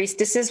virgin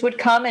priestesses would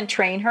come and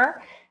train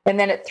her. And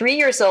then at 3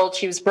 years old,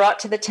 she was brought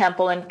to the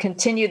temple and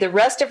continued the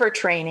rest of her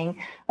training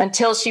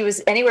until she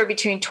was anywhere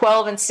between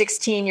 12 and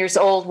 16 years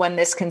old when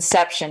this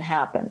conception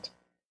happened.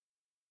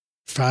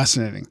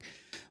 Fascinating.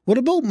 What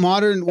about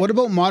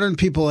modern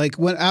people? Like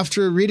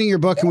after reading your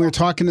book, and we were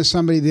talking to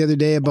somebody the other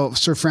day about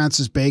Sir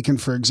Francis Bacon,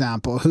 for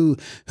example, who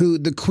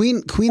the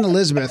Queen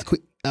Elizabeth,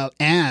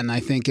 Anne, I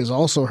think is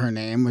also her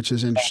name, which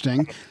is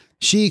interesting.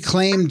 She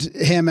claimed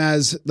him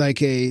as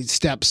like a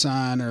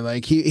stepson, or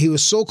like he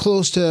was so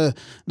close to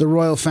the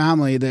royal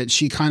family that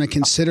she kind of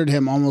considered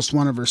him almost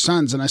one of her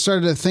sons. And I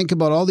started to think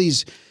about all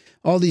these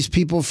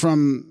people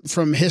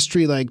from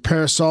history, like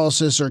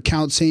Paracelsus or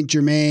Count Saint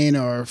Germain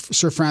or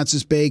Sir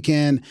Francis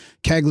Bacon,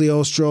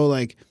 Cagliostro.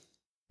 Like,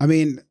 I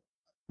mean,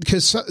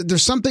 because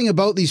there's something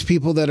about these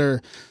people that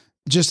are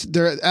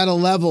they're at a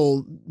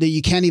level that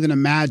you can't even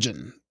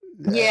imagine.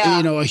 Yeah.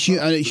 You know, a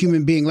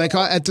human being, like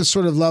at the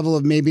sort of level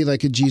of maybe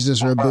like a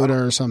Jesus or a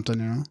Buddha or something,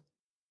 you know?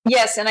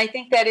 Yes, and I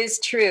think that is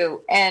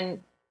true.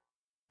 And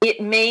it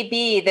may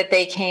be that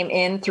they came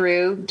in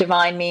through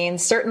divine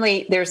means.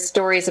 Certainly there's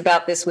stories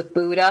about this with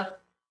Buddha.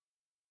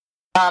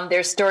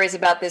 There's stories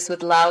about this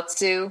with Lao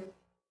Tzu.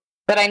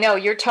 But I know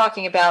you're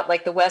talking about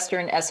like the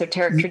Western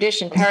esoteric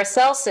tradition.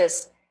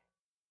 Paracelsus,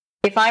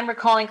 if I'm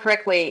recalling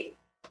correctly,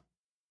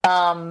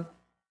 there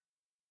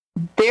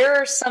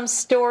are some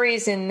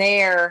stories in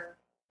there.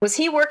 Was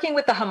he working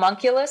with the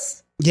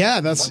homunculus?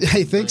 Yeah,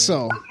 I think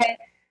so. Okay.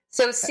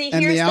 So see,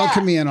 and here's the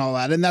alchemy and all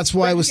that. And that's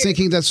why I was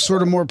thinking that's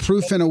sort of more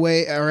proof in a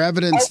way, or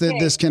evidence that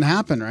this can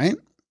happen, right?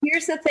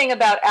 Here's the thing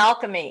about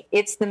alchemy.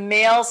 It's the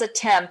male's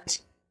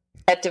attempt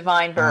at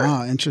divine birth.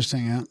 Oh,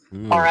 interesting. Yeah.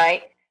 All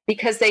right.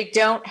 Because they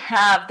don't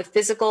have the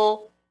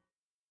physical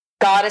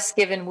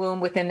goddess-given womb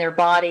within their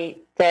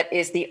body that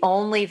is the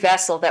only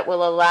vessel that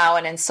will allow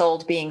an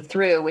ensouled being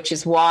through, which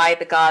is why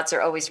the gods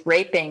are always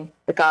raping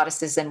the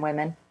goddesses and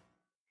women.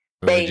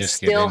 They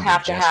still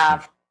have to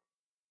have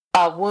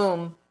a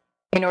womb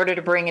in order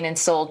to bring an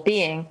ensouled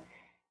being.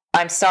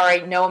 I'm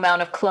sorry, no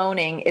amount of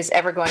cloning is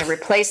ever going to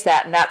replace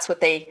that. And that's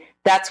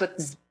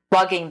what's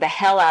bugging the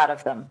hell out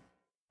of them,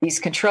 these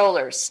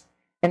controllers.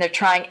 And they're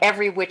trying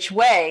every which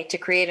way to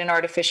create an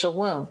artificial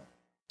womb.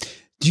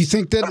 Do you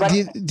think that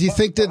do you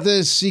think that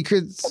the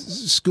secret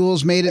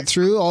schools made it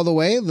through all the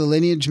way? The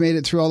lineage made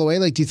it through all the way?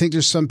 Like, do you think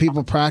there's some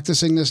people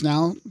practicing this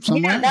now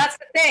somewhere? Yeah, that's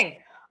the thing.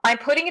 I'm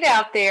putting it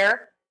out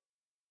there.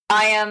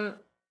 I am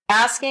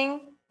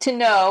asking to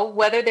know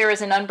whether there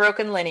is an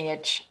unbroken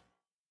lineage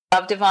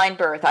of divine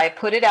birth. I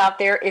put it out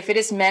there. If it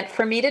is meant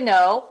for me to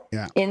know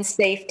in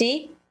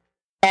safety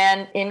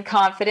and in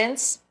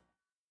confidence,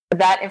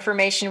 that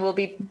information will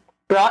be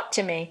brought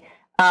to me.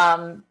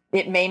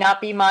 It may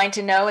not be mine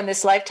to know in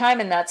this lifetime,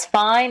 and that's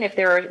fine. If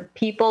there are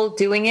people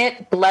doing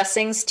it,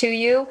 blessings to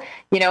you.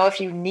 You know, if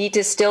you need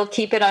to still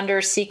keep it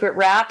under secret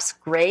wraps,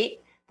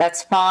 great.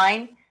 That's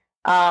fine.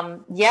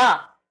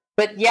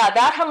 But yeah,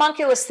 that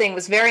homunculus thing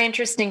was very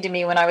interesting to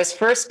me when I was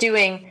first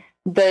doing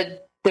the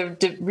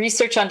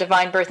research on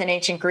divine birth in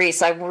ancient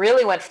Greece. I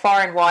really went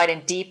far and wide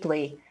and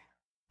deeply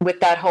with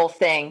that whole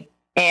thing.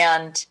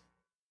 And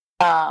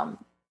I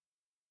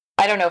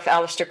don't know if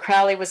Aleister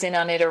Crowley was in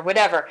on it or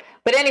whatever.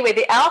 But anyway,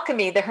 the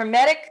alchemy, the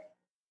hermetic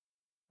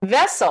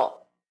vessel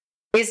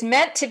is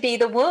meant to be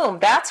the womb.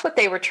 That's what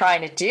they were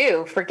trying to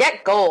do.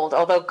 Forget gold,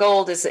 although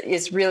gold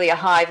is really a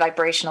high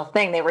vibrational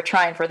thing. They were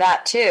trying for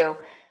that too.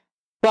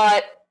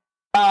 But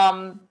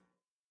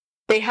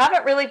they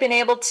haven't really been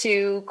able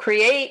to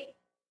create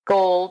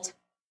gold.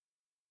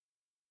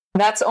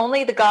 That's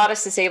only the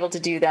goddess is able to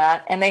do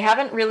that. And they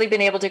haven't really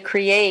been able to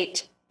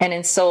create an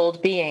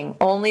ensouled being.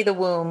 Only the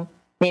womb,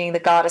 meaning the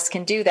goddess,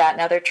 can do that.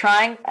 Now they're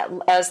trying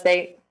as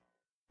they,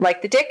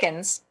 like the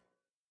Dickens,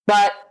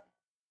 but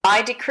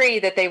I decree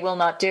that they will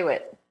not do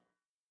it.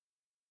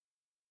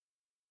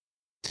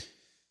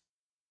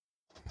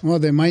 Well,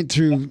 they might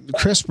through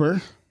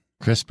CRISPR.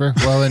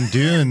 Well, in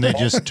Dune, they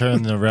just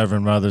turned the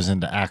Reverend Mothers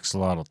into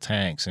axolotl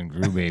tanks and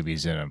grew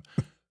babies in them.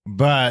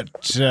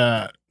 But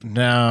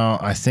now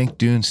I think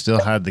Dune still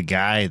had the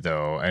guy,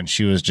 though, and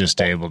she was just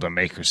able to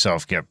make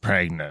herself get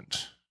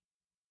pregnant.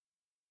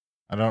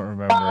 I don't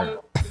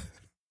remember.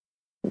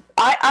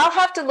 I'll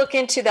have to look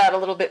into that a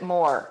little bit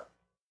more.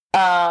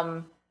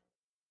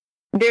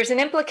 There's an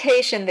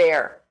implication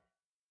there.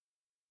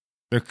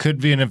 There could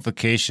be an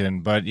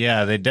implication, but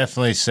yeah, they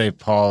definitely say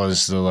Paul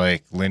is the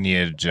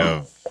lineage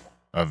of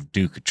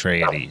Duke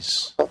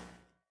Atreides.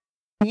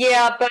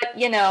 Yeah, but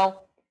you know,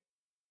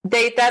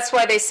 that's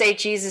why they say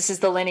Jesus is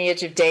the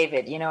lineage of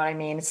David. You know what I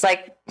mean? It's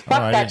like,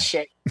 fuck that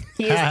shit.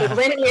 He is the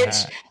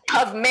lineage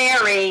of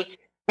Mary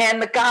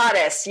and the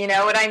goddess. You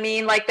know what I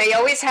mean? Like, they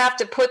always have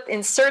to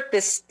insert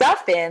this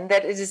stuff in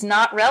that is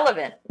not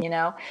relevant. You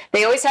know,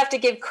 they always have to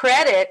give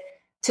credit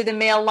to the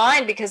male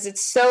line because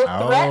it's so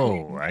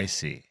threatening. Oh, I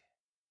see.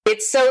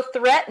 It's so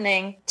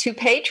threatening to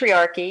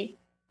patriarchy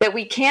that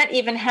we can't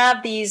even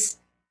have these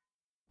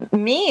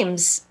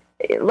memes.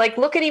 Like,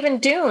 look at even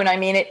Dune. I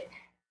mean,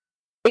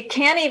 it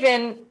can't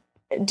even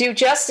do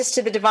justice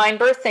to the divine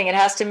birth thing. It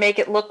has to make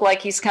it look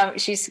like he's coming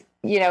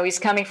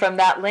from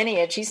that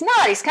lineage. He's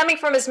not. He's coming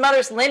from his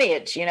mother's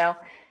lineage, you know.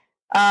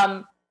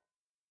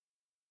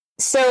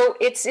 So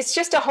it's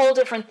just a whole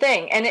different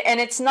thing. And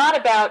it's not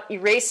about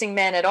erasing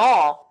men at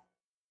all.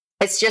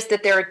 It's just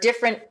that there are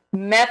different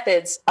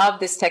methods of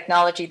this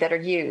technology that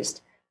are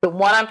used. The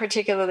one I'm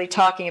particularly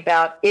talking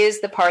about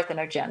is the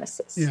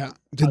parthenogenesis. Yeah.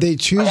 Did they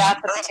choose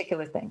that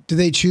particular thing? Did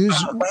they choose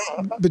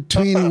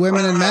between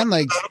women and men?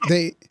 Like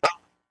they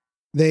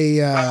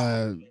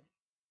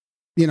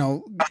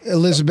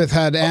Elizabeth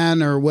had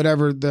Anne or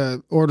whatever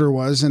the order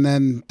was, and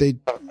then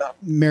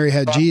Mary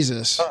had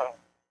Jesus.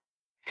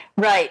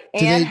 Right.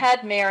 Anne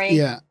had Mary.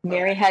 Yeah.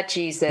 Mary had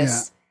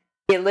Jesus.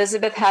 Yeah.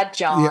 Elizabeth had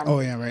John. Yeah.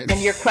 Oh, yeah, right.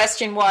 And your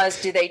question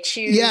was, do they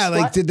choose? Yeah,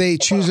 like, did they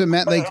choose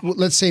like,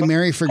 let's say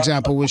Mary, for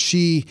example, was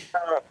she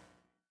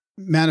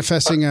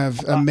manifesting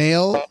a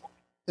male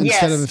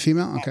instead of a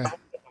female? Okay.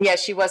 Yeah,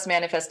 she was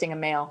manifesting a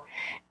male.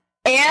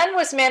 Anne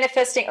was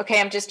manifesting,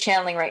 okay, I'm just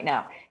channeling right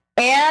now.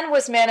 Anne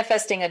was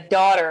manifesting a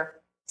daughter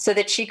so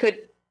that she could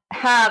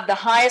have the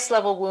highest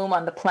level womb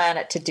on the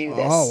planet to do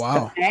this. Oh,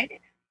 wow. Okay?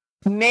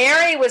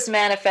 Mary was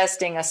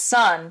manifesting a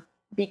son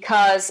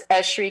because,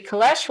 as Sri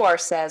Kaleshwar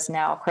says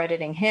now,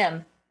 crediting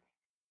him,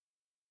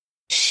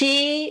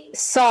 she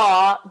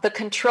saw the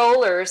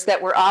controllers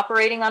that were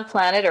operating on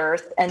planet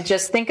Earth, and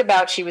just think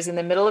about, she was in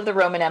the middle of the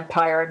Roman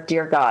Empire,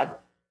 dear God,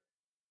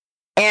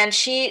 and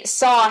she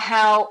saw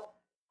how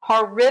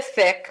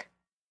horrific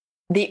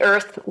the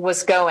Earth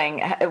was going,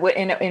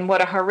 in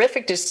what a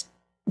horrific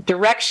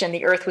direction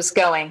the Earth was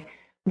going.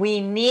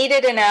 We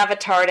needed an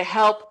avatar to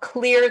help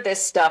clear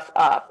this stuff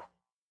up.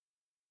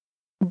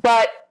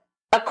 But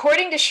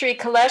according to Sri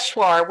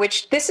Kaleshwar,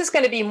 which this is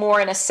going to be more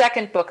in a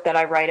second book that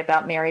I write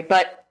about Mary,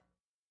 but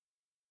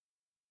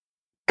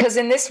because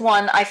in this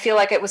one, I feel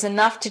like it was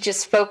enough to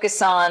just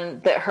focus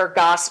on her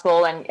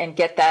gospel and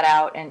get that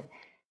out. And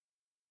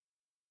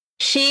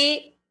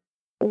she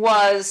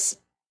was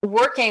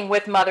working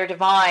with Mother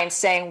Divine,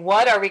 saying,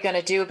 what are we going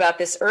to do about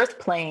this earth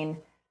plane?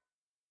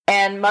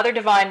 And Mother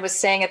Divine was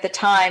saying at the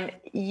time,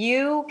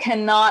 you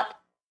cannot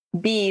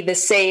be the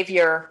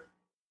savior.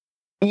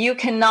 You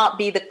cannot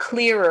be the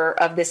clearer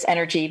of this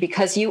energy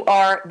because you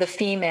are the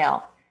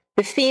female.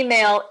 The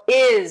female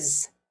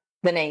is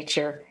the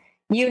nature.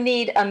 You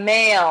need a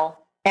male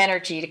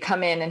energy to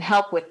come in and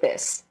help with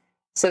this.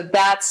 So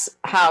that's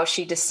how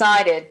she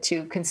decided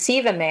to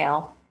conceive a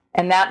male,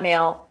 and that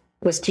male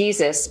was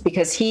Jesus,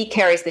 because he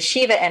carries the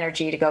Shiva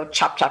energy to go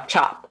chop, chop,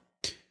 chop.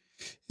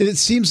 It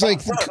seems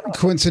like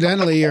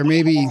coincidentally, or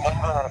maybe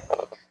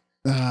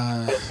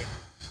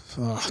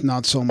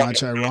not so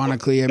much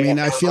ironically, I mean,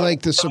 I feel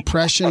like the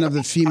suppression of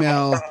the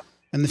female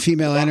and the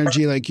female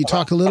energy, like you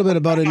talk a little bit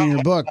about it in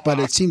your book, but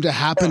it seemed to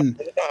happen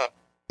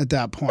at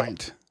that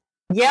point.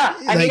 Yeah.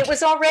 I mean, it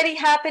was already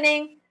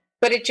happening,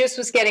 but it just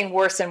was getting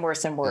worse and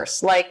worse and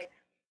worse. Like,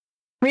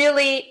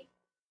 really,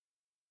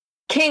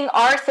 King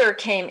Arthur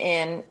came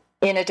in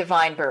a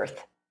divine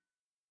birth.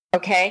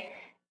 Okay.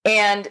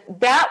 And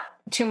that,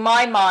 to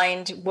my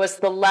mind, was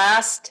the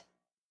last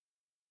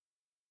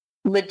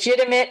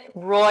legitimate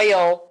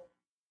royal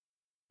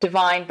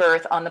divine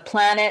birth on the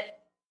planet.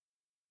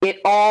 It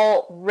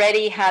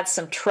already had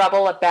some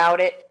trouble about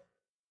it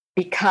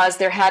because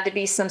there had to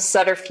be some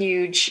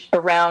subterfuge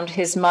around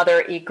his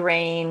mother,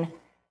 Igraine,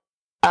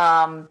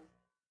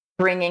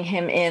 bringing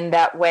him in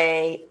that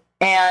way.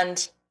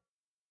 But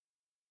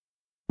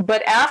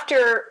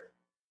after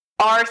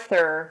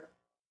Arthur,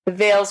 the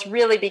veils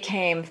really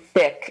became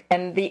thick,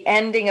 and the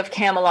ending of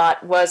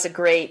Camelot was a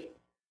great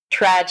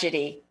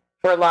tragedy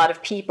for a lot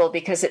of people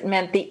because it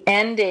meant the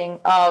ending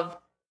of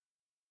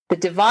the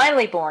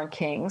divinely born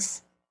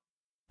kings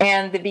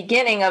and the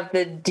beginning of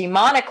the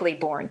demonically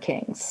born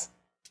kings.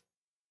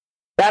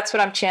 That's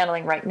what I'm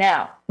channeling right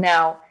now.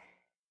 Now,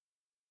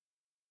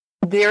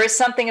 there is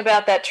something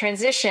about that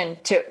transition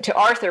to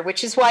Arthur,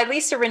 which is why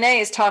Lisa Renee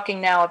is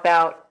talking now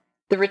about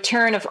the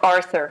return of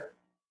Arthur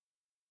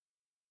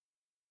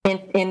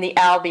in the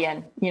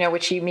Albion,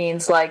 which he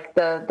means like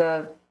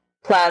the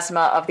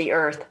plasma of the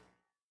earth,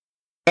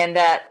 and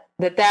that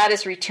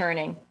is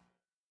returning.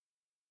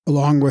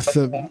 Along with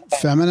the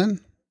feminine?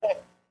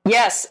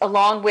 Yes,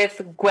 along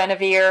with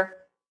Guinevere,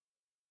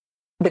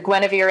 the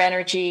Guinevere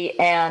energy,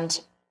 and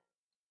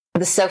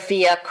the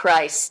Sophia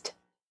Christ.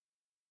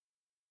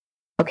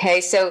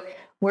 Okay, so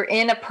we're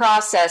in a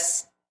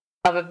process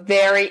of a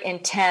very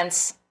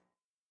intense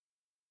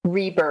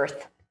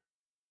rebirth.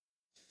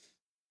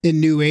 In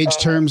New Age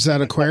terms,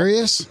 that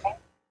Aquarius?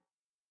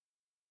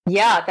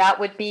 Yeah, that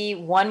would be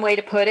one way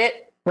to put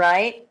it,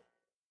 right?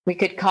 We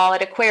could call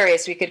it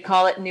Aquarius. We could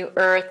call it New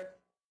Earth.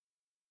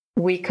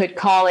 We could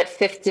call it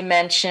fifth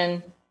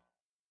dimension.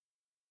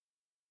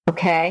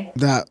 Okay.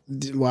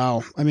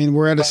 Wow. I mean,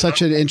 we're at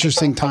such an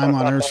interesting time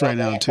on Earth right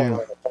now,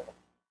 too.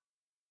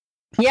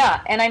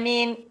 Yeah. And I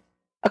mean,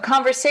 a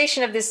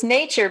conversation of this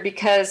nature,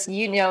 because,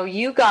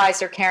 you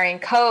guys are carrying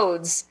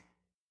codes,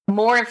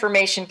 more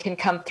information can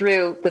come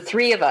through the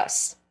three of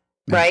us,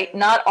 right?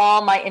 Not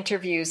all my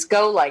interviews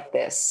go like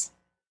this.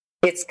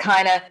 It's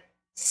kind of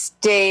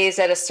stays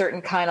at a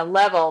certain kind of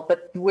level,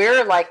 but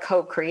we're like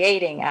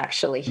co-creating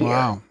actually here.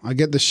 Wow. I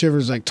get the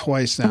shivers like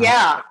twice now.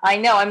 Yeah, I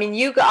know. I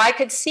mean, I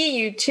could see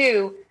you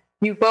too.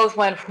 You both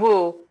went,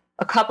 whoo,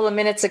 a couple of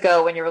minutes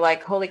ago when you were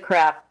like, holy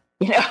crap,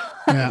 Yeah.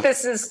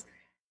 this is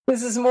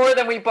This is more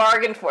than we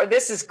bargained for.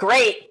 This is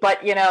great,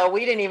 but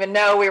we didn't even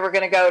know we were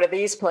going to go to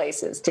these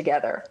places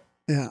together.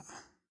 Yeah.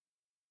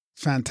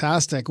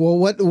 Fantastic. Well,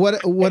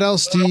 what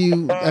else where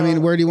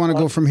do you want to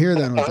go from here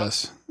then with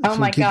this? Oh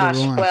my gosh.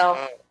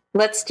 Well,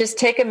 let's just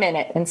take a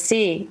minute and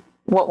see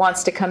what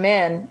wants to come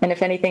in. And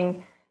if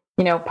anything,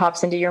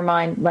 pops into your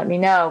mind, let me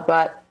know.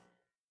 But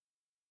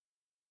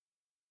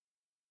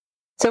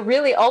so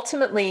really,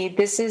 ultimately,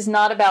 this is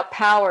not about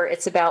power.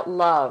 It's about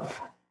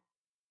love.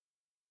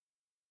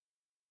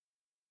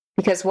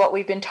 Because what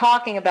we've been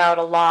talking about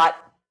a lot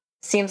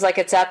seems like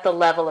it's at the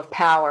level of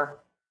power.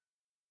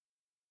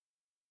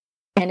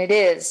 And it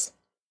is.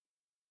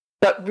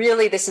 But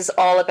really, this is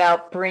all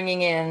about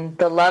bringing in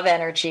the love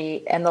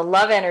energy, and the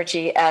love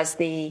energy as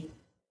the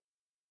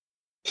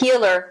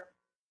healer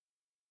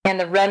and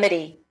the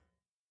remedy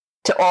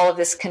to all of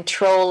this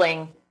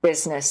controlling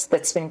business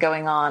that's been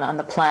going on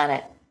the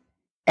planet.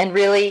 And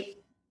really,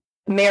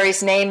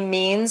 Mary's name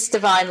means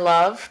divine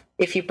love.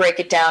 If you break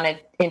it down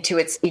into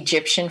its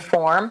Egyptian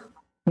form,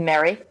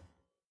 Mary.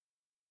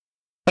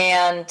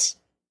 And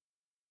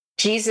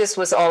Jesus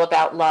was all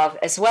about love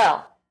as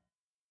well.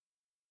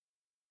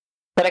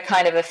 But a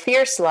kind of a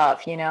fierce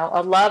love,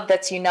 a love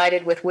that's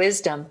united with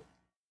wisdom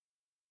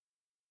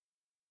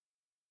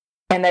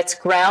and that's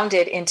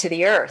grounded into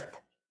the earth.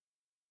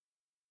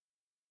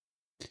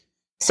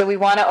 So we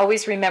want to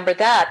always remember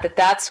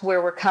that's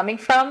where we're coming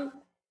from,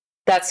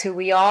 that's who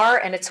we are,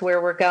 and it's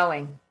where we're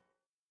going.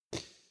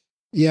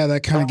 Yeah,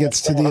 that kind of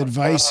gets to the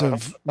advice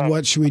of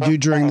what should we do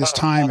during this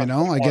time,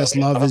 I guess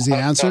love is the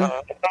answer.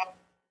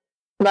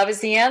 Love is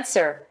the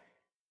answer.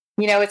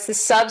 It's the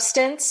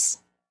substance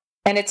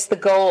and it's the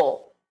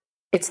goal.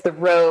 It's the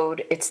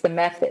road. It's the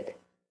method.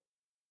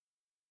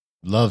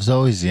 Love's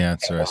always the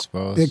answer, I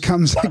suppose. It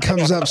comes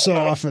up so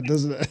often,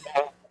 doesn't it?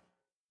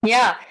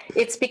 Yeah,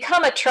 it's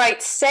become a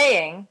trite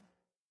saying,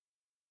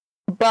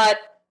 but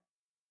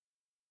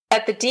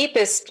at the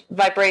deepest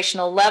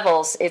vibrational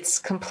levels, it's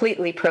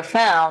completely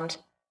profound,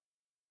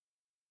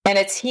 and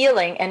it's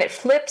healing, and it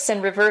flips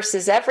and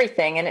reverses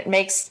everything, and it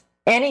makes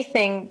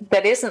anything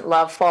that isn't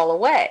love fall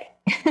away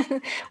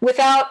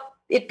without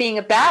it being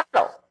a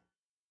battle.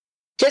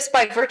 Just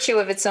by virtue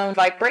of its own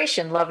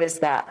vibration, love is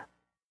that.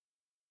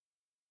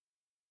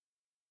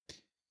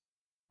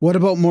 What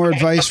about more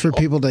advice for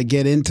people to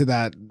get into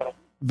that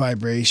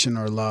vibration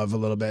or love a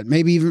little bit?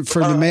 Maybe even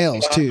for the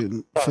males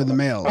too,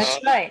 That's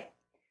right.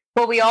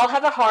 Well, we all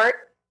have a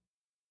heart,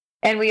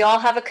 and we all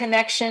have a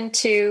connection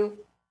to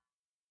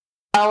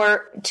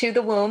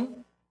the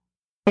womb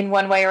in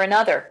one way or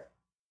another.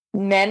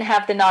 Men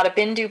have the Nada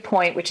Bindu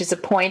point, which is a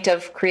point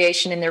of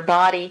creation in their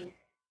body.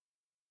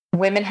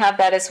 Women have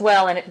that as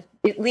well, and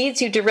it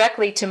leads you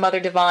directly to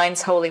Mother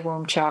Divine's Holy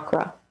Womb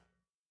Chakra.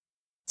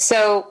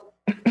 So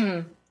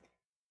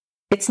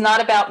it's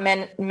not about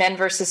men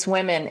versus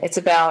women. It's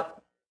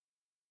about,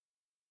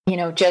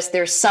 just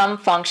there's some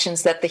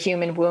functions that the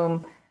human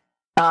womb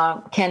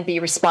can be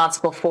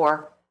responsible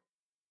for.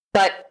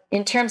 But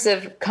in terms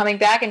of coming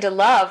back into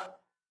love,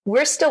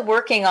 we're still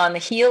working on the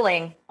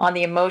healing on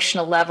the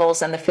emotional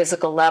levels and the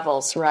physical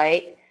levels,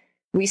 right?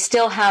 We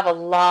still have a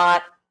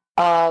lot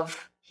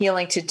of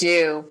healing to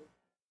do.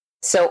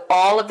 So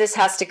all of this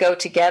has to go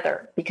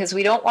together, because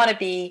we don't want to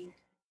be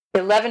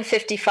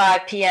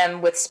 11:55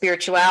 p.m. with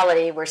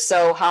spirituality. We're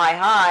so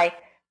high,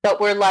 but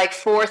we're like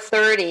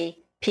 4:30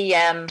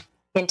 p.m.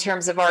 in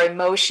terms of our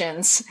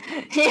emotions.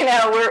 We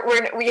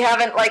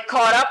haven't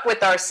caught up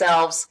with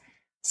ourselves.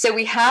 So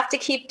we have to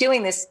keep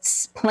doing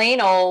this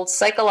plain old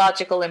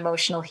psychological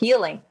emotional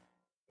healing.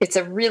 It's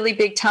a really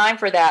big time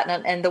for that.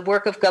 And the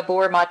work of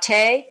Gabor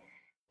Mate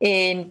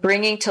in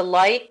bringing to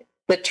light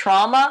the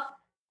trauma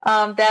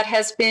that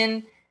has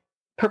been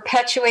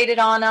perpetuated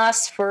on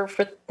us for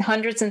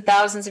hundreds and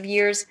thousands of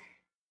years,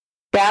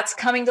 that's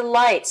coming to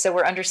light. So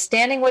we're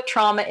understanding what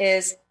trauma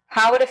is,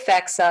 how it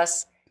affects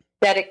us,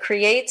 that it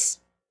creates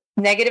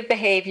negative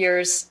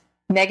behaviors,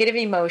 negative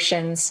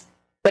emotions,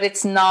 but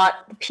it's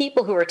not the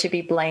people who are to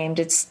be blamed.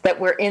 It's that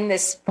we're in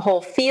this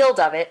whole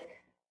field of it.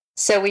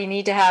 So we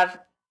need to have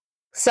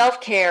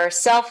self-care,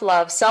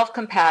 self-love,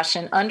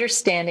 self-compassion,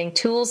 understanding,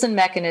 tools and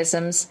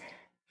mechanisms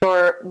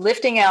for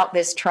lifting out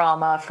this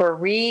trauma, for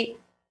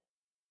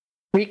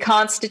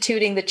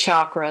reconstituting the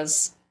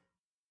chakras,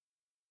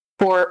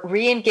 for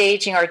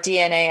re-engaging our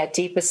DNA at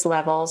deepest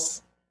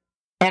levels,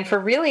 and for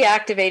really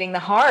activating the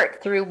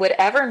heart through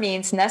whatever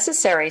means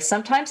necessary.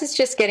 Sometimes it's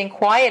just getting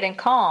quiet and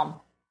calm.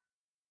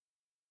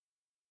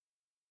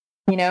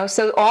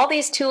 So all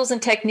these tools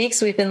and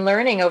techniques we've been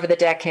learning over the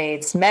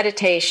decades,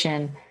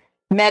 meditation,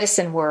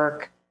 medicine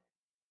work,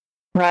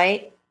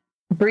 right?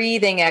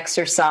 Breathing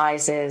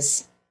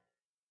exercises,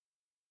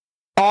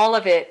 all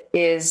of it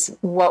is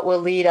what will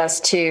lead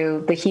us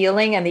to the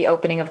healing and the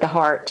opening of the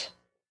heart.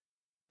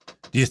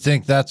 Do you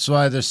think that's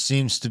why there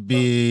seems to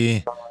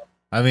be,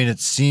 it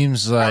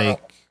seems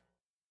like,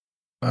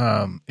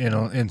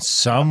 in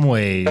some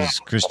ways,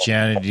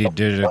 Christianity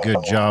did a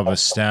good job of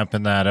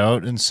stamping that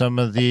out in some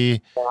of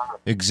the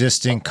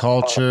existing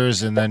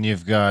cultures. And then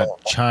you've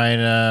got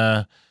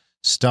China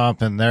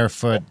stomping their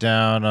foot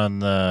down on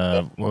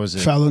the, what was it?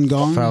 Falun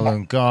Gong.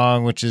 Falun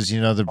Gong, which is,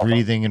 the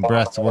breathing and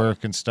breath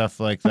work and stuff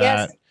like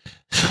that.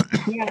 Yes.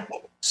 Yeah.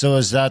 So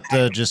is that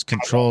the just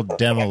controlled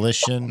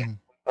demolition?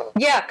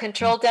 Yeah,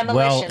 controlled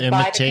demolition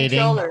by the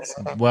controllers.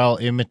 Well,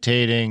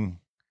 imitating,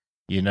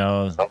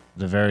 the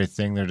very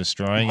thing they're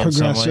destroying in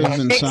some ways. Progressive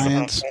in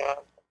science.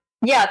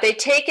 Yeah, they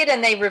take it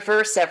and they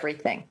reverse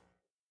everything.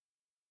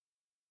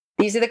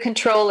 These are the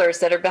controllers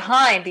that are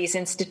behind these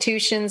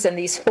institutions and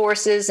these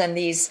forces and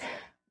these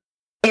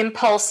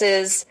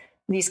impulses,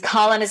 these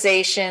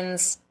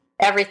colonizations,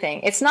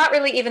 everything. It's not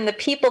really even the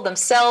people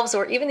themselves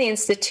or even the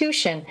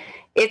institution.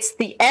 It's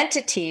the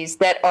entities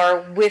that are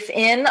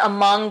within,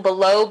 among,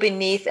 below,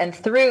 beneath, and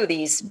through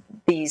these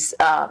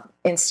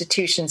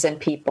institutions and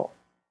people.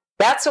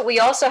 That's what we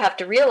also have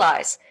to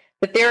realize,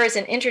 that there is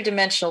an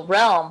interdimensional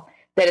realm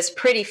that is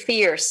pretty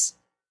fierce.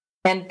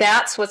 And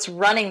that's what's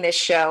running this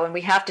show. And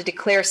we have to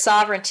declare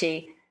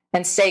sovereignty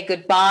and say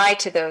goodbye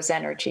to those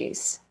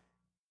energies.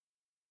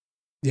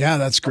 Yeah,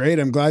 that's great.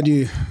 I'm glad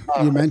you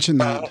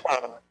mentioned that.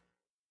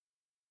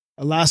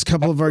 The last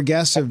couple of our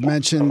guests have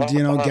mentioned,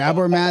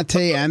 Gabor Mate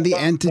and the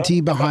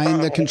entity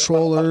behind the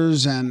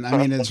controllers. And I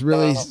mean, it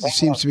really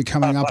seems to be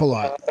coming up a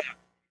lot.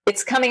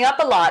 It's coming up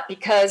a lot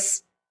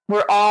because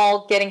we're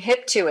all getting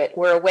hip to it.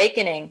 We're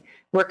awakening.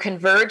 We're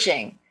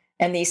converging.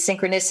 And these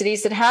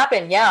synchronicities that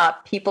happen,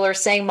 people are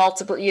saying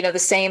multiple, the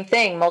same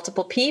thing,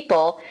 multiple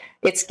people.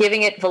 It's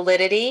giving it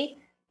validity.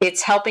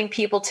 It's helping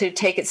people to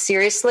take it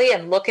seriously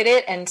and look at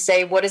it and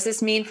say, what does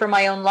this mean for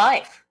my own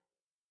life?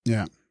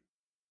 Yeah.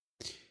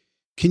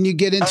 Can you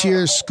get into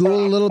your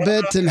school a little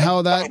bit and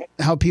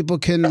how people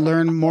can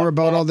learn more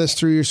about all this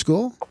through your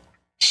school?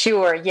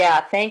 Sure.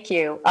 Yeah. Thank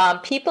you.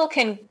 People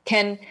can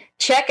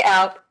check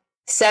out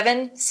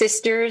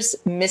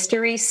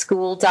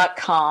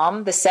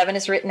SevenSistersMysterySchool.com. The 7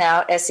 is written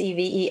out,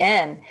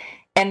 SEVEN.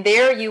 And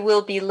there you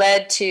will be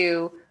led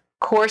to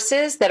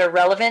courses that are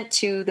relevant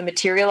to the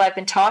material I've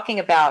been talking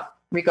about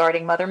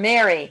regarding Mother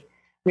Mary,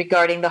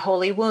 regarding the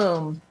Holy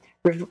Womb,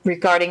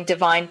 regarding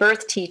divine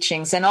birth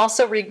teachings, and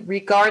also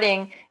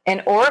regarding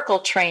an oracle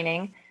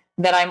training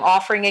that I'm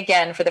offering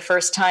again for the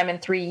first time in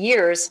 3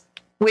 years,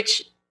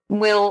 which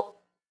will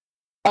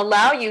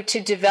allow you to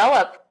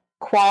develop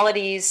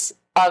qualities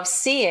of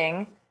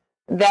seeing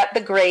that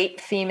the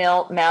great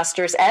female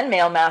masters and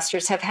male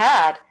masters have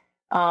had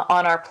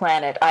on our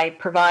planet. I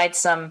provide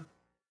some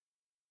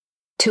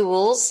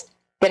tools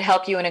that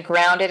help you in a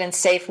grounded and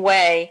safe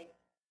way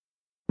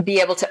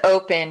be able to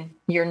open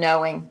your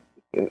knowing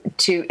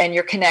to and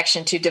your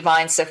connection to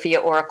divine Sophia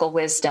Oracle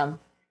wisdom.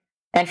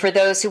 And for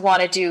those who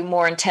want to do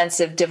more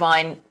intensive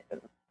divine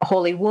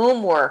Holy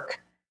Womb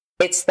work,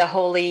 it's the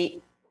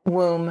Holy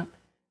Womb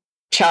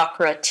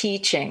Chakra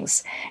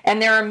teachings.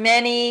 And there are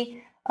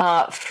many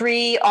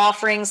free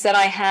offerings that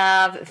I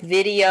have,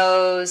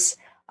 videos.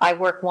 I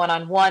work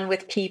one-on-one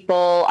with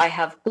people. I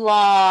have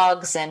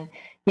blogs, and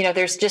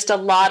there's just a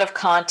lot of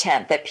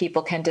content that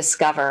people can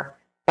discover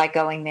by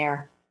going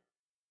there.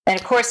 And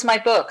of course, my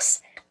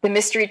books, The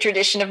Mystery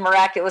Tradition of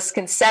Miraculous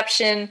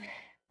Conception,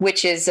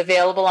 which is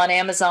available on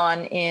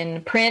Amazon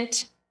in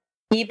print,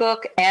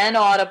 ebook, and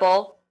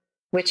Audible,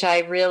 which I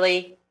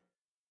really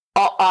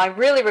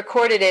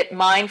recorded it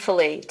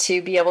mindfully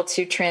to be able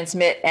to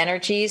transmit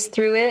energies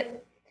through it.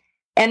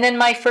 And then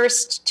my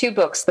first 2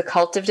 books, The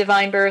Cult of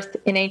Divine Birth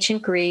in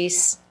Ancient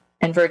Greece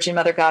and Virgin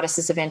Mother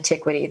Goddesses of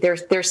Antiquity.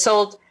 They're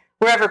sold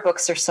wherever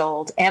books are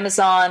sold.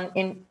 Amazon,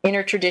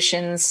 Inner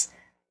Traditions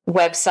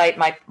website,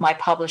 my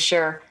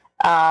publisher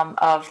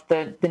of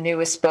the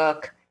newest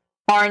book,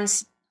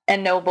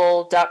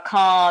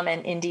 BarnesandNoble.com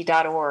and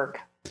indie.org.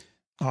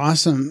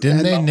 Awesome.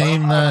 Didn't they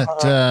name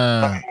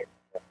that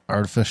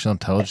artificial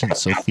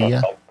intelligence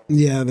Sophia?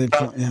 Yeah, they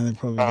probably did.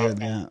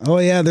 Yeah. Oh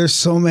yeah, there's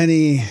so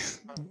many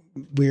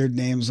weird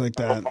names like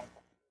that.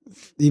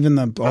 Even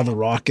all the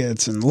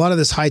rockets and a lot of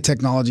this high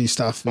technology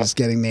stuff is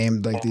getting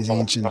named like these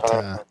ancient.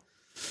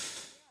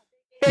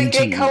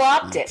 They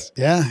co-opt it.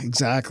 Yeah,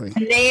 exactly.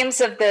 The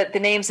names of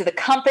the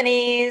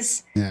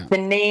companies, the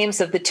names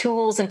of the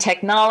tools and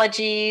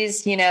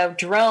technologies.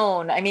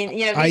 Drone. I mean,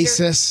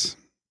 ISIS.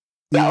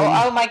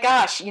 Oh my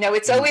gosh!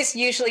 It's always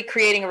usually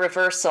creating a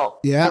reversal.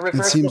 Yeah, a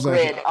reversal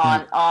grid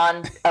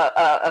on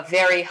a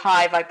very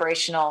high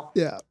vibrational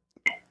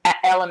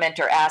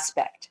element or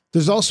aspect.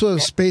 There's also a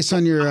space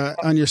on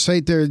your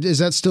site there. Is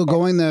that still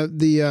going?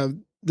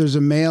 There's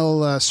a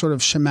male sort of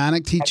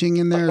shamanic teaching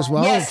in there as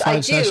well? Yes, 5 I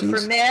do.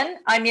 sessions? For men,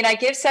 I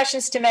give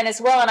sessions to men as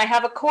well, and I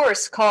have a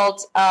course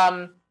called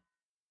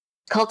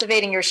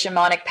Cultivating Your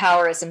Shamanic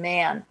Power as a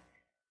Man.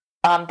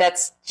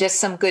 That's just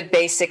some good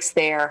basics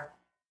there.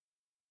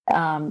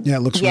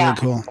 It looks really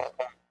cool.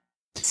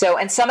 So,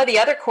 and some of the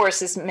other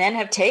courses men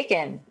have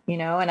taken,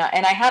 and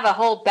I have a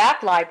whole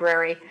back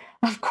library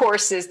of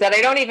courses that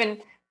I don't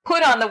even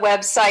put on the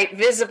website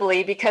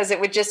visibly because it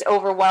would just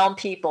overwhelm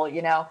people,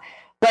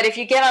 But if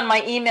you get on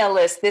my email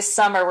list this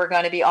summer, we're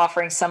going to be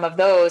offering some of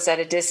those at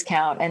a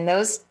discount. And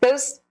those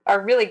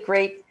are really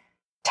great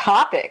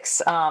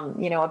topics,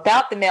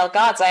 about the male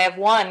gods. I have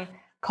one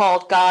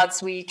called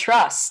Gods We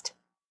Trust.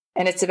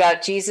 and it's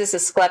about Jesus,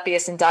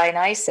 Asclepius, and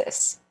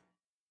Dionysus,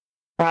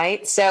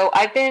 right? So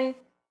I've been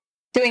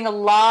doing a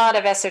lot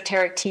of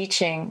esoteric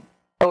teaching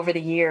over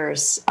the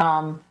years.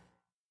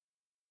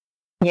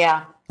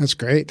 Yeah. That's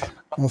great.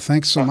 Well,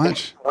 thanks so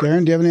much.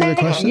 Darren, do you have any other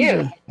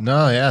questions?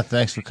 No, yeah.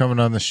 Thanks for coming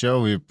on the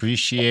show. We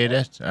appreciate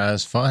it. It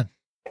was fun.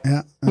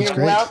 Yeah, that's You're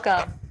great.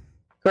 welcome.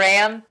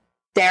 Graham,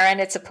 Darren,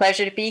 it's a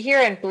pleasure to be here,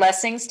 and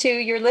blessings to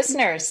your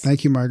listeners.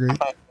 Thank you, Marguerite.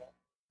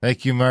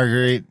 Thank you,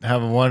 Marguerite.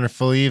 Have a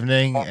wonderful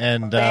evening,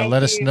 and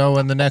let us know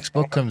when the next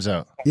book comes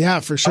out. Yeah,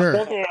 for sure.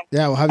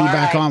 Yeah, we'll have you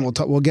back on.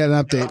 We'll get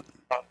an update.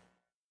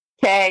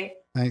 Okay.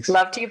 Thanks.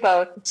 Love to you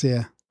both. See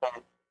ya.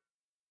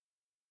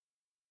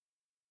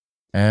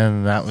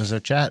 And that was our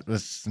chat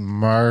with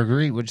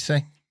Marguerite. What'd you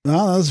say?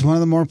 Well, that was one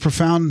of the more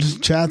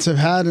profound chats I've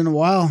had in a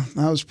while.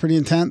 That was pretty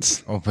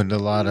intense. Opened a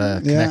lot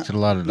of, connected a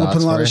lot of dots.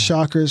 Opened a lot of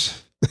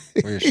shockers.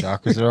 Were your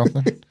shockers are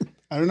open?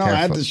 I don't know. I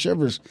had the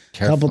shivers a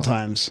couple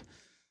times.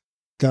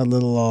 Got a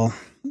little all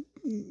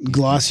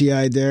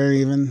glossy-eyed there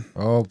even.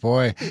 Oh,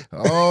 boy.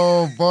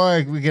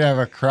 We could have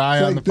a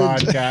cry on the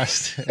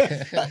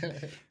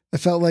podcast. I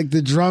felt like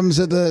the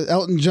drums at the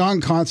Elton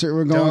John concert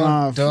were going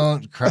off.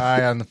 Don't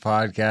cry on the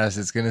podcast.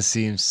 It's going to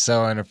seem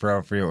so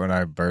inappropriate when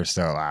I burst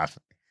out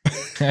laughing.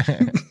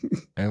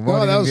 And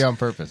won't even be on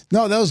purpose.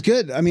 No, that was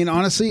good. I mean,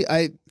 honestly,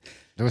 there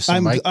was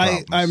some mic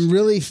problems.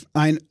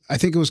 I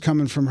think it was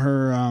coming from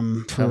her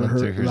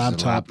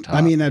laptop.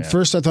 I mean, at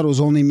first I thought it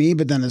was only me,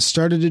 but then it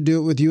started to do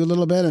it with you a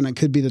little bit, and it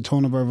could be the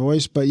tone of our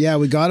voice. But yeah,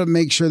 we got to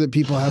make sure that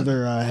people have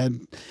their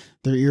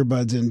their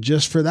earbuds in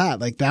just for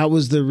that. Like that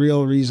was the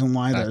real reason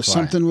why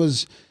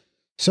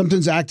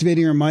something's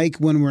activating our mic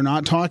when we're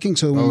not talking.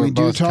 So when we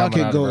do talk,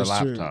 it goes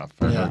through. Laptop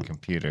or her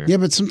computer. Yeah,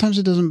 but sometimes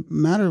it doesn't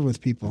matter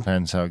with people.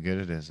 Depends how good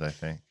it is, I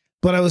think.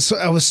 But I was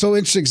so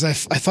interested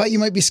because I thought you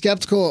might be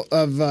skeptical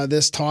of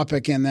this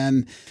topic, and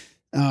then,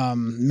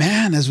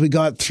 man, as we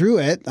got through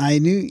it, I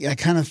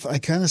kind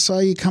of saw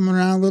you coming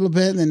around a little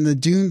bit, and the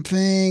Dune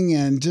thing,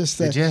 and just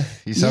did you?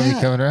 You saw me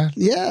coming around?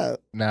 Yeah.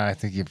 No, I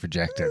think you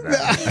projected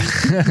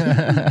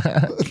that.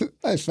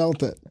 I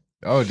felt it.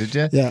 Oh, did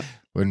you? Yeah.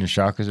 When your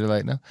shockers are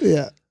lighting up?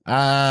 Yeah.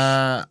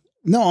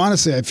 No,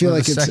 honestly, I feel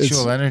like the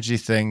sexual energy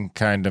thing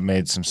kind of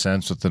made some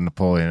sense with the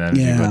Napoleon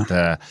energy,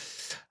 but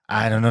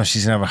I don't know.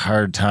 She's gonna have a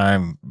hard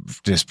time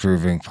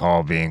disproving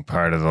Paul being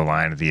part of the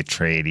line of the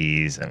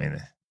Atreides. I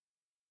mean,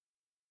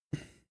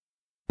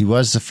 he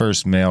was the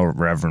first male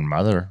Reverend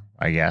Mother,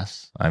 I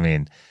guess. I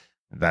mean,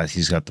 that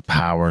he's got the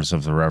powers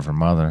of the Reverend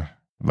Mother,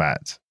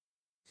 but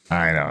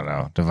I don't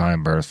know.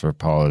 Divine birth for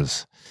Paul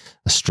is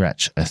a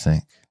stretch, I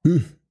think.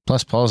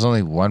 Plus, Paul's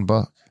only one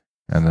book,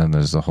 and then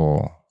there's the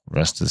whole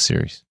rest of the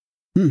series,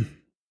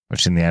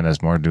 which in the end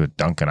has more to do with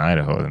Duncan,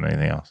 Idaho than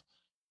anything else.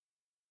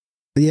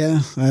 Yeah,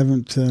 I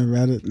haven't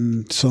read it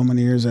in so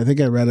many years. I think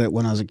I read it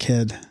when I was a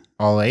kid.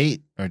 All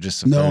 8 or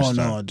just the first one?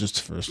 No, just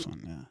the first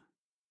one, yeah.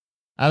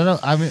 I don't know.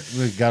 I mean,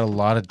 we've got a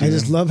lot of Dune. I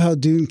just love how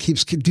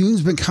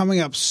Dune's been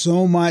coming up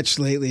so much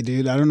lately,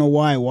 dude. I don't know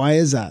why. Why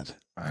is that?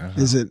 I don't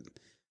know. Is it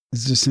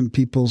just in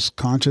people's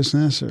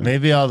consciousness? Or?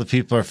 Maybe all the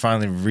people are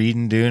finally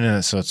reading Dune,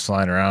 and so it's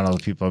flying around. All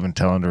the people I've been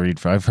telling to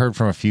read. I've heard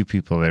from a few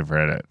people they've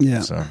read it.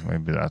 Yeah. So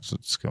maybe that's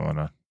what's going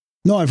on.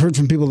 No, I've heard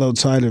from people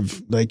outside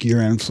of like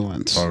your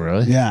influence. Oh,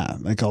 really? Yeah,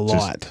 like a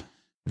lot.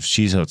 If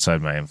she's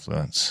outside my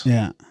influence.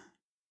 Yeah.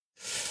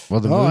 Well,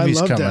 the movie's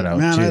coming out,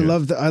 man, too.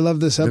 I love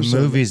this episode.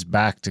 The movie's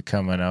back to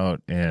coming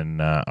out in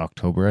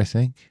October, I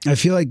think. I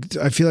feel like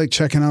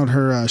checking out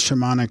her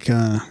shamanic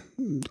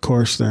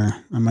course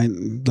there. I might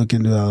look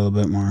into that a little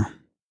bit more.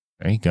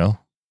 There you go.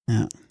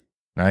 Yeah.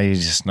 Now you're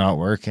just not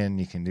working.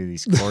 You can do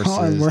these courses.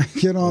 No, I'm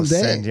working all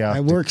day.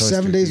 I work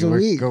 7 days a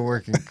week. Go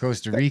work in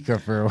Costa Rica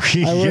for a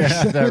week. I work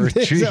that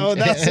retreat. Oh,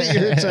 that's what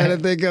you were trying to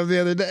think of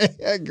the other day.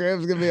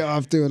 Graham's going to be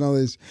off doing all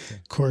these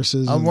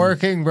courses. I'm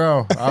working,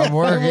 bro. I'm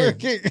working. I'm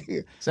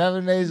working.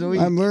 7 days a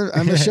week. I'm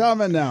a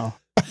shaman now.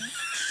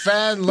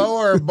 Fan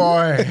lower,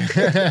 boy.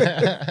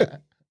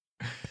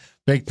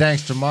 Big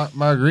thanks to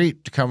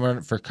Marguerite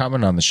for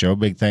coming on the show.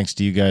 Big thanks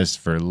to you guys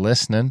for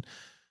listening.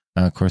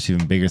 Of course,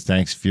 even bigger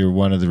thanks if you're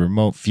one of the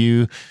remote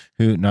few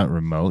who, not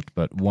remote,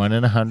 but 1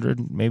 in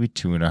 100, maybe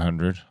 2 in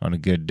 100 on a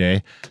good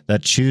day,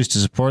 that choose to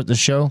support the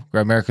show.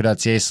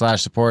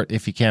 GrabAmerica.ca/support.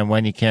 If you can,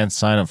 when you can,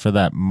 sign up for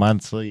that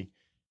monthly.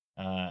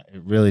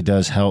 It really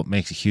does help,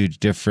 makes a huge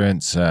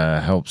difference,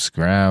 helps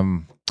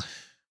Graham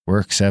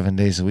work 7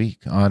 days a week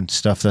on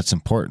stuff that's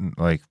important,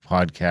 like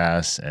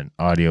podcasts and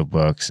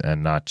audiobooks,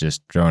 and not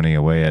just droning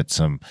away at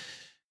some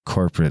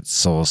corporate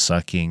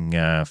soul-sucking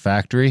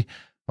factory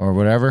or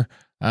whatever.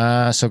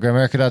 So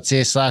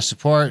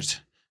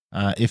GrabAmerica.ca/support.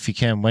 If you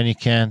can, when you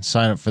can,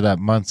 sign up for that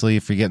monthly.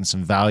 If you're getting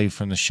some value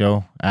from the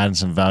show, adding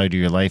some value to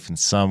your life in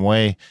some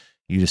way,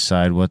 you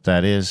decide what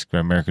that is.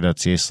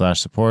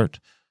 GrabAmerica.ca/support.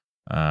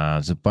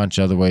 There's a bunch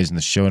of other ways in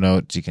the show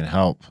notes you can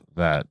help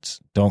that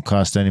don't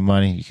cost any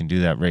money. You can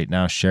do that right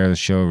now. Share the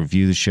show,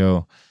 review the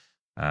show,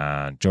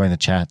 join the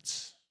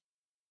chats.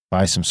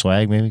 buy some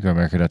swag, maybe.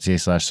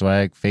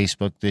 Grimerica.ca/swag.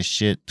 Facebook this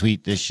shit.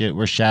 Tweet this shit.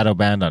 We're shadow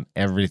banned on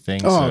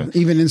everything. Oh, so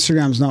even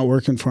Instagram's not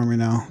working for me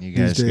now. you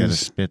guys got to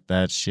spit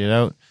that shit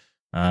out.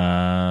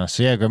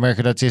 So yeah,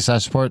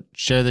 grimerica.ca/support.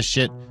 Share this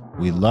shit.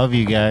 We love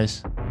you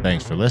guys.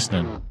 Thanks for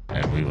listening,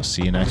 and we will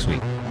see you next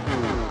week.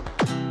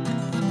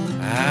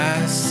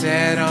 I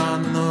sat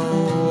on the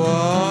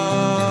wall.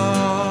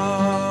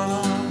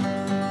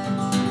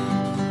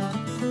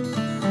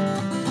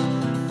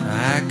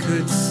 I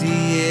could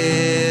see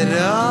it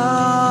all.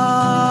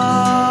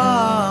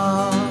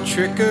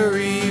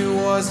 Trickery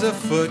was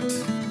afoot,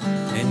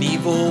 and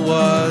evil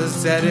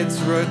was at its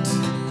root.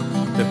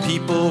 The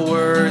people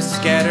were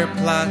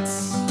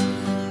scatterplots.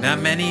 Not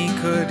many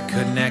could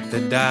connect the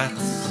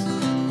dots.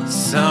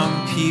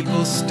 Some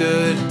people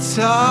stood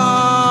tall,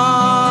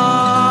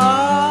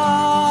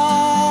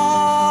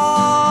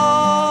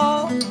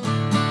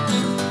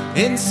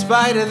 in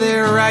spite of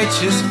their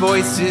righteous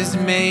voices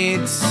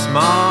made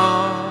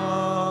small.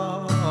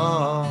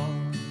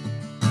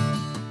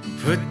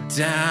 Put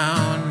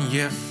down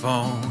your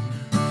phone,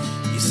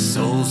 your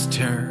soul's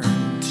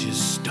turned to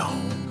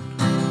stone.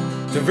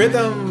 The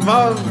rhythm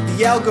of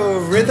the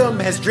algorithm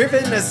has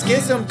driven a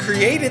schism,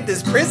 created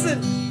this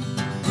prison.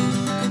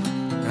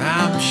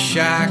 I'm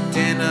shocked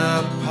and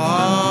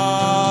appalled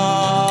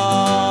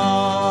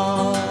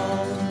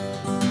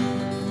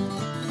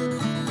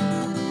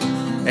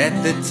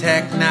at the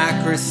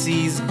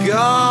technocracy's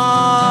gone,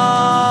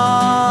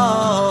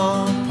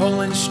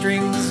 pulling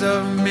strings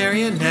of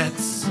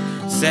marionettes,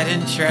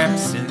 setting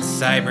traps in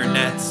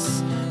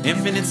cybernets.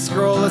 Infinite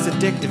scroll as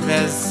addictive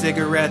as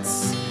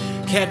cigarettes.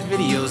 Cat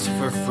videos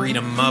for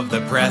freedom of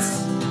the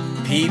press.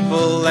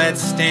 People that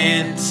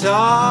stand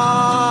tall,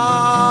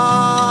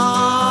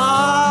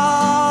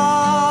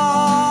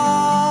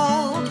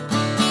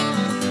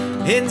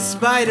 in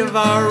spite of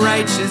our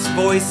righteous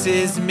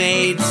voices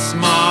made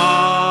small.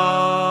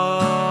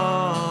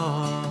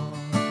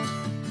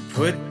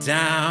 Put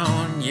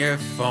down your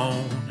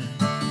phone,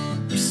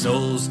 your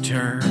soul's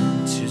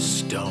turned to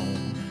stone.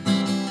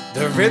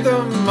 The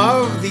rhythm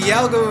of the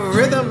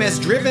algorithm has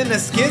driven a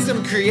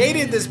schism,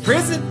 created this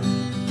prison.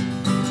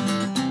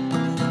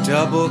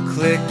 Double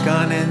click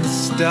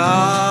uninstall.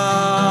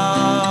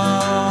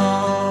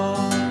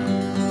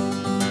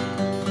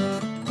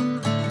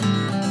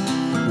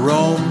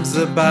 Rome's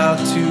about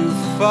to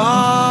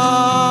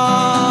fall.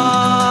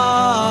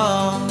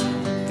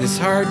 This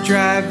hard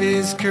drive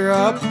is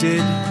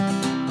corrupted,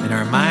 and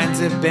our minds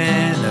have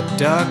been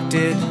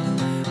abducted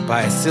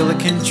by a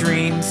silicon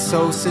dream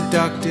so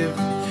seductive.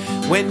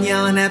 When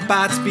yelling at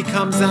bots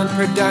becomes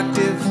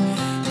unproductive,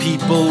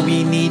 people,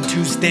 we need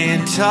to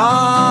stand tall,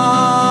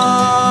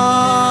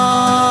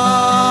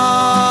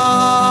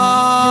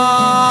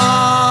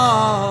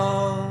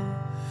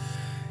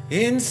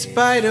 in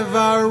spite of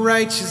our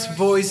righteous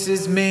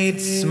voices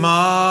made small.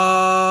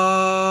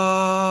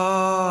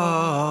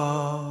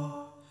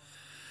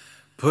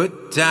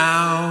 Put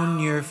down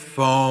your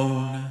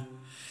phone,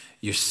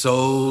 your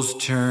soul's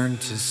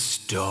turned to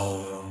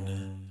stone.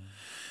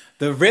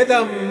 The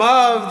rhythm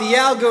of the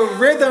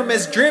algorithm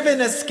has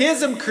driven a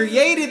schism,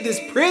 created this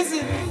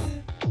prison.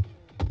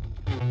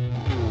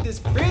 This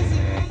prison.